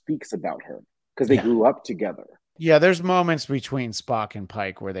never speaks about her because they grew up together. Yeah, there's moments between Spock and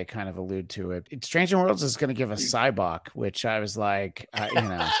Pike where they kind of allude to it. Strange New Worlds is going to give us Cybok, which I was like,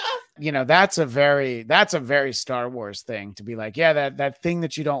 that's a very Star Wars thing to be like, that thing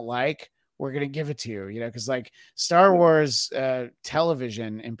that you don't like, we're going to give it to you, because like Star Wars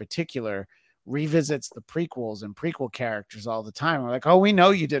television in particular revisits the prequels and prequel characters all the time. We're like, we know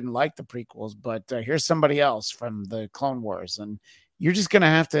you didn't like the prequels, but here's somebody else from the Clone Wars, and you're just gonna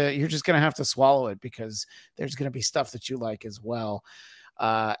have to swallow it because there's gonna be stuff that you like as well.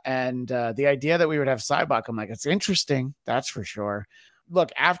 And the idea that we would have Cybok, I'm like, it's interesting, that's for sure. Look,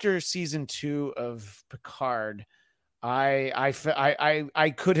 after season 2 of Picard, I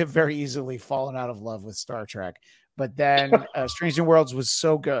could have very easily fallen out of love with Star Trek, but then Strange New Worlds was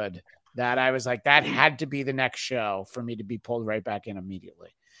so good that I was like, that had to be the next show for me to be pulled right back in immediately.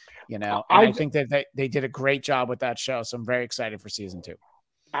 And I think that they did a great job with that show, so I'm very excited for season 2.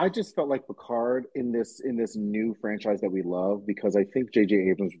 I just felt like Picard in this new franchise that we love, because I think J.J.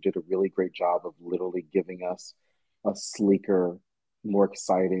 Abrams did a really great job of literally giving us a sleeker, more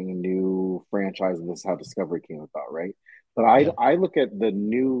exciting new franchise, and this is how Discovery came about, right? But I look at the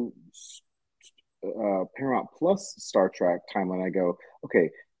new Paramount Plus Star Trek timeline, I go, okay,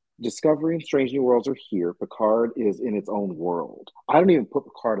 Discovery and Strange New Worlds are here. Picard is in its own world. I don't even put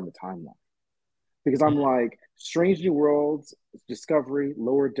Picard in the timeline because I'm like, Strange New Worlds, Discovery,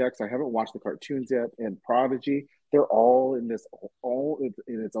 Lower Decks. I haven't watched the cartoons yet, and Prodigy. They're all in its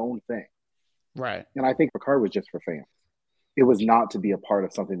own thing. Right. And I think Picard was just for fans. It was not to be a part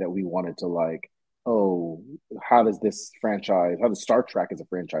of something that we wanted to like, oh, how does Star Trek as a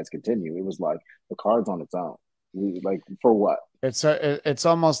franchise continue? It was like Picard's on its own. For what? It's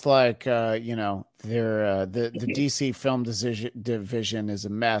almost like the DC film division is a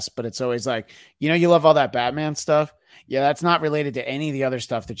mess, but it's always like, you love all that Batman stuff. Yeah, that's not related to any of the other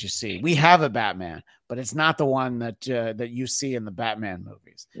stuff that you see. We have a Batman, but it's not the one that you see in the Batman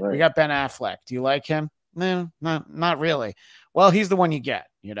movies. Right. We got Ben Affleck. Do you like him? No, not really. Well, he's the one you get.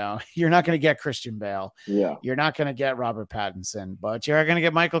 You're not going to get Christian Bale. Yeah. You're not going to get Robert Pattinson, but you're going to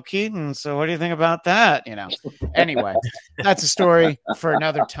get Michael Keaton. So what do you think about that? Anyway, that's a story for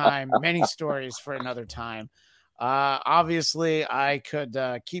another time. Many stories for another time. Obviously, I could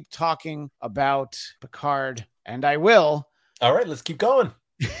keep talking about Picard, and I will. All right, let's keep going.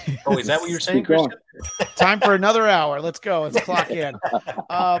 Oh, is that what you're saying, Christian? Time for another hour. Let's go. Let's clock in.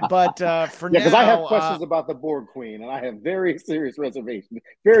 But for now, because I have questions about the Borg Queen, and I have very serious reservations,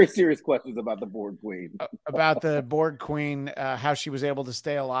 very serious questions about the Borg Queen. About the Borg Queen, how she was able to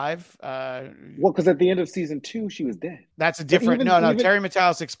stay alive. Well, because at the end of season 2, she was dead. That's a different. No. Terry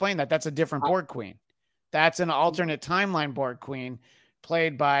Matalas explained that. That's a different Borg Queen. That's an alternate timeline Borg Queen,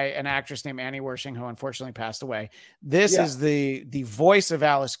 played by an actress named Annie Wersching, who unfortunately passed away. This is the voice of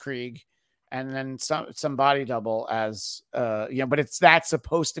Alice Krieg, and then some body double as but that's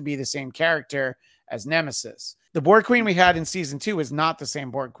supposed to be the same character as Nemesis. The Borg Queen we had in season 2 is not the same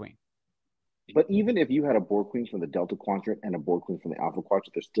Borg Queen. But even if you had a Borg Queen from the Delta Quadrant and a Borg Queen from the Alpha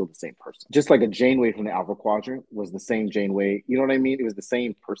Quadrant, they're still the same person. Just like a Janeway from the Alpha Quadrant was the same Janeway. You know what I mean? It was the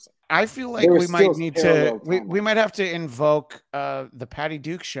same person. I feel like we might need to. We might have to invoke the Patty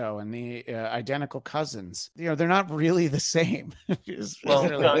Duke show and the identical cousins. They're not really the same. Because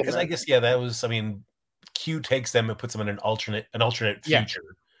I guess that was. I mean, Q takes them and puts them in an alternate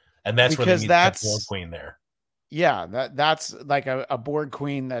future, and that's where they need the Borg Queen there. Yeah, that's like a Borg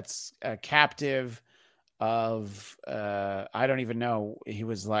Queen that's a captive of I don't even know. He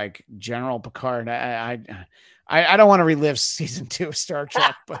was like General Picard. I don't want to relive season 2 of Star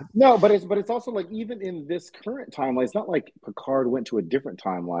Trek, but no, but it's also like even in this current timeline, it's not like Picard went to a different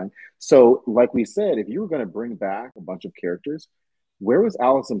timeline. So, like we said, if you were going to bring back a bunch of characters, where was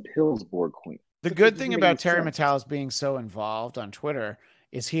Alison Pill's Borg Queen? The good thing about Terry Matalas being so involved on Twitter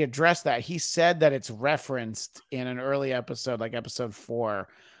is he addressed that. He said that it's referenced in an early episode, like episode 4.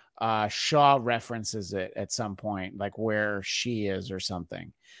 Shaw references it at some point, like where she is or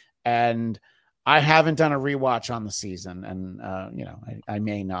something. And I haven't done a rewatch on the season, and I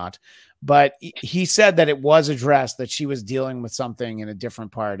may not. But he said that it was addressed, that she was dealing with something in a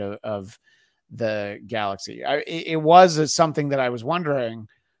different part of the galaxy. It was something that I was wondering.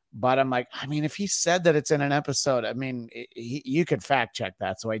 But I'm like, I mean, if he said that it's in an episode, I mean, you could fact check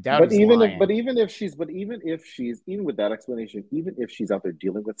that. So I doubt. But even if she's, even with that explanation, even if she's out there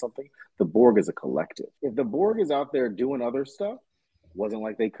dealing with something, the Borg is a collective. If the Borg is out there doing other stuff, wasn't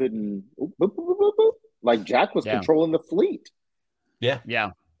like they couldn't. Like Jack was controlling the fleet. Yeah.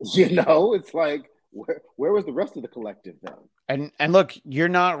 It's like where was the rest of the collective then? And look, you're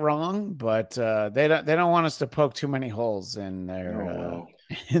not wrong, but they don't want us to poke too many holes in their.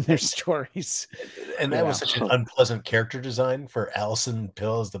 In their stories. And that was such an unpleasant character design for Alison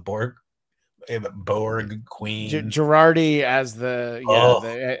Pill as the Borg Queen. Girardi as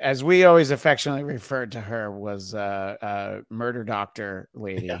as we always affectionately referred to her, was murder doctor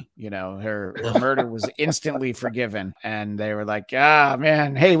lady. Yeah. Her murder was instantly forgiven, and they were like,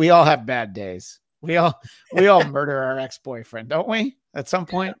 man, hey, we all have bad days. We all murder our ex-boyfriend, don't we? At some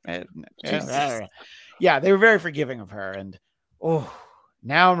point. Yeah, they were very forgiving of her, and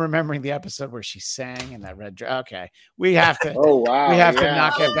now I'm remembering the episode where she sang in that red dress. Okay, we have to. We have to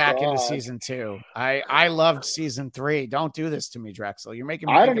knock it back into season 2. I loved season 3. Don't do this to me, Drexel. You're making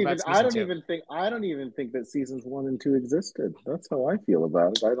me. I don't even think that seasons 1 and 2 existed. That's how I feel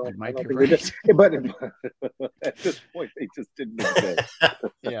about it. I don't think right. they did. But at this point, they just didn't exist.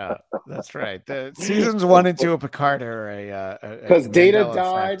 Yeah, that's right. The seasons 1 and 2 of Picard are because Data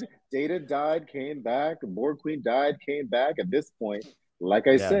died. Data died, came back. The Borg Queen died, came back. At this point. Like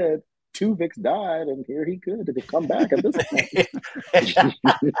I said, Tuvix died, and here he could come back at this point.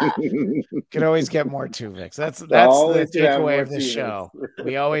 Could always get more Tuvix. That's the takeaway of this show.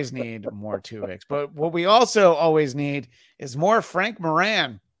 We always need more Tuvix. But what we also always need is more Frank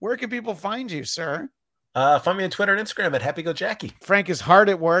Moran. Where can people find you, sir? Find me on Twitter and Instagram at HappyGoJackie. Frank is hard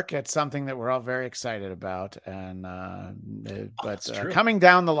at work at something that we're all very excited about, and coming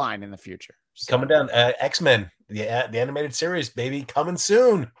down the line in the future. Coming down, X-Men, the animated series, baby, coming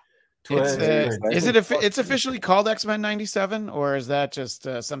soon. It's officially called X-Men 97, or is that just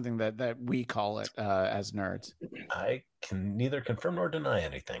something that we call it as nerds? I can neither confirm nor deny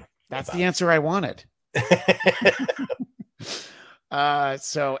anything. That's the answer I wanted.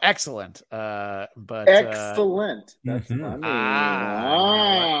 So excellent. But excellent. That's Mhm.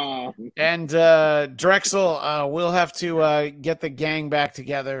 funny. And Drexel, we'll have to get the gang back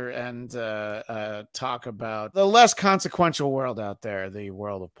together and talk about the less consequential world out there, the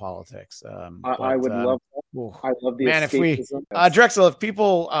world of politics. I would love that. I love the escapism. Drexel, if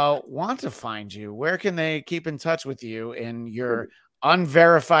people want to find you, where can they keep in touch with you in your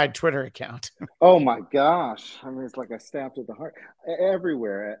unverified Twitter account? Oh my gosh. I mean, it's like I stabbed at the heart.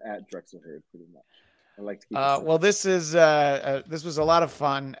 Everywhere at Drexel Heard, pretty much. I like to keep well, this was a lot of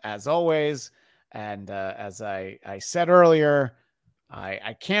fun as always. And as I said earlier,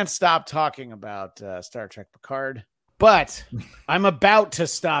 I can't stop talking about Star Trek Picard, but I'm about to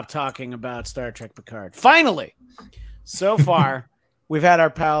stop talking about Star Trek Picard. Finally, so far, we've had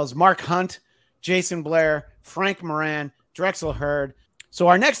our pals Mark Hunt, Jason Blair, Frank Moran, Drexel Heard. So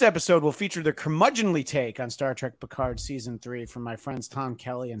our next episode will feature the curmudgeonly take on Star Trek Picard Season 3 from my friends Tom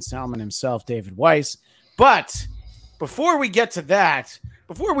Kelly and Salman himself, David Weiss. But before we get to that,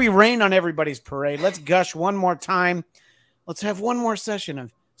 before we rain on everybody's parade, let's gush one more time. Let's have one more session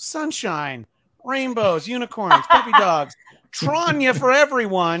of sunshine, rainbows, unicorns, puppy dogs, Tranya for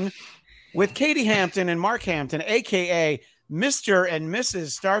everyone with Katie Hampton and Mark Hampton, a.k.a. Mr. and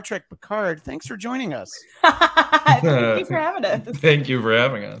Mrs. Star Trek Picard. Thanks for joining us. Thank you for having us. Thank you for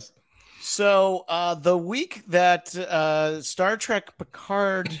having us. So the week that Star Trek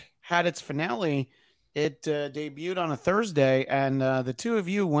Picard had its finale, it debuted on a Thursday, and the two of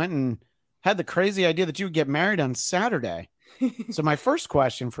you went and had the crazy idea that you would get married on Saturday. So my first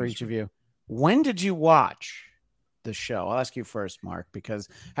question for each of you, when did you watch the show? I'll ask you first, Mark, because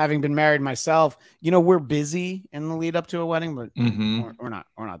having been married myself, we're busy in the lead up to a wedding, but we're not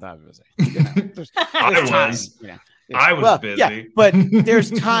that busy. There's I was busy. Yeah, but there's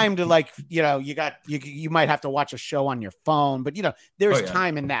time to you might have to watch a show on your phone, but there's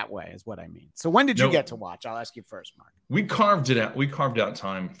time in that way is what I mean. So when did you get to watch? I'll ask you first, Mark. We carved it out. We carved out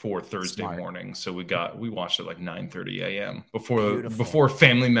time for Thursday morning, so we watched it like 9:30 a.m. before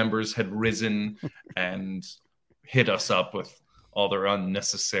family members had risen and hit us up with all their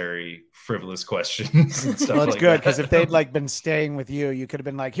unnecessary frivolous questions and stuff. Well, it's good because if they'd been staying with you, you could have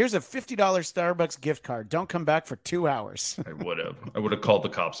been like, here's a $50 Starbucks gift card. Don't come back for 2 hours. I would have called the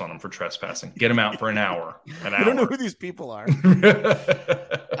cops on them for trespassing. Get them out for an hour. I don't know who these people are.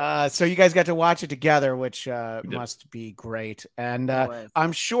 So you guys got to watch it together, which must be great. And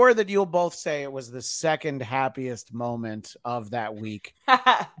I'm sure that you'll both say it was the second happiest moment of that week.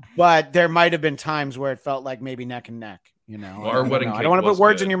 But there might have been times where it felt like maybe neck and neck. Our wedding. I don't want to put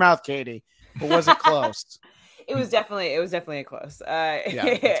words in your mouth, Katie. But was it close? It was definitely a close.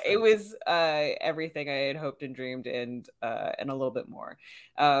 It was everything I had hoped and dreamed, and a little bit more.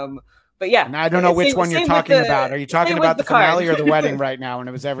 But yeah, and I don't know which one you're talking about. Are you talking about the finale or the wedding right now? And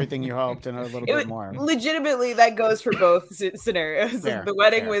it was everything you hoped and a little bit more. Legitimately, that goes for both scenarios. The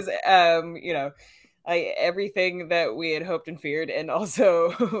wedding was, everything that we had hoped and feared, and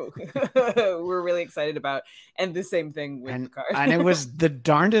also we're really excited about. And the same thing with Picard. And it was the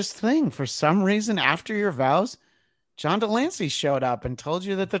darndest thing. For some reason, after your vows, John Delancey showed up and told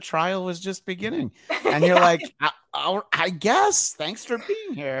you that the trial was just beginning. And you're like, I guess. Thanks for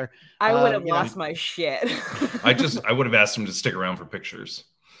being here. I would have lost my shit. I would have asked him to stick around for pictures.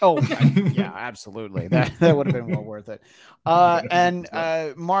 Oh, yeah, absolutely. That would have been well worth it. And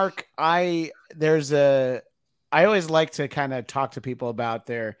Mark, I always like to kind of talk to people about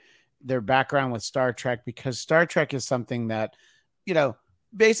their background with Star Trek, because Star Trek is something that,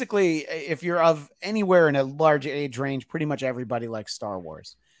 basically, if you're of anywhere in a large age range, pretty much everybody likes Star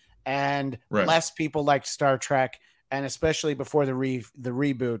Wars, and less people like Star Trek. And especially before the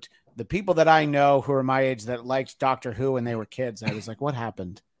reboot, the people that I know who are my age that liked Doctor Who when they were kids, I was like, what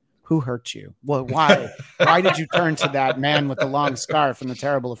happened? Who hurt you? Well, why? Why did you turn to that man with the long scarf and the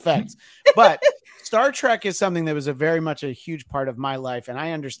terrible effects? But Star Trek is something that was very much a huge part of my life. And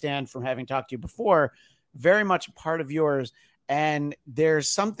I understand from having talked to you before, very much a part of yours. And there's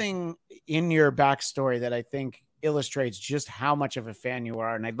something in your backstory that I think illustrates just how much of a fan you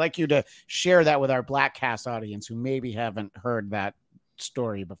are. And I'd like you to share that with our Bladtcast audience who maybe haven't heard that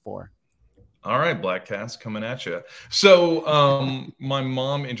story before. All right, Bladtcast coming at you. So my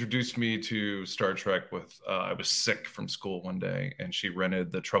mom introduced me to Star Trek with, I was sick from school one day, and she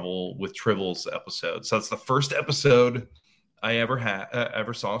rented the Trouble with Tribbles episode. So that's the first episode I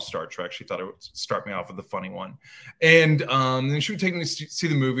ever saw Star Trek. She thought it would start me off with a funny one. And then she would take me to see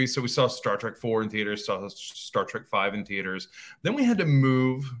the movie. So we saw Star Trek 4 in theaters, saw Star Trek 5 in theaters. Then we had to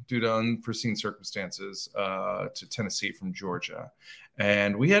move due to unforeseen circumstances to Tennessee from Georgia.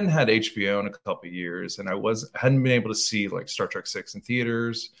 And we hadn't had HBO in a couple of years. And I hadn't been able to see like Star Trek 6 in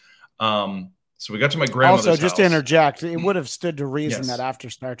theaters. So we got to my grandmother's house. Also, just to house. interject, it would have stood to reason Yes. that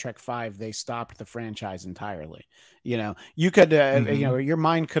after Star Trek 5, they stopped the franchise entirely. You know, you could, you know, your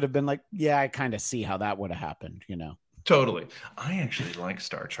mind could have been like, yeah, I kind of see how that would have happened, you know. Totally. I actually like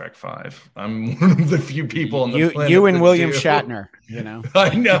Star Trek 5. I'm one of the few people on the planet you and that William do. Shatner, you know.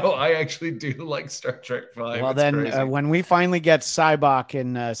 I know. I actually do like Star Trek 5. Well, It's then crazy. when we finally get Cybok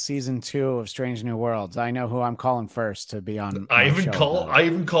in season 2 of Strange New Worlds, I know who I'm calling first to be on. I my even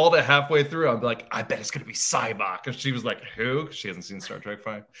show called it halfway through. I'm like, I bet it's gonna be Cybok. And she was like, who? She hasn't seen Star Trek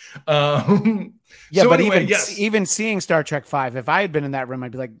 5. Yeah, so but anyway, even seeing Star Trek 5, if I had been in that room,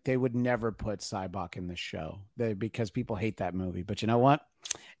 I'd be like, they would never put Cybok in this show because people hate that movie. But you know what?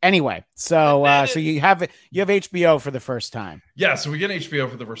 Anyway, so you have HBO for the first time. Yeah, so we get HBO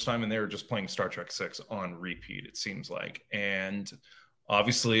for the first time, and they were just playing Star Trek 6 on repeat, it seems like. And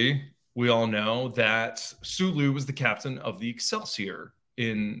obviously, we all know that Sulu was the captain of the Excelsior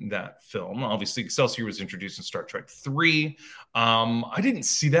in that film. Obviously, Excelsior was introduced in Star Trek 3. I didn't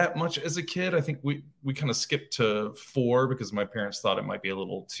see that much as a kid. I think we kind of skipped to 4 because my parents thought it might be a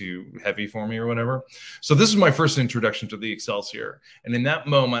little too heavy for me or whatever. So this is my first introduction to the Excelsior. And in that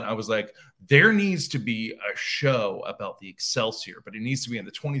moment, I was like, there needs to be a show about the Excelsior, but it needs to be in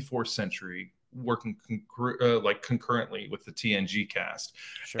the 24th century, working concurrently with the TNG cast.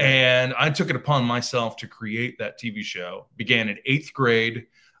 Sure. And I took it upon myself to create that TV show. Began in 8th grade.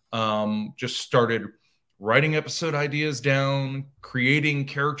 Just started writing episode ideas down, creating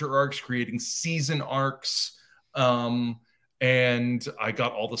character arcs, creating season arcs. And I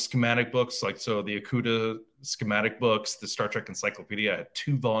got all the schematic books, like so the Akuta schematic books, the Star Trek Encyclopedia. I had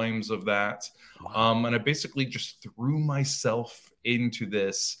 2 volumes of that. Wow. And I basically just threw myself into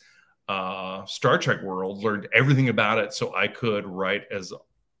this Star Trek world, learned everything about it so I could write as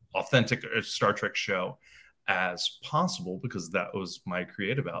authentic a Star Trek show as possible, because that was my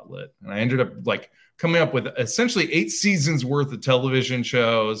creative outlet. And I ended up like coming up with essentially 8 seasons worth of television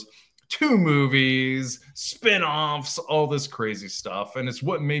shows, 2 movies, spin-offs, all this crazy stuff. And it's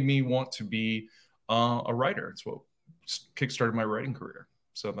what made me want to be a writer. It's what kickstarted my writing career.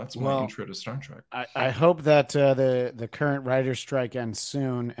 So that's my intro to Star Trek. I hope that the current writer's strike ends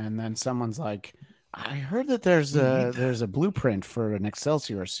soon, and then someone's like, I heard that there's a blueprint for an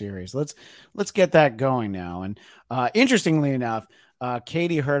Excelsior series. Let's get that going now. And interestingly enough,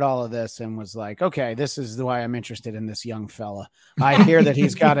 Katie heard all of this and was like, okay, this is why I'm interested in this young fella. I hear that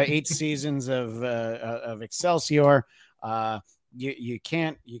he's got 8 seasons of Excelsior. You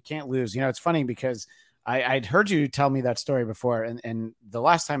can't lose. You know, it's funny because I'd heard you tell me that story before, and the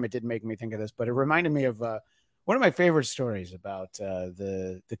last time it did make me think of this, but it reminded me of one of my favorite stories about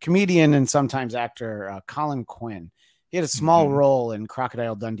the comedian and sometimes actor Colin Quinn. He had a small role in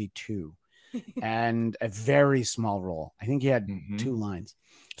Crocodile Dundee 2, and a very small role. I think he had 2 lines.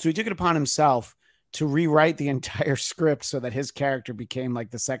 So he took it upon himself to rewrite the entire script so that his character became like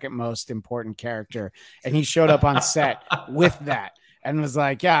the second most important character, and he showed up on set with that. And was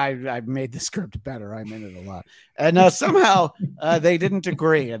like, yeah, I made the script better. I'm in it a lot. And somehow they didn't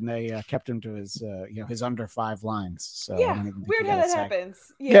agree, and they kept him to his his under 5 lines. So yeah, weird how that happens.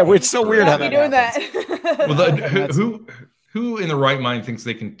 Yeah, it's so weird how that doing happens. That. Who in the right mind thinks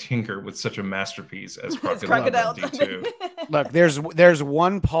they can tinker with such a masterpiece as Crocodile Dundee 2? Look, there's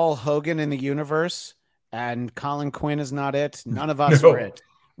one Paul Hogan in the universe, and Colin Quinn is not it. None of us are it.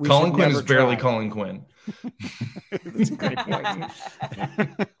 Colin Quinn is barely Colin Quinn. That's a great point.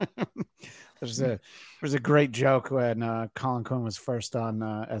 There's a great joke when Colin Quinn was first on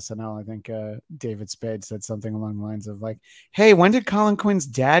SNL. I think David Spade said something along the lines of like, "Hey, when did Colin Quinn's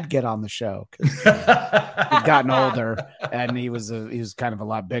dad get on the show? Because he'd gotten older, and he was kind of a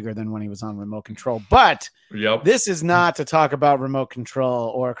lot bigger than when he was on Remote Control." But this is not to talk about Remote Control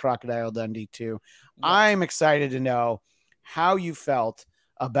or Crocodile Dundee 2. I'm excited to know how you felt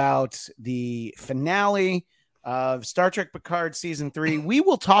about the finale of Star Trek Picard season 3. We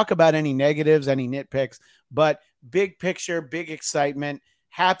will talk about any negatives, any nitpicks, but big picture, big excitement,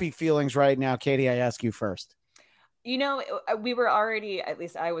 happy feelings right now. Katie, I ask you first. You know, we were already, at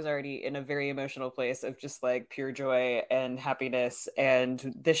least I was already in a very emotional place of just like pure joy and happiness.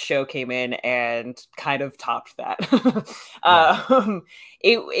 And this show came in and kind of topped that.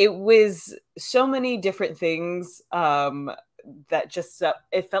 It was so many different things that just,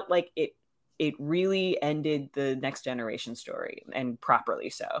 it felt like it it really ended the Next Generation story, and properly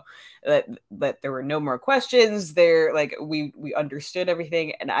so. That there were no more questions there. Like we understood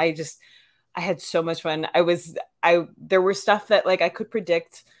everything, and I had so much fun. There were stuff that like I could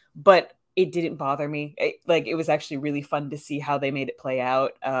predict, but it didn't bother me. It was actually really fun to see how they made it play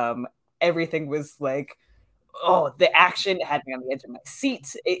out. Everything was like, oh, the action had me on the edge of my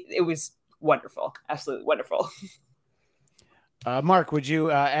seat. It was wonderful. Absolutely wonderful. Mark, would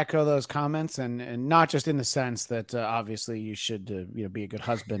you echo those comments, and not just in the sense that obviously you should be a good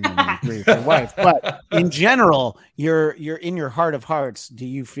husband and agree with your wife, but in general, you're in your heart of hearts, do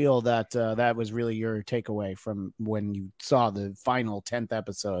you feel that that was really your takeaway from when you saw the final 10th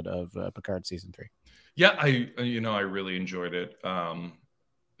episode of Picard season 3? Yeah, I really enjoyed it.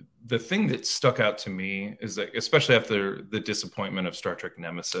 The thing that stuck out to me is that, especially after the disappointment of Star Trek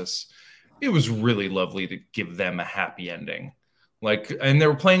Nemesis, it was really lovely to give them a happy ending. And they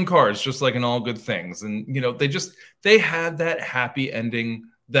were playing cards just like in All Good Things. And, they had that happy ending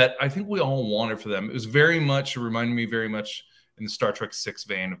that I think we all wanted for them. It was reminded me very much in the Star Trek 6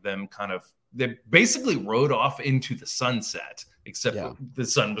 vein of them they basically rode off into the sunset, except the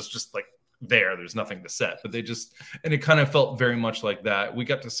sun was just like there's nothing to set, but and it kind of felt very much like that. We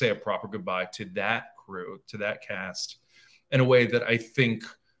got to say a proper goodbye to that crew, to that cast, in a way that I think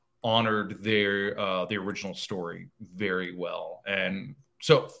honored the original story very well. And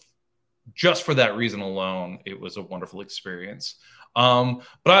so just for that reason alone, it was a wonderful experience. But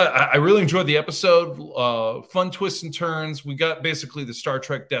I really enjoyed the episode. Fun twists and turns. We got basically the Star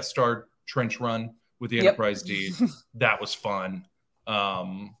Trek Death Star trench run with the Enterprise D. That was fun.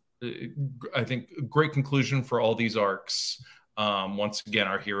 I think a great conclusion for all these arcs. Once again,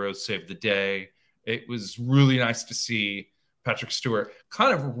 our heroes saved the day. It was really nice to see Patrick Stewart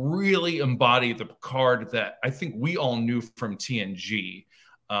kind of really embody the Picard that I think we all knew from TNG,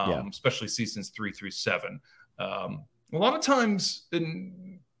 especially seasons 3 through 7. A lot of times,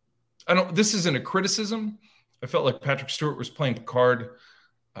 this isn't a criticism. I felt like Patrick Stewart was playing Picard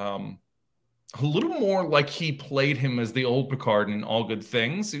a little more like he played him as the old Picard in All Good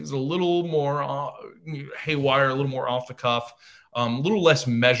Things. He was a little more haywire, a little more off the cuff, a little less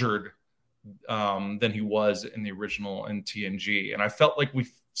measured than he was in the original in TNG. And I felt like we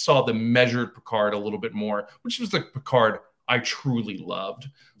saw the measured Picard a little bit more, which was the Picard I truly loved.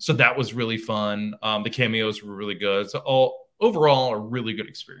 So that was really fun. The cameos were really good. So overall, a really good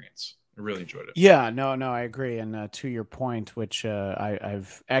experience. I really enjoyed it. Yeah, no, I agree. And to your point, which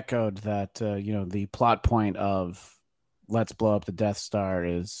I've echoed, that, the plot point of let's blow up the Death Star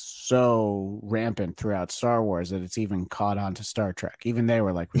is so rampant throughout Star Wars that it's even caught on to Star Trek. Even they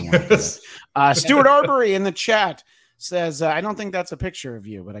were like, we want to do this. Stuart Arbery in the chat says, I don't think that's a picture of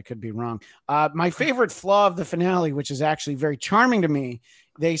you, but I could be wrong. My favorite flaw of the finale, which is actually very charming to me,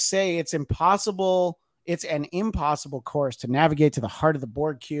 they say it's impossible. It's an impossible course to navigate to the heart of the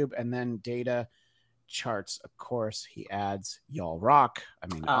Borg cube, and then Data charts a course. He adds, y'all rock. I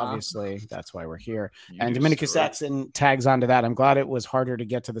mean, obviously, that's why we're here. And Dominicus Exon tags onto that. I'm glad it was harder to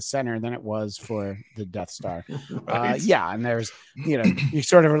get to the center than it was for the Death Star. And there's, you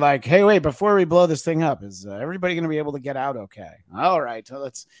sort of are like, hey, wait, before we blow this thing up, is everybody going to be able to get out okay? All right, so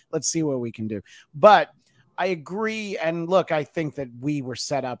let's see what we can do. But I agree. And look, I think that we were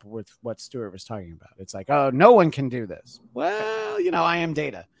set up with what Stuart was talking about. It's like, oh, no one can do this. Well, I am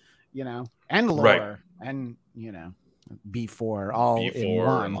Data, and Lore, right. And, B4 all B4 in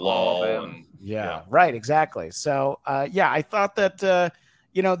one. And LOL. Yeah, right. Exactly. So, I thought that,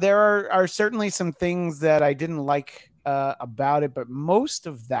 there are certainly some things that I didn't like about it, but most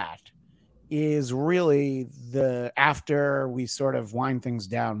of that is really after we sort of wind things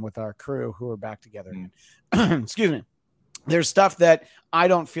down with our crew who are back together. Excuse me. There's stuff that I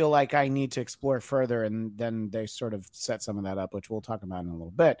don't feel like I need to explore further, and then they sort of set some of that up, which we'll talk about in a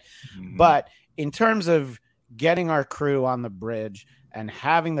little bit. But in terms of getting our crew on the bridge and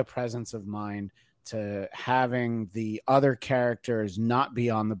having the presence of mind to having the other characters not be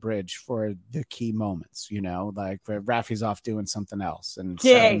on the bridge for the key moments, like Raffi's off doing something else, and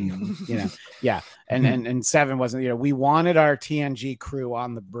Seven, and Seven wasn't, we wanted our TNG crew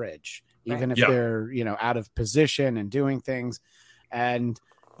on the bridge, even if they're, out of position and doing things. And,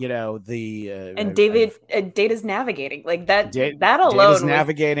 and Data's navigating like that. That alone Data's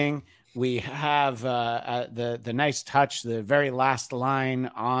navigating. We have the nice touch, the very last line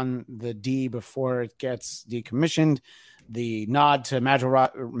on the D before it gets decommissioned, the nod to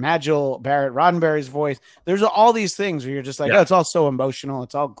Magil Barrett Roddenberry's voice. There's all these things where you're just like, oh, it's all so emotional.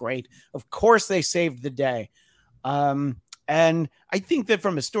 It's all great. Of course they saved the day. And I think that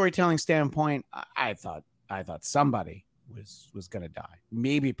from a storytelling standpoint, I thought somebody was going to die.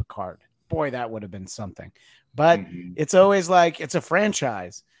 Maybe Picard. boy, that would have been something. But it's always like, it's a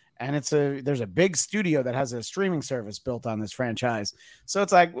franchise, and there's a big studio that has a streaming service built on this franchise. So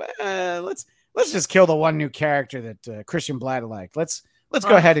it's like, let's just kill the one new character that Christian Blatt liked. Let's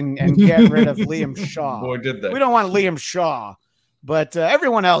go ahead and get rid of Liam Shaw. Boy, did they. We don't want Liam Shaw, but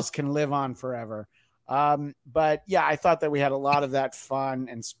everyone else can live on forever. But yeah, I thought that we had a lot of that fun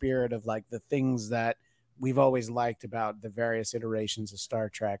and spirit of like the things that we've always liked about the various iterations of Star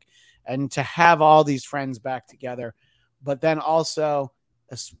Trek, and to have all these friends back together, but then also,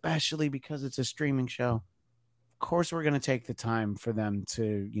 especially because it's a streaming show, of course, we're going to take the time for them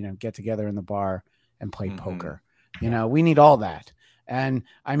to, get together in the bar and play poker. We need all that. And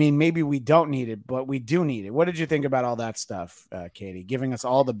I mean, maybe we don't need it, but we do need it. What did you think about all that stuff, Katie, giving us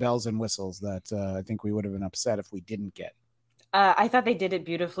all the bells and whistles that I think we would have been upset if we didn't get? I thought they did it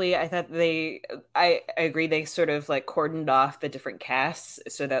beautifully. I thought I agree. They sort of like cordoned off the different casts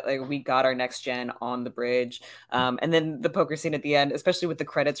so that like we got our next gen on the bridge. And then the poker scene at the end, especially with the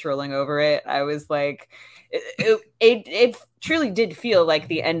credits rolling over it, I was like, it truly did feel like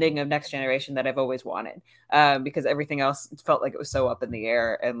the ending of Next Generation that I've always wanted. Because everything else felt like it was so up in the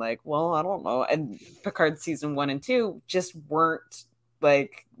air and like, well, I don't know. And Picard season 1 and 2 just weren't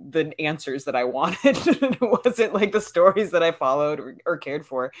like the answers that I wanted. It wasn't like the stories that I followed or cared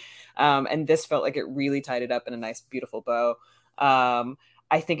for. And this felt like it really tied it up in a nice, beautiful bow.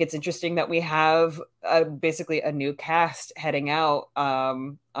 I think it's interesting that we have basically a new cast heading out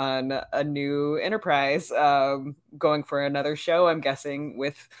on a new Enterprise, going for another show, I'm guessing,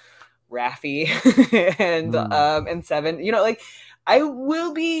 with Raffi and Seven. Like, I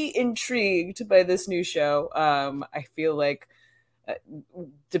will be intrigued by this new show. I feel like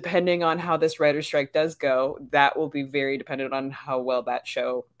depending on how this writer's strike does go, that will be very dependent on how well that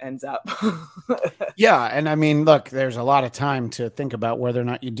show ends up. Yeah. And I mean, look, there's a lot of time to think about whether or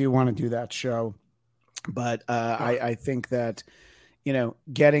not you do want to do that show. But I think that,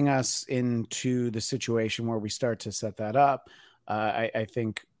 getting us into the situation where we start to set that up, I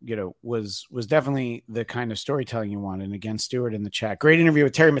think, was definitely the kind of storytelling you want. And again, Stuart in the chat, great interview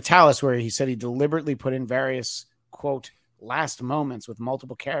with Terry Metalis, where he said he deliberately put in various, quote, last moments with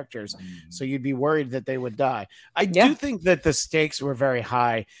multiple characters, so you'd be worried that they would die. I do think that the stakes were very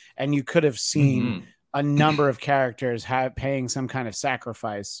high, and you could have seen a number of characters paying some kind of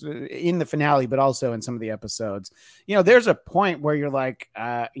sacrifice in the finale, but also in some of the episodes. There's a point where you're like,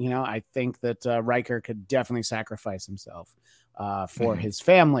 I think that Riker could definitely sacrifice himself for his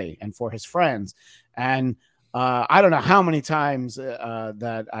family and for his friends. And I don't know how many times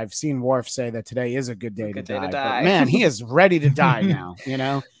that I've seen Worf say that today is a good day to die. But man, he is ready to die now.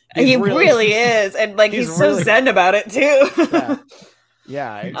 He really is, and like he's so zen about it too.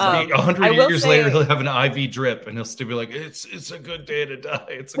 Yeah. Exactly. 100 years later, he'll have an IV drip, and he'll still be like, "It's a good day to die.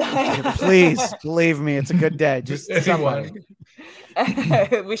 It's a good day." Please believe me, it's a good day. Just somebody.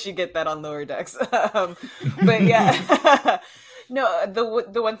 We should get that on lower decks. But yeah. No,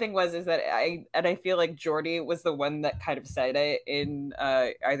 the one thing is that I feel like Geordi was the one that kind of said it in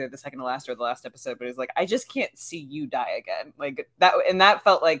either the second to last or the last episode, but it's like, I just can't see you die again. Like that, and that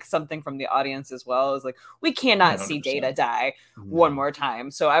felt like something from the audience as well. It's like, we cannot 100%. See Data die one more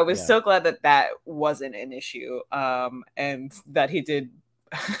time. So I was so glad that wasn't an issue, and that he did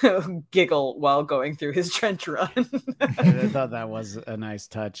giggle while going through his trench run. I thought that was a nice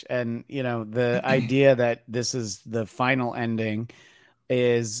touch. And the idea that this is the final ending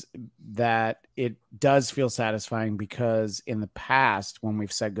is that it does feel satisfying, because in the past, when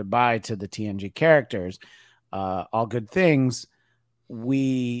we've said goodbye to the TNG characters, all good things,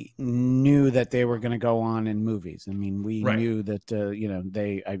 we knew that they were going to go on in movies. I mean, we knew that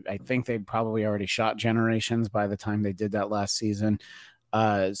I think they'd probably already shot Generations by the time they did that last season.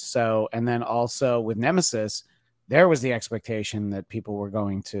 And then also with Nemesis, there was the expectation that people were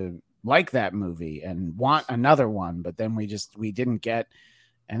going to like that movie and want another one, but then we didn't get,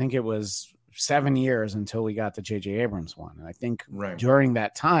 I think it was 7 years until we got the J.J. Abrams one. And I think during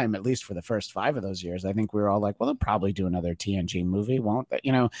that time, at least for the first 5 of those years, I think we were all like, well, they'll probably do another TNG movie, won't they?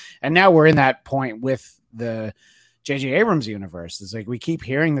 And now we're in that point with the J.J. Abrams universe. Is like, we keep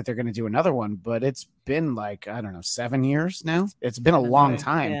hearing that they're going to do another one, but it's been like, I don't know, 7 years now. It's been a long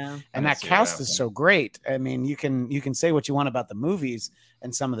time. Yeah. And that cast is so great. I mean, you can say what you want about the movies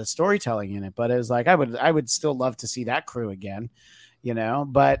and some of the storytelling in it, but it was like, I would still love to see that crew again,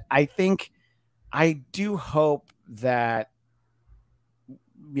 but I do hope that,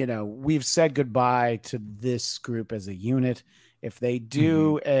 we've said goodbye to this group as a unit. If they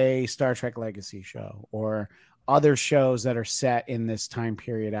do a Star Trek Legacy show or other shows that are set in this time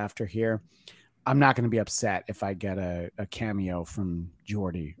period after here, I'm not going to be upset if I get a cameo from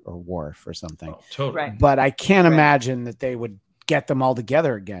Geordi or Worf or something. Oh, totally. Right. But I can't imagine that they would get them all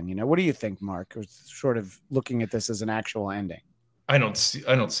together again. What do you think, Mark? Sort of looking at this as an actual ending. I don't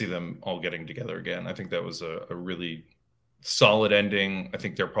see them all getting together again. I think that was a really solid ending. I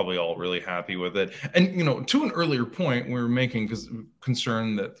think they're probably all really happy with it. And to an earlier point we were making, because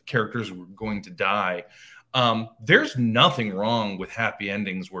concerned that characters were going to die. There's nothing wrong with happy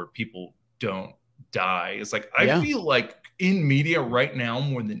endings where people don't die. It's like I feel like in media right now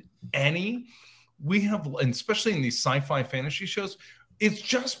more than any, we have, and especially in these sci-fi fantasy shows, it's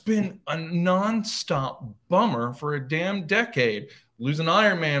just been a non-stop bummer for a damn decade. Losing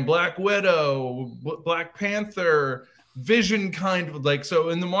Iron Man, Black Widow, Black Panther, Vision, kind of like, so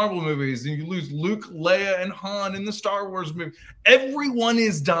in the Marvel movies, and you lose Luke, Leia, and Han in the Star Wars movie. Everyone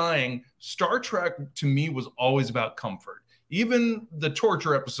is dying. Star Trek to me was always about comfort. Even the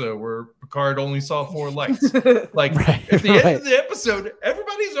torture episode where Picard only saw 4 lights. Like at the end of the episode,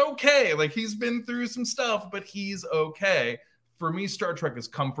 everybody's okay. Like he's been through some stuff, but he's okay. For me, Star Trek is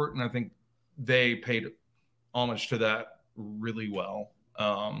comfort, and I think they paid homage to that really well.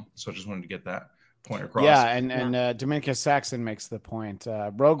 So I just wanted to get that point across. Yeah, and Dominicus Saxon makes the point.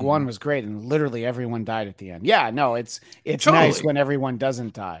 Rogue One was great, and literally everyone died at the end. Yeah, no, it's totally nice when everyone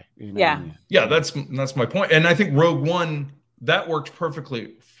doesn't die. Yeah, that's my point. And I think Rogue One, that worked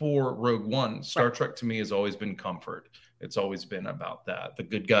perfectly for Rogue One. Star Trek to me has always been comfort. It's always been about that. The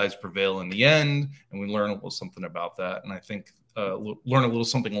good guys prevail in the end, and we learn a little something about that. And I think learn a little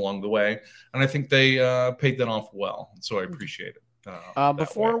something along the way. And I think they paid that off well. So I appreciate it.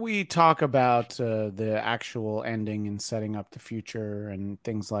 Before we talk about the actual ending and setting up the future and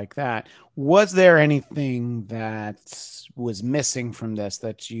things like that, was there anything that was missing from this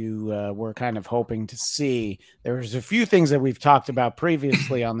that you were kind of hoping to see? There was a few things that we've talked about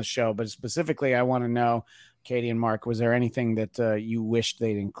previously on the show, but specifically I want to know, Katie and Mark, was there anything that you wished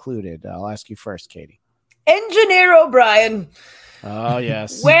they'd included? I'll ask you first, Katie. Engineer O'Brien. Oh,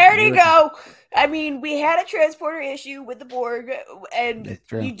 yes. Where'd he go? I mean, we had a transporter issue with the Borg, and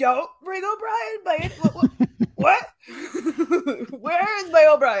you don't bring O'Brien? What? Where is my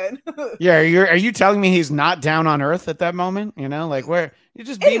O'Brien? Yeah, are you telling me he's not down on Earth at that moment? Like where you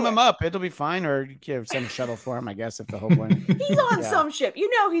just beam him up, it'll be fine, or you can send a shuttle for him, I guess, if the whole point. He's on some ship.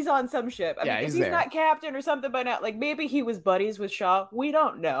 He's on some ship. I mean, if he's there. Not captain or something by now, like maybe he was buddies with Shaw. We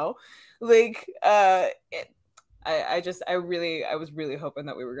don't know. Like, I was really hoping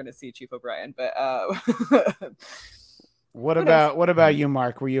that we were going to see Chief O'Brien, but what about you,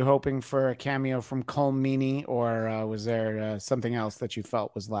 Mark? Were you hoping for a cameo from Colm Meaney, or was there something else that you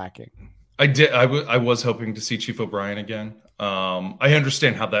felt was lacking? I did. I was hoping to see Chief O'Brien again. I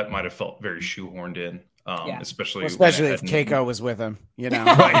understand how that might have felt very shoehorned in, especially if Keiko was with him. Right?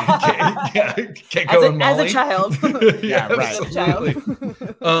 Keiko and Molly as a child. Yeah, right.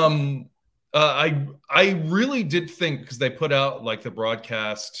 Absolutely. I really did think, because they put out like the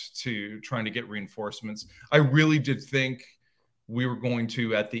broadcast to trying to get reinforcements, I really did think we were going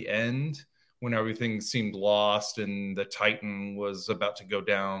to, at the end, when everything seemed lost and the Titan was about to go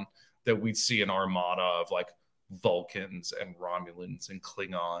down, that we'd see an armada of like Vulcans and Romulans and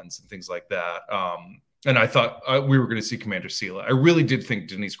Klingons and things like that. And I thought we were going to see Commander Sela. I really did think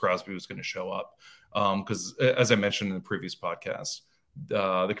Denise Crosby was going to show up, because as I mentioned in the previous podcast,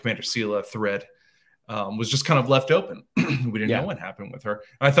 the Commander Sela thread was just kind of left open. We didn't know what happened with her.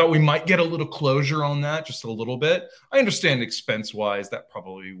 And I thought we might get a little closure on that, just a little bit. I understand expense-wise, that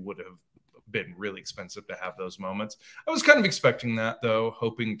probably would have been really expensive to have those moments. I was kind of expecting that, though,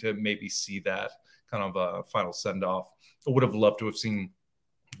 hoping to maybe see that kind of a final send-off. I would have loved to have seen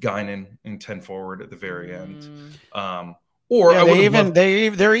Guinan in 10 Forward at the very end.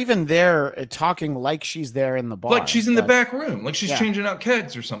 They're even there talking like she's there in the bar, like she's in the back room, like she's changing out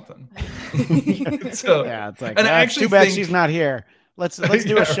kegs or something. So it's like, and I actually too bad she's not here. Let's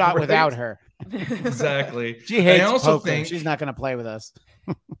do a shot without her. Exactly. She hates poker. She's not going to play with us.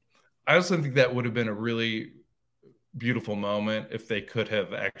 I also think that would have been a really beautiful moment if they could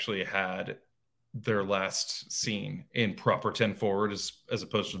have actually had their last scene in proper 10 Forward as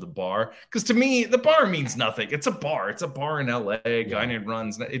opposed to the bar. Because to me, the bar means nothing. It's a bar. It's a bar in LA. Guinan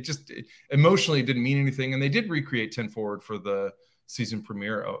runs. It emotionally didn't mean anything. And they did recreate 10 Forward for the season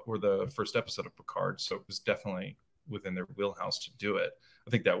premiere or the first episode of Picard. So it was definitely within their wheelhouse to do it.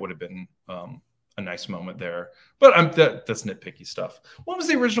 I think that would have been a nice moment there. But that's nitpicky stuff. What was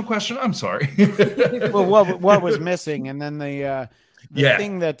the original question? I'm sorry. Well, what was missing? And then the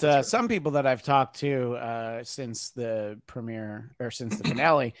thing that some people that I've talked to since the premiere or since the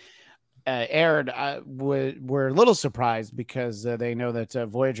finale aired, were a little surprised because they know that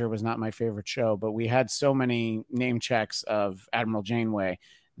Voyager was not my favorite show, but we had so many name checks of Admiral Janeway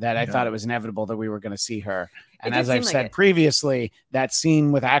that I thought it was inevitable that we were going to see her. And as I've said previously, that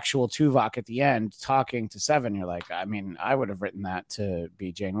scene with actual Tuvok at the end talking to Seven, you're like, I mean, I would have written that to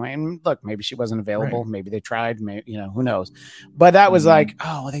be Janeway. And look, maybe she wasn't available. Right. Maybe they tried. Maybe, who knows? But that was like,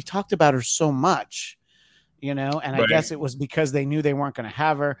 oh, they talked about her so much, and I guess it was because they knew they weren't going to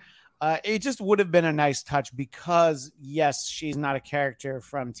have her. It just would have been a nice touch because, yes, she's not a character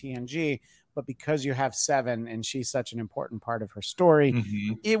from TNG, but because you have Seven and she's such an important part of her story,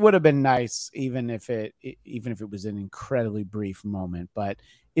 it would have been nice, even if it was an incredibly brief moment. But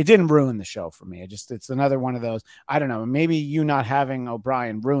it didn't ruin the show for me. It's another one of those. I don't know. Maybe you not having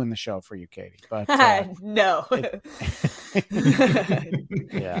O'Brien ruined the show for you, Katie. But no.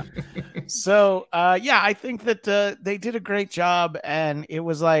 Yeah. So I think that they did a great job, and it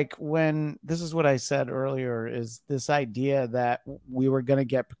was like when this is what I said earlier: is this idea that we were going to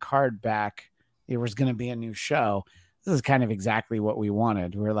get Picard back, there was going to be a new show. This is kind of exactly what we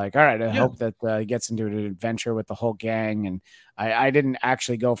wanted. We're like, all right, I hope that he gets into an adventure with the whole gang. And I didn't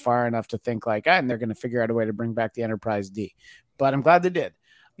actually go far enough to think like, and they're going to figure out a way to bring back the Enterprise D. But I'm glad they did.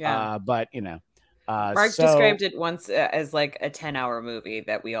 Yeah. Mark described it once as like a 10-hour movie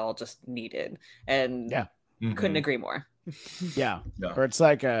that we all just needed, and couldn't agree more. Yeah. Or it's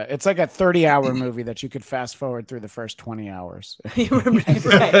like a 30-hour movie that you could fast forward through the first 20 hours.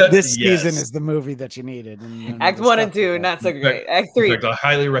 This season is the movie that you needed. And Act 1 and 2, not so great. Act 3. I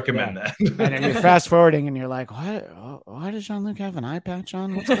highly recommend that. And then you're fast forwarding and you're like, why does Jean-Luc have an eye patch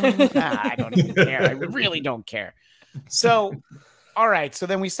on? What's going on? I don't even care. I really don't care. So, all right. So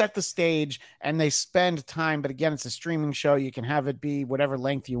then we set the stage and they spend time, but again, it's a streaming show. You can have it be whatever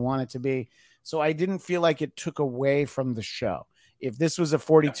length you want it to be. So I didn't feel like it took away from the show. If this was a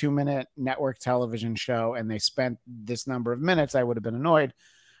 42-minute network television show and they spent this number of minutes, I would have been annoyed.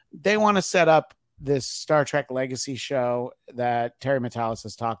 They want to set up this Star Trek Legacy show that Terry Matalas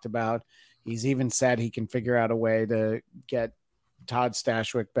has talked about. He's even said he can figure out a way to get Todd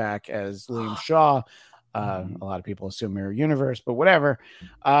Stashwick back as Liam Shaw. A lot of people assume Mirror Universe, but whatever.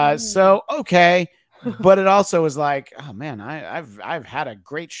 So, okay. But it also was like, oh man, I've had a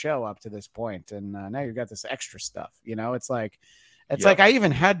great show up to this point, and now you've got this extra stuff. It's like I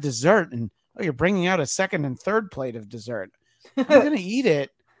even had dessert, and you're bringing out a second and third plate of dessert. I'm gonna eat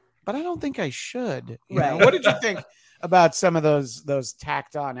it, but I don't think I should. What did you think about some of those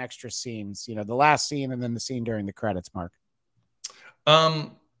tacked on extra scenes? The last scene and then the scene during the credits, Mark.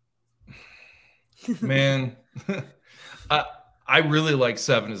 Man. I really like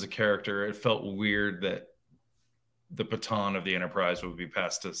Seven as a character. It felt weird that the baton of the Enterprise would be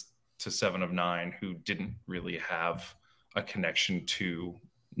passed to Seven of Nine, who didn't really have a connection to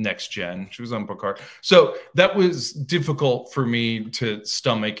Next Gen. She was on Picard. So that was difficult for me to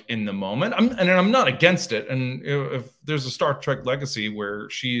stomach in the moment. I'm not against it. And if there's a Star Trek Legacy where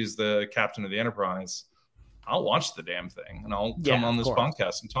she is the captain of the Enterprise, I'll watch the damn thing and I'll come on this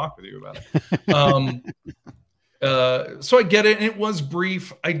podcast and talk with you about it. So I get it, and it was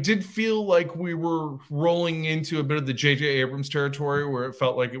brief. I did feel like we were rolling into a bit of the J.J. Abrams territory where it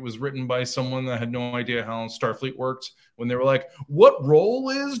felt like it was written by someone that had no idea how Starfleet worked when they were like, what role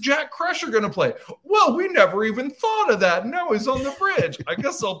is Jack Crusher going to play? Well, we never even thought of that. Now he's on the bridge. I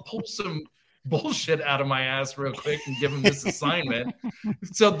guess I'll pull some bullshit out of my ass real quick and give him this assignment.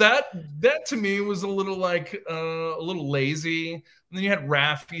 So that to me was a little lazy. And then you had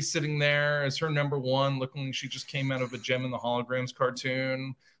Raffi sitting there as her number one, looking like she just came out of a Gem in the Holograms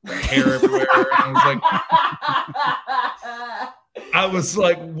cartoon, the hair everywhere. And I was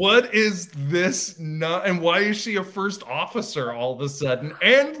like, what is this? And why is she a first officer all of a sudden?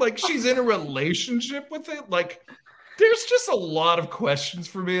 And like, she's in a relationship with it. Like, there's just a lot of questions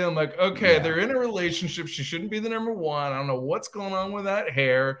for me. I'm like, okay, they're in a relationship. She shouldn't be the number one. I don't know what's going on with that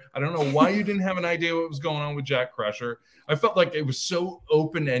hair. I don't know why you didn't have an idea what was going on with Jack Crusher. I felt like it was so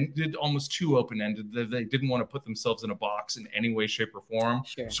open-ended, almost too open-ended, that they didn't want to put themselves in a box in any way, shape, or form.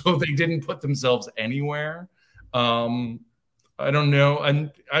 Sure. So they didn't put themselves anywhere. I don't know. And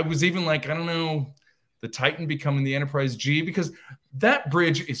I was even like, I don't know, the Titan becoming the Enterprise G, because that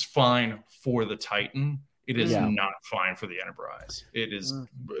bridge is fine for the Titan. It is not fine for the Enterprise. It is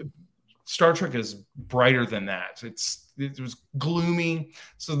Star Trek is brighter than that. It was gloomy.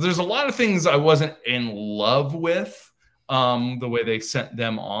 So there's a lot of things I wasn't in love with. The way they sent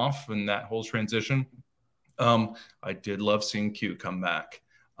them off and that whole transition. I did love seeing Q come back.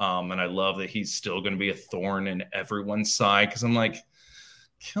 And I love that he's still going to be a thorn in everyone's side. Because I'm like,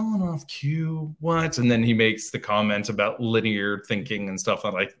 killing off Q, what? And then he makes the comment about linear thinking and stuff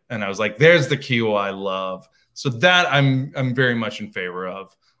like, and I was like, there's the Q I love. So that I'm very much in favor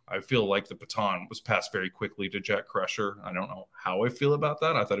of. I feel like the baton was passed very quickly to Jack Crusher. I don't know how I feel about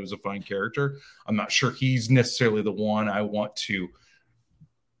that. I thought he was a fine character. I'm not sure he's necessarily the one I want to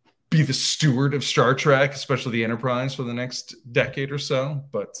be the steward of Star Trek, especially the Enterprise, for the next decade or so.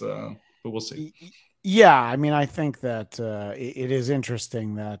 But we'll see. Yeah, I mean, I think that it is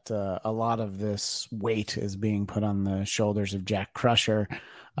interesting that a lot of this weight is being put on the shoulders of Jack Crusher,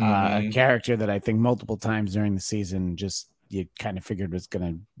 a character that I think multiple times during the season just you kind of figured was going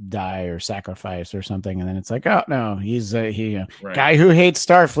to die or sacrifice or something. And then it's like, oh, no, he's right. Guy who hates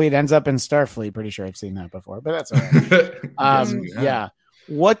Starfleet ends up in Starfleet. Pretty sure I've seen that before, but that's all right. Yeah.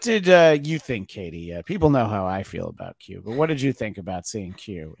 What did you think, Katie? People know how I feel about Q, but what did you think about seeing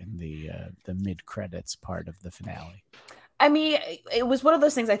Q in the mid-credits part of the finale? I mean, it was one of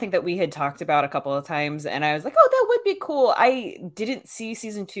those things I think that we had talked about a couple of times, and I was like, oh, that would be cool. I didn't see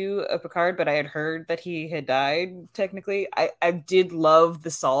season 2 of Picard, but I had heard that he had died, technically. I did love the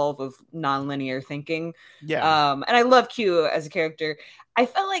solve of nonlinear thinking. Yeah. And I love Q as a character. I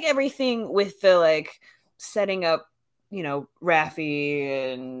felt like everything with the, like, setting up, you know,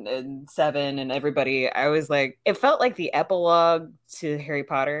 Raffi and Seven and everybody, I was like, it felt like the epilogue to Harry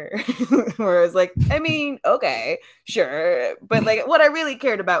Potter, where I was like, I mean, okay, sure. But like, what I really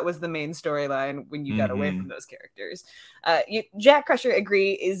cared about was the main storyline when you got away from those characters. Jack Crusher,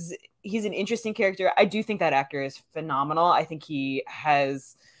 he's an interesting character. I do think that actor is phenomenal. I think he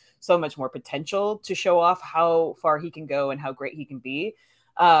has so much more potential to show off how far he can go and how great he can be.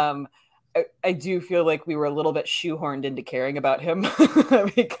 I do feel like we were a little bit shoehorned into caring about him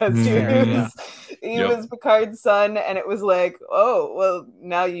because he was Picard's son, and it was like, oh, well,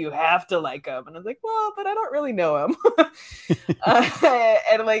 now you have to like him. And I was like, well, but I don't really know him.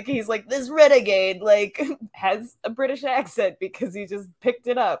 And like, he's like, this renegade, like, has a British accent because he just picked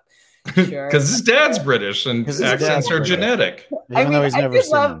it up. Sure. Because his dad's British and accents are genetic. I mean, I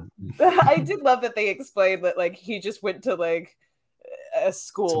did love that they explained that, like, he just went to like a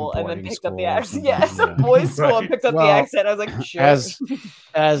school and then picked up the accent. Yes, a boys' school and picked up the accent. I was like, sure.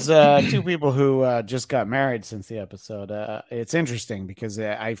 As two people who just got married since the episode, it's interesting because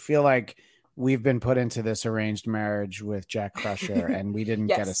I feel like we've been put into this arranged marriage with Jack Crusher and we didn't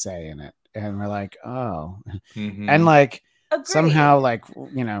get a say in it. And we're like, oh. And like, somehow, like,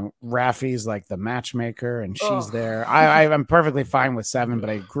 you know, Raffi's like the matchmaker and she's there. I'm perfectly fine with Seven, but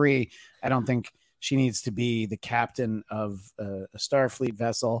I agree. I don't think she needs to be the captain of a Starfleet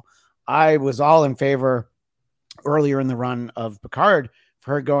vessel. I was all in favor earlier in the run of Picard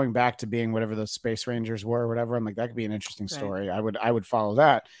for her going back to being whatever those Space Rangers were or whatever. I'm like, that could be an interesting story. I would follow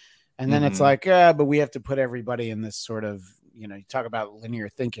that. And then it's like, but we have to put everybody in this sort of, you know, you talk about linear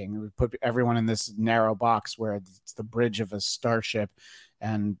thinking. We put everyone in this narrow box where it's the bridge of a starship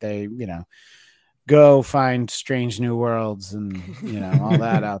and they, you know, go find strange new worlds and, you know, all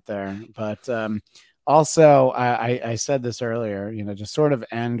that out there. But also, I said this earlier, you know, just sort of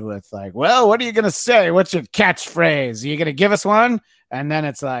end with like, well, what are you going to say? What's your catchphrase? Are you going to give us one? And then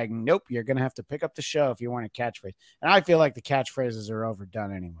it's like, nope, you're going to have to pick up the show if you want a catchphrase. And I feel like the catchphrases are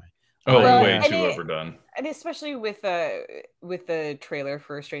overdone anyway. Way too overdone. And especially with the trailer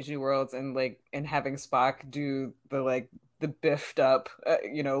for Strange New Worlds and having Spock do the biffed up,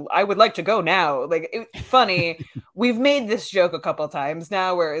 you know, I would like to go now. Like, funny. We've made this joke a couple times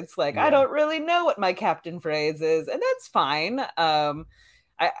now where it's like, I don't really know what my captain phrase is, and that's fine. I'll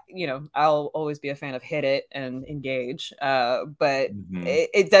always be a fan of hit it and engage. But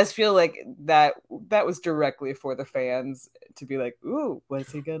it does feel like that was directly for the fans to be like, ooh,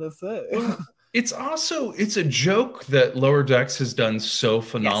 what's he gonna say? It's a joke that Lower Decks has done so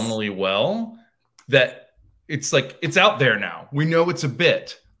phenomenally well that it's like, it's out there now. We know it's a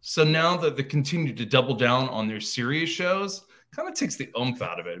bit. So now that they continue to double down on their serious shows, kind of takes the oomph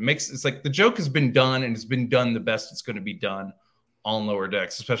out of it. It's like the joke has been done and it's been done the best it's going to be done on Lower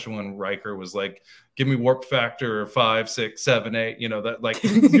Decks, especially when Riker was like, give me warp factor 5, 6, 7, 8, you know, that like,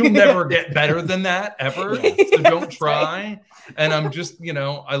 you'll never get better than that ever. So don't try. Right. And I'm just, you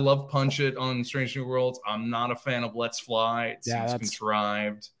know, I love Punch It on Strange New Worlds. I'm not a fan of Let's Fly. It seems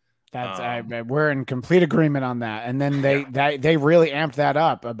contrived. We're in complete agreement on that. And then they really amped that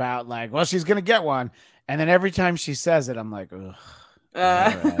up about like, well, she's gonna get one, and then every time she says it, I'm like, ugh.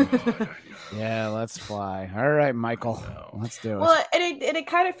 Right. Yeah, let's fly. All right, Michael, let's do it. Well, and it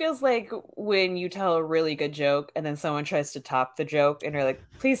kind of feels like when you tell a really good joke and then someone tries to top the joke, and you're like,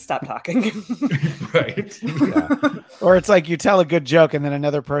 please stop talking. Right. Or it's like you tell a good joke and then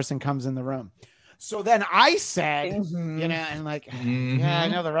another person comes in the room. So then I said, Mhm. you know, and like, Mhm. yeah, I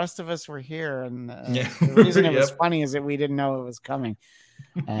know the rest of us were here. And Yeah. the reason it was Yep. funny is that we didn't know it was coming.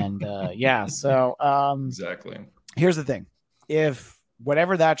 And yeah, so Exactly. here's the thing. If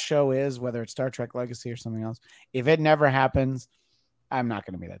whatever that show is, whether it's Star Trek Legacy or something else, if it never happens, I'm not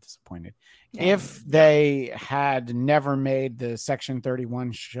going to be that disappointed. Yeah. If they had never made the Section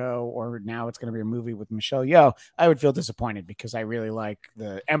 31 show, or now it's going to be a movie with Michelle Yeoh, I would feel disappointed because I really like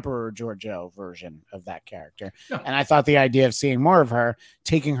the Emperor Georgiou version of that character. Yeah. And I thought the idea of seeing more of her,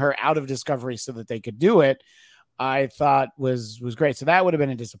 taking her out of Discovery so that they could do it, I thought was great. So that would have been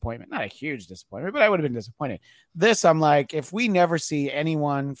a disappointment. Not a huge disappointment, but I would have been disappointed. This, I'm like, if we never see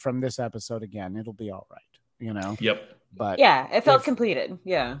anyone from this episode again, it'll be all right, you know? Yep. But Yeah, it felt completed.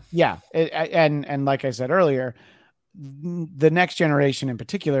 Yeah. yeah, and like I said earlier, the Next Generation in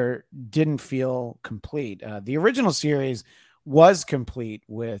particular didn't feel complete. The original series was complete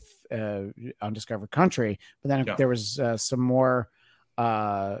with Undiscovered Country, but then there was some more,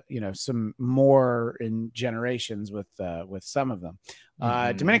 some more in Generations with some of them.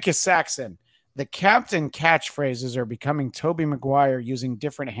 Dominicus Saxon. The captain catchphrases are becoming Tobey Maguire using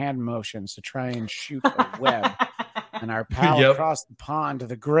different hand motions to try and shoot a web. And our pal across the pond,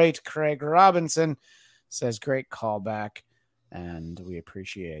 the great Craig Robinson, says great callback. And we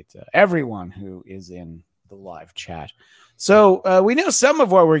appreciate everyone who is in the live chat. So we know some of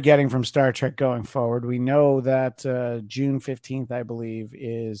what we're getting from Star Trek going forward. We know that June 15th, I believe,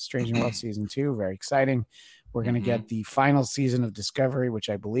 is Strange New Worlds Season 2. Very exciting. We're going to get the final season of Discovery, which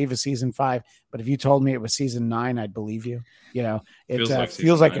I believe is Season 5. But if you told me it was Season 9, I'd believe you. You know, it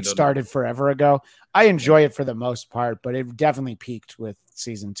feels like it started forever ago. I enjoy it for the most part, but it definitely peaked with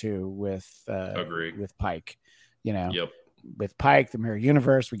Season 2 with Pike. You know, with Pike, the Mirror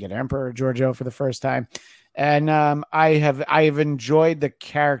Universe, we get Emperor Georgiou for the first time. And I have enjoyed the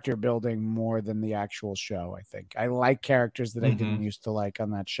character building more than the actual show. I think I like characters that I didn't used to like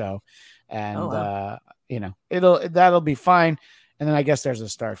on that show, and that'll be fine. And then I guess there's a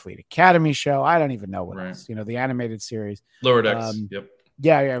Starfleet Academy show. I don't even know what else. You know, the animated series, Lower Decks.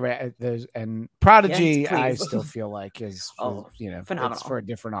 Yeah, right. And Prodigy, I still feel like is phenomenal. It's for a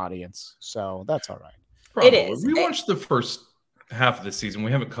different audience, so that's all right. Probably. It is. We watched the first half of the season.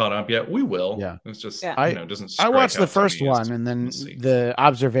 We haven't caught up yet. We will. Yeah. It's just doesn't. I watched the first one, and then the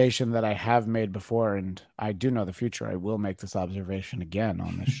observation that I have made before, and I do know the future. I will make this observation again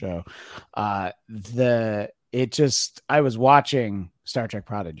on this show. I was watching Star Trek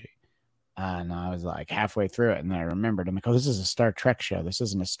Prodigy, and I was like halfway through it, and then I remembered, I'm like, oh, this is a Star Trek show. This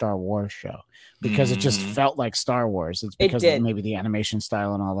isn't a Star Wars show, because it just felt like Star Wars. It's because of maybe the animation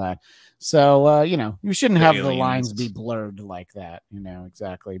style and all that. So, you shouldn't have the lines be blurred like that,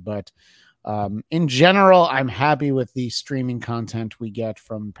 exactly. But in general, I'm happy with the streaming content we get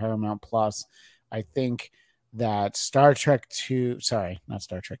from Paramount Plus. I think that Star Trek 2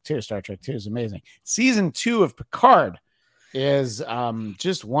 is amazing. Season 2 of Picard is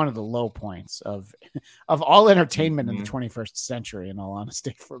just one of the low points of all entertainment in the 21st century, in all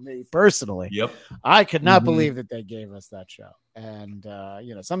honesty, for me personally. I could not believe that they gave us that show. And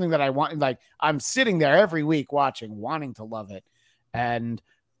something that I want, like, I'm sitting there every week wanting to love it. And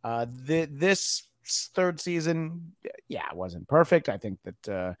this third season, it wasn't perfect. I think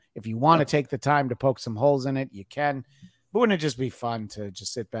that if you want to take the time to poke some holes in it, you can. But wouldn't it just be fun to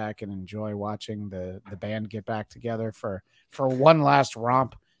just sit back and enjoy watching the band get back together for one last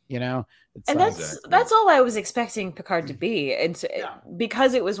romp? That's all I was expecting Picard to be. And so,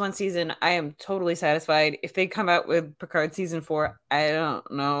 because it was one season, I am totally satisfied. If they come out with Picard season 4, I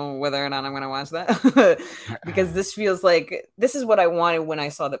don't know whether or not I'm going to watch that because this feels like this is what I wanted when I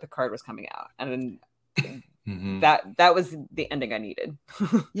saw that Picard was coming out, and that was the ending I needed.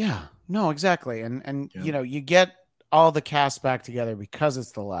 No, exactly. And you get all the cast back together because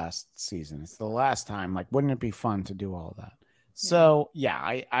it's the last season. It's the last time. Like, wouldn't it be fun to do all that? So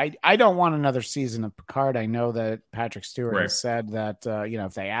I don't want another season of Picard. I know that Patrick Stewart has said that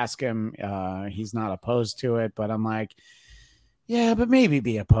if they ask him, he's not opposed to it. But I'm like, but maybe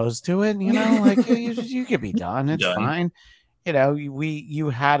be opposed to it. Like you could be done. It's fine. You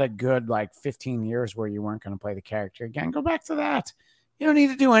had a good 15 years where you weren't going to play the character again. Go back to that. You don't need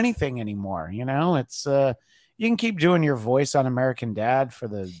to do anything anymore. It's you can keep doing your voice on American Dad for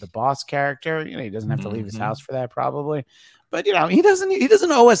the boss character. He doesn't have to leave his house for that probably. But he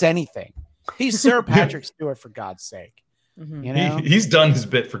doesn't owe us anything. He's Sir Patrick Stewart, for God's sake. He's done his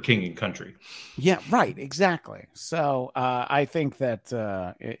bit for King and Country. Yeah, right, exactly. So I think that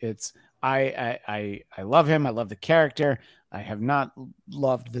I love him. I love the character. I have not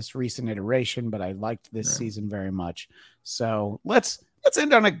loved this recent iteration, but I liked this season very much. So let's let's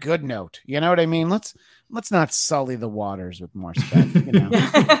end on a good note. You know what I mean? Let's not sully the waters with more stuff. You know,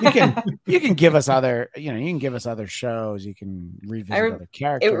 you can give us other, you can give us other shows. You can revisit other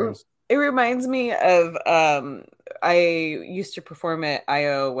characters. It reminds me of I used to perform at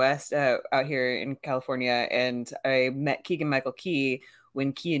IO West out here in California, and I met Keegan Michael Key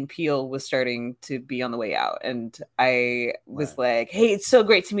when Key and Peele was starting to be on the way out, and I was like, "Hey, it's so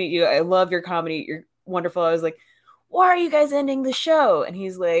great to meet you. I love your comedy. You're wonderful." I was like, "Why are you guys ending the show?" And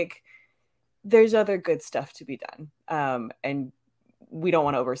he's like, "There's other good stuff to be done, and we don't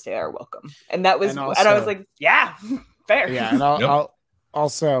want to overstay our welcome." And that was, and I was like, "Yeah, fair." Yeah, and I'll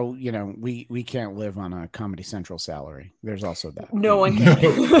also, we can't live on a Comedy Central salary. There's also that. No one can.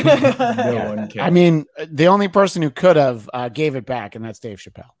 No one can. I mean, the only person who could have gave it back, and that's Dave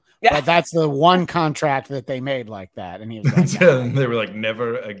Chappelle. Yeah. But that's the one contract that they made like that. And he was like, they were like,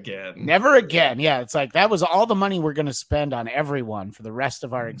 never again. Never again. Yeah. It's like, that was all the money we're going to spend on everyone for the rest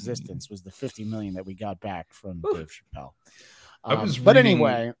of our existence was the $50 million that we got back from Dave Chappelle.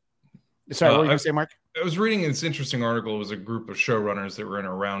 Anyway, sorry, what were you going to say, Mark? I was reading this interesting article. It was a group of showrunners that were in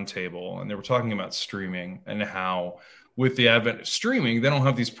a round table, and they were talking about streaming and how with the advent of streaming, they don't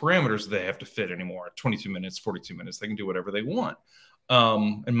have these parameters they have to fit anymore. 22 minutes, 42 minutes. They can do whatever they want.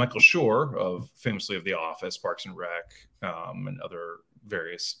 And Michael Schur, famously of The Office, Parks and Rec, and other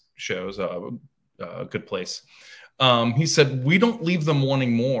various shows, Good Place, he said, we don't leave them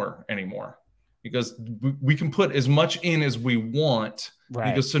wanting more anymore because we can put as much in as we want.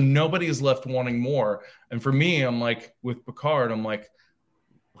 Right. Because so nobody is left wanting more. And for me, I'm like, with Picard, I'm like,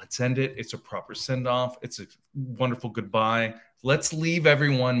 let's end it. It's a proper send-off. It's a wonderful goodbye. Let's leave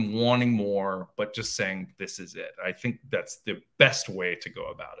everyone wanting more, but just saying this is it. I think that's the best way to go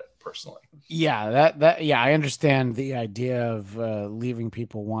about it, personally. Yeah, I understand the idea of leaving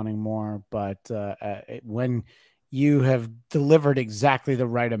people wanting more, but when you have delivered exactly the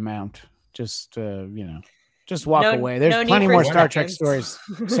right amount, just walk away. There's plenty more Star Trek stories.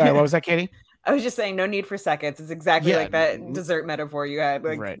 Sorry, what was that, Katie? I was just saying, no need for seconds. It's exactly like that dessert metaphor you had.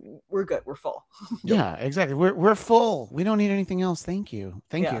 Like, we're good. We're full. Yeah, exactly. We're full. We don't need anything else. Thank you.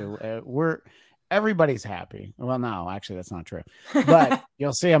 Everybody's happy. Well, no, actually, that's not true. But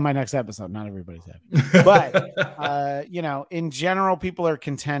you'll see on my next episode, not everybody's happy. But in general, people are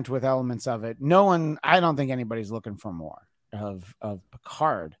content with elements of it. I don't think anybody's looking for more of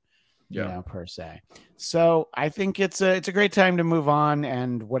Picard. Per se. So I think it's a great time to move on,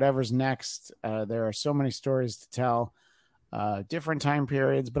 and whatever's next, there are so many stories to tell, different time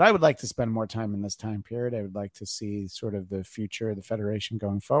periods, but I would like to spend more time in this time period. I would like to see sort of the future of the Federation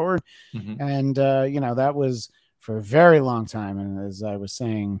going forward. Mm-hmm. And, that was for a very long time. And as I was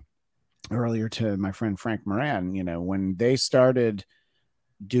saying earlier to my friend Frank Moran, when they started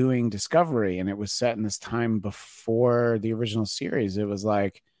doing Discovery and it was set in this time before the original series, it was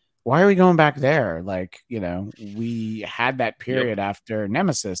like, why are we going back there? Like, we had that period after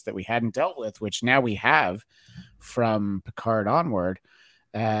Nemesis that we hadn't dealt with, which now we have from Picard onward.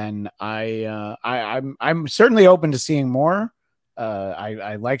 And I'm certainly open to seeing more.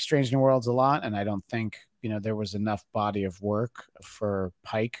 I like Strange New Worlds a lot, and I don't think there was enough body of work for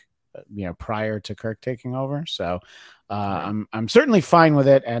Pike, prior to Kirk taking over. So I'm certainly fine with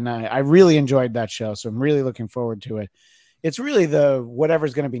it, and I really enjoyed that show. So I'm really looking forward to it. It's really the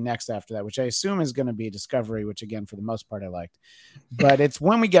whatever's going to be next after that, which I assume is going to be Discovery, which again, for the most part, I liked. But it's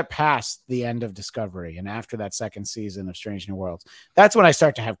when we get past the end of Discovery and after that second season of Strange New Worlds, that's when I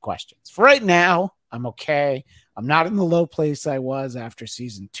start to have questions. For right now, I'm okay. I'm not in the low place I was after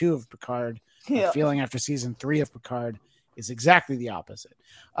season 2 of Picard. I'm feeling after season 3 of Picard is exactly the opposite.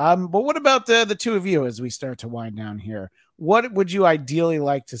 But what about the two of you as we start to wind down here? What would you ideally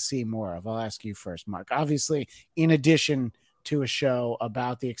like to see more of? I'll ask you first, Mark. Obviously, in addition to a show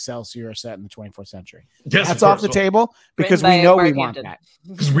about the Excelsior set in the 24th century. Yes, that's off the table because we know we want that.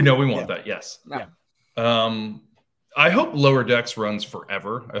 Because we know we want that, yes. Yeah. I hope Lower Decks runs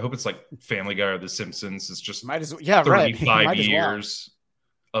forever. I hope it's like Family Guy or The Simpsons. It's just 35 years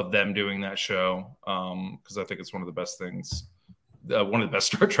of them doing that show. Because I think it's one of the best things, one of the best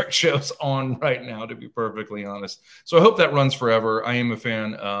Star Trek shows on right now, to be perfectly honest. So I hope that runs forever. I am a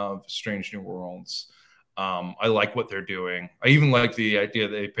fan of Strange New Worlds. I like what they're doing. I even like the idea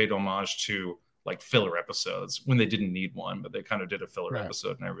that they paid homage to like filler episodes when they didn't need one, but they kind of did a filler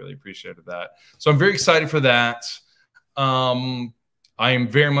episode, and I really appreciated that. So I'm very excited for that. I am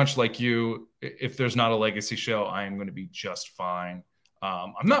very much like you. If there's not a legacy show, I am going to be just fine.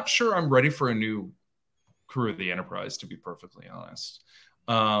 I'm not sure I'm ready for a new Crew of the Enterprise, to be perfectly honest.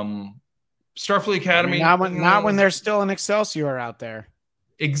 Starfleet Academy. Not when there's still an Excelsior out there.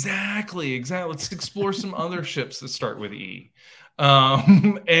 Exactly. Let's explore some other ships that start with E.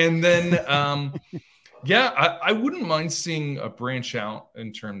 And then, I wouldn't mind seeing a branch out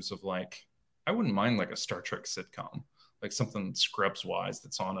in terms of like, I wouldn't mind like a Star Trek sitcom, like something Scrubs wise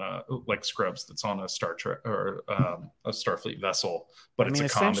that's on a Star Trek or a Starfleet vessel, but it's a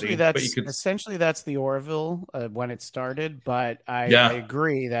comedy. Essentially that's the Orville when it started, but I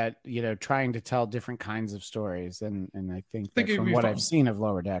agree that, you know, trying to tell different kinds of stories, and I think that from what I've seen of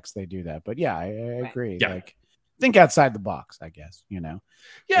Lower Decks, they do that. But yeah, I agree. Yeah. Like, think outside the box, I guess. You know.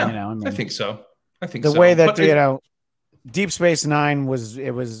 Yeah, you know, I mean, I think so. The way that Deep Space Nine was,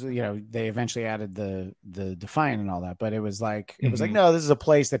 you know, they eventually added the Defiant and all that, but it was like no, this is a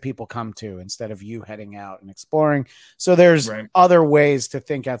place that people come to instead of you heading out and exploring. So there's other ways to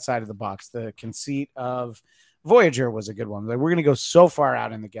think outside of the box. The conceit of Voyager was a good one. Like, we're going to go so far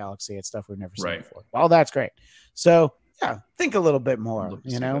out in the galaxy at stuff we've never seen before. Well, that's great. So yeah, think a little bit more.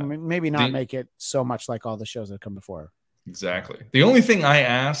 You know, maybe not make it so much like all the shows that come before. Exactly. The only thing I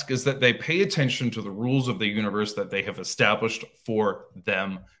ask is that they pay attention to the rules of the universe that they have established for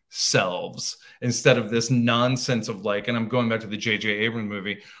themselves, instead of this nonsense of like, and I'm going back to the J.J. Abrams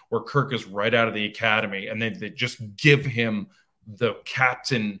movie where Kirk is right out of the academy and they just give him the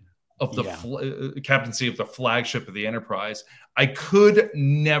captain of the captaincy of the flagship of the Enterprise. I could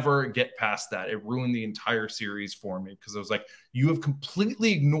never get past that. It ruined the entire series for me, because I was like, you have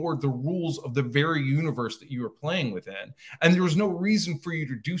completely ignored the rules of the very universe that you are playing within. And there was no reason for you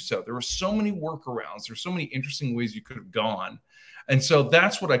to do so. There were so many workarounds. There's so many interesting ways you could have gone. And so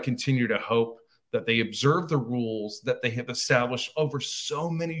that's what I continue to hope, that they observe the rules that they have established over so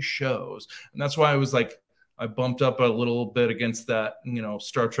many shows. And that's why I was like, I bumped up a little bit against that, you know,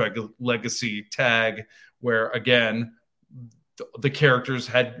 Star Trek Legacy tag, where again, the characters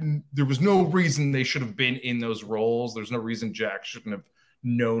there was no reason they should have been in those roles. There's no reason Jack shouldn't have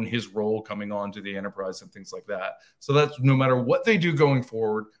known his role coming on to the Enterprise and things like that. So that's, no matter what they do going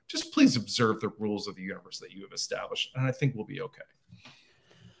forward, just please observe the rules of the universe that you have established. And I think we'll be okay.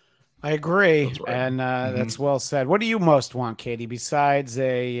 I agree, and that's well said. What do you most want, Katie, besides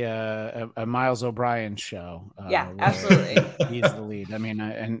a Miles O'Brien show? Yeah, absolutely. He's the lead. I mean,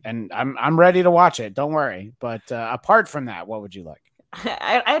 and I'm ready to watch it. Don't worry. But apart from that, what would you like?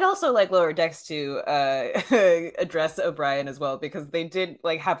 I'd also like Lower Decks to address O'Brien as well, because they did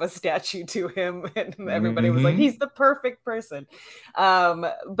like have a statue to him, and everybody was like, he's the perfect person.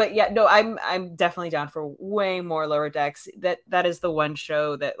 But yeah, no, I'm definitely down for way more Lower Decks. That is the one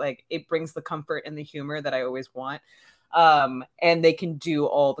show that like it brings the comfort and the humor that I always want. And they can do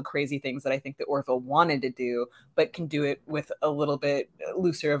all the crazy things that I think that Orville wanted to do, but can do it with a little bit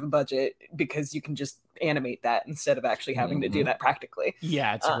looser of a budget, because you can just animate that instead of actually having to do that practically.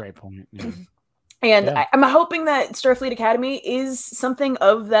 Yeah, it's a great point. Yeah. And I'm hoping that Starfleet Academy is something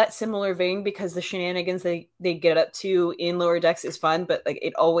of that similar vein, because the shenanigans they get up to in Lower Decks is fun, but like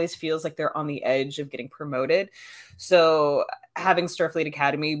it always feels like they're on the edge of getting promoted. So having Starfleet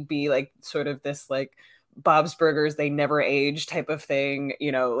Academy be like sort of this like Bob's Burgers, they never age type of thing,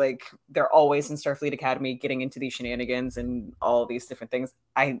 you know, like they're always in Starfleet Academy getting into these shenanigans and all these different things.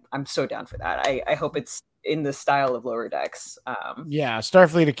 I'm so down for that. I hope it's in the style of Lower Decks. Yeah,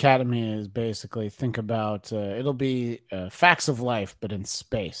 Starfleet Academy is basically, think about it'll be Facts of Life, but in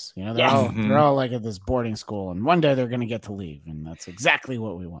space. You know, they're all like at this boarding school, and one day they're going to get to leave, and that's exactly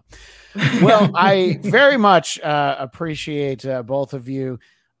what we want. Well, I very much appreciate both of you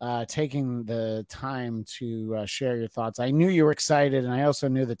taking the time to share your thoughts. I knew you were excited, and I also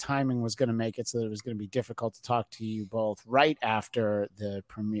knew the timing was going to make it so that it was going to be difficult to talk to you both right after the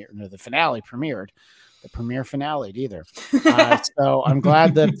the finale premiered. The premiere finale either. So I'm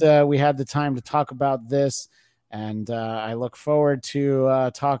glad that we had the time to talk about this, and I look forward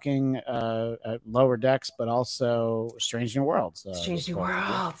to talking at Lower Decks, but also Strange New Worlds. Strange New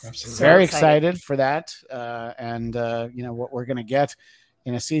Worlds. So very excited for that, and you know what we're going to get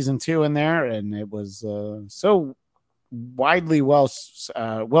in a season 2 in there, and it was so widely well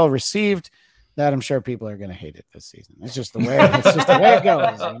received that I'm sure people are going to hate it this season. It's just the way it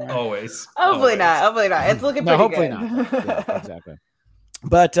goes. You know? Always. Hopefully not. It's looking pretty hopefully good. Not. Yeah, exactly.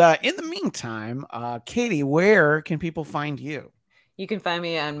 But in the meantime, Katie, where can people find you? You can find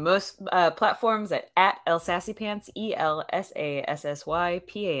me on most platforms at ElSassyPants, ElSassyPants,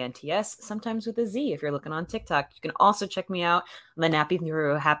 sometimes with a Z if you're looking on TikTok. You can also check me out on the Nappy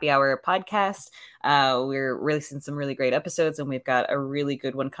Through Happy Hour podcast. We're releasing some really great episodes, and we've got a really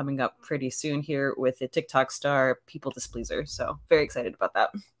good one coming up pretty soon here with the TikTok star People Displeaser. So very excited about that.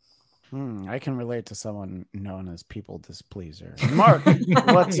 I can relate to someone known as People Displeaser. Mark,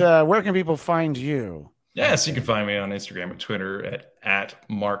 where can people find you? Yes, you can find me on Instagram and Twitter at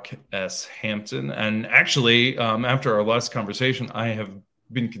Mark S. Hampton. And actually, after our last conversation, I have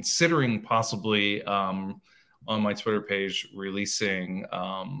been considering possibly on my Twitter page releasing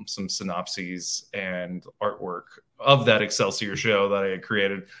some synopses and artwork of that Excelsior show that I had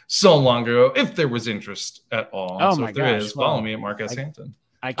created so long ago, if there was interest at all. Oh, so my if there gosh. is, follow me at Mark S. Hampton.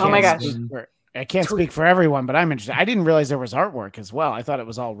 I can't Oh my gosh. I can't speak for everyone, but I'm interested. I didn't realize there was artwork as well. I thought it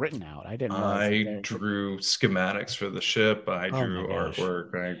was all written out. I didn't realize. I drew schematics for the ship. I drew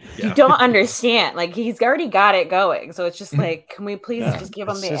artwork. You don't understand. Like, he's already got it going. So it's just like, can we please just give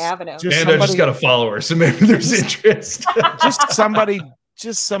him the avenue? I just got a follower, so maybe there's interest. just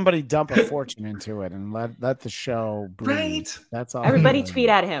somebody dump a fortune into it and let the show breathe. Right. That's all. Everybody tweet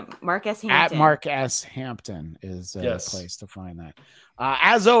at him. Mark S. Hampton. At Mark S. Hampton is a place to find that.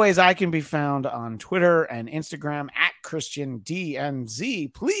 As always, I can be found on Twitter and Instagram at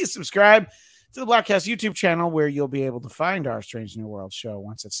ChristianDMZ. Please subscribe to the Bladtcast YouTube channel, where you'll be able to find our Strange New World show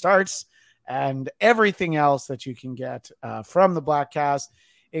once it starts, and everything else that you can get from the Bladtcast,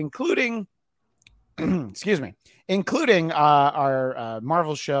 including our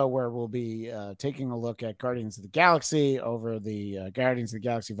Marvel show, where we'll be taking a look at Guardians of the Galaxy over the Guardians of the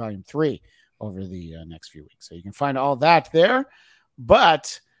Galaxy Volume 3 over the next few weeks. So you can find all that there.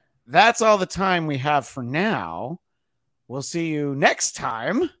 But that's all the time we have for now. We'll see you next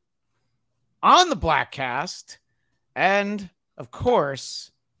time on the Bladtcast. And, of course,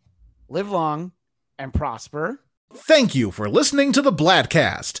 live long and prosper. Thank you for listening to the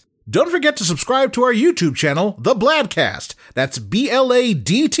Bladtcast. Don't forget to subscribe to our YouTube channel, The Bladtcast. That's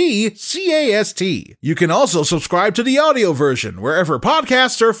BLADTCAST. You can also subscribe to the audio version wherever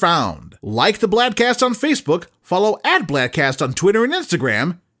podcasts are found. Like the Bladtcast on Facebook, follow at Bladtcast on Twitter and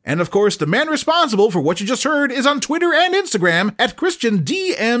Instagram, and of course, the man responsible for what you just heard is on Twitter and Instagram at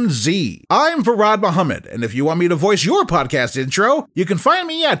ChristianDMZ. I'm Farad Muhammad, and if you want me to voice your podcast intro, you can find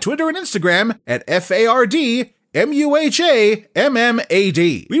me at Twitter and Instagram at FARDMUHAMMAD.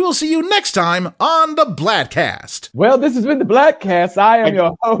 We will see you next time on the Bladtcast. Well, this has been the Bladtcast. I am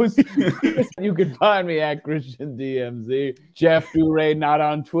your host. You can find me at Christian DMZ. Jeff Duray, not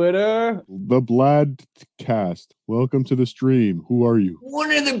on Twitter. The Bladtcast. Welcome to the stream. Who are you?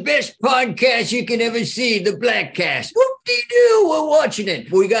 One of the best podcasts you can ever see, the Bladtcast. Whoop-de-doo, we're watching it.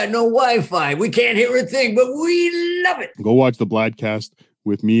 We got no Wi-Fi. We can't hear a thing, but we love it. Go watch the Bladtcast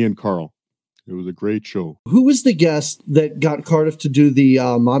with me and Carl. It was a great show. Who was the guest that got Cardiff to do the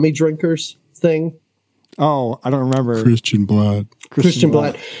mommy drinkers thing? Oh, I don't remember. Christian Blatt. Christian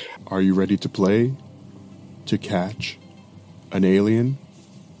Blatt. Are you ready to play? To catch an alien?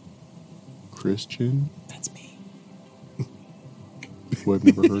 Christian? That's me. Who I've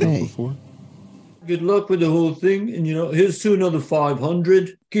never heard of before. Good luck with the whole thing. And, here's to another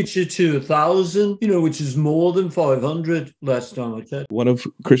 500. Get you to 1,000, which is more than 500 last time I checked. One of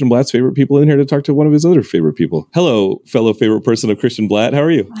Christian Blatt's favorite people in here to talk to one of his other favorite people. Hello, fellow favorite person of Christian Blatt. How are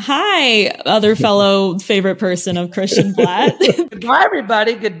you? Hi, other fellow favorite person of Christian Blatt. Goodbye,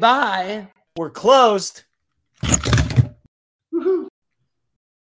 everybody. Goodbye. We're closed. Woohoo.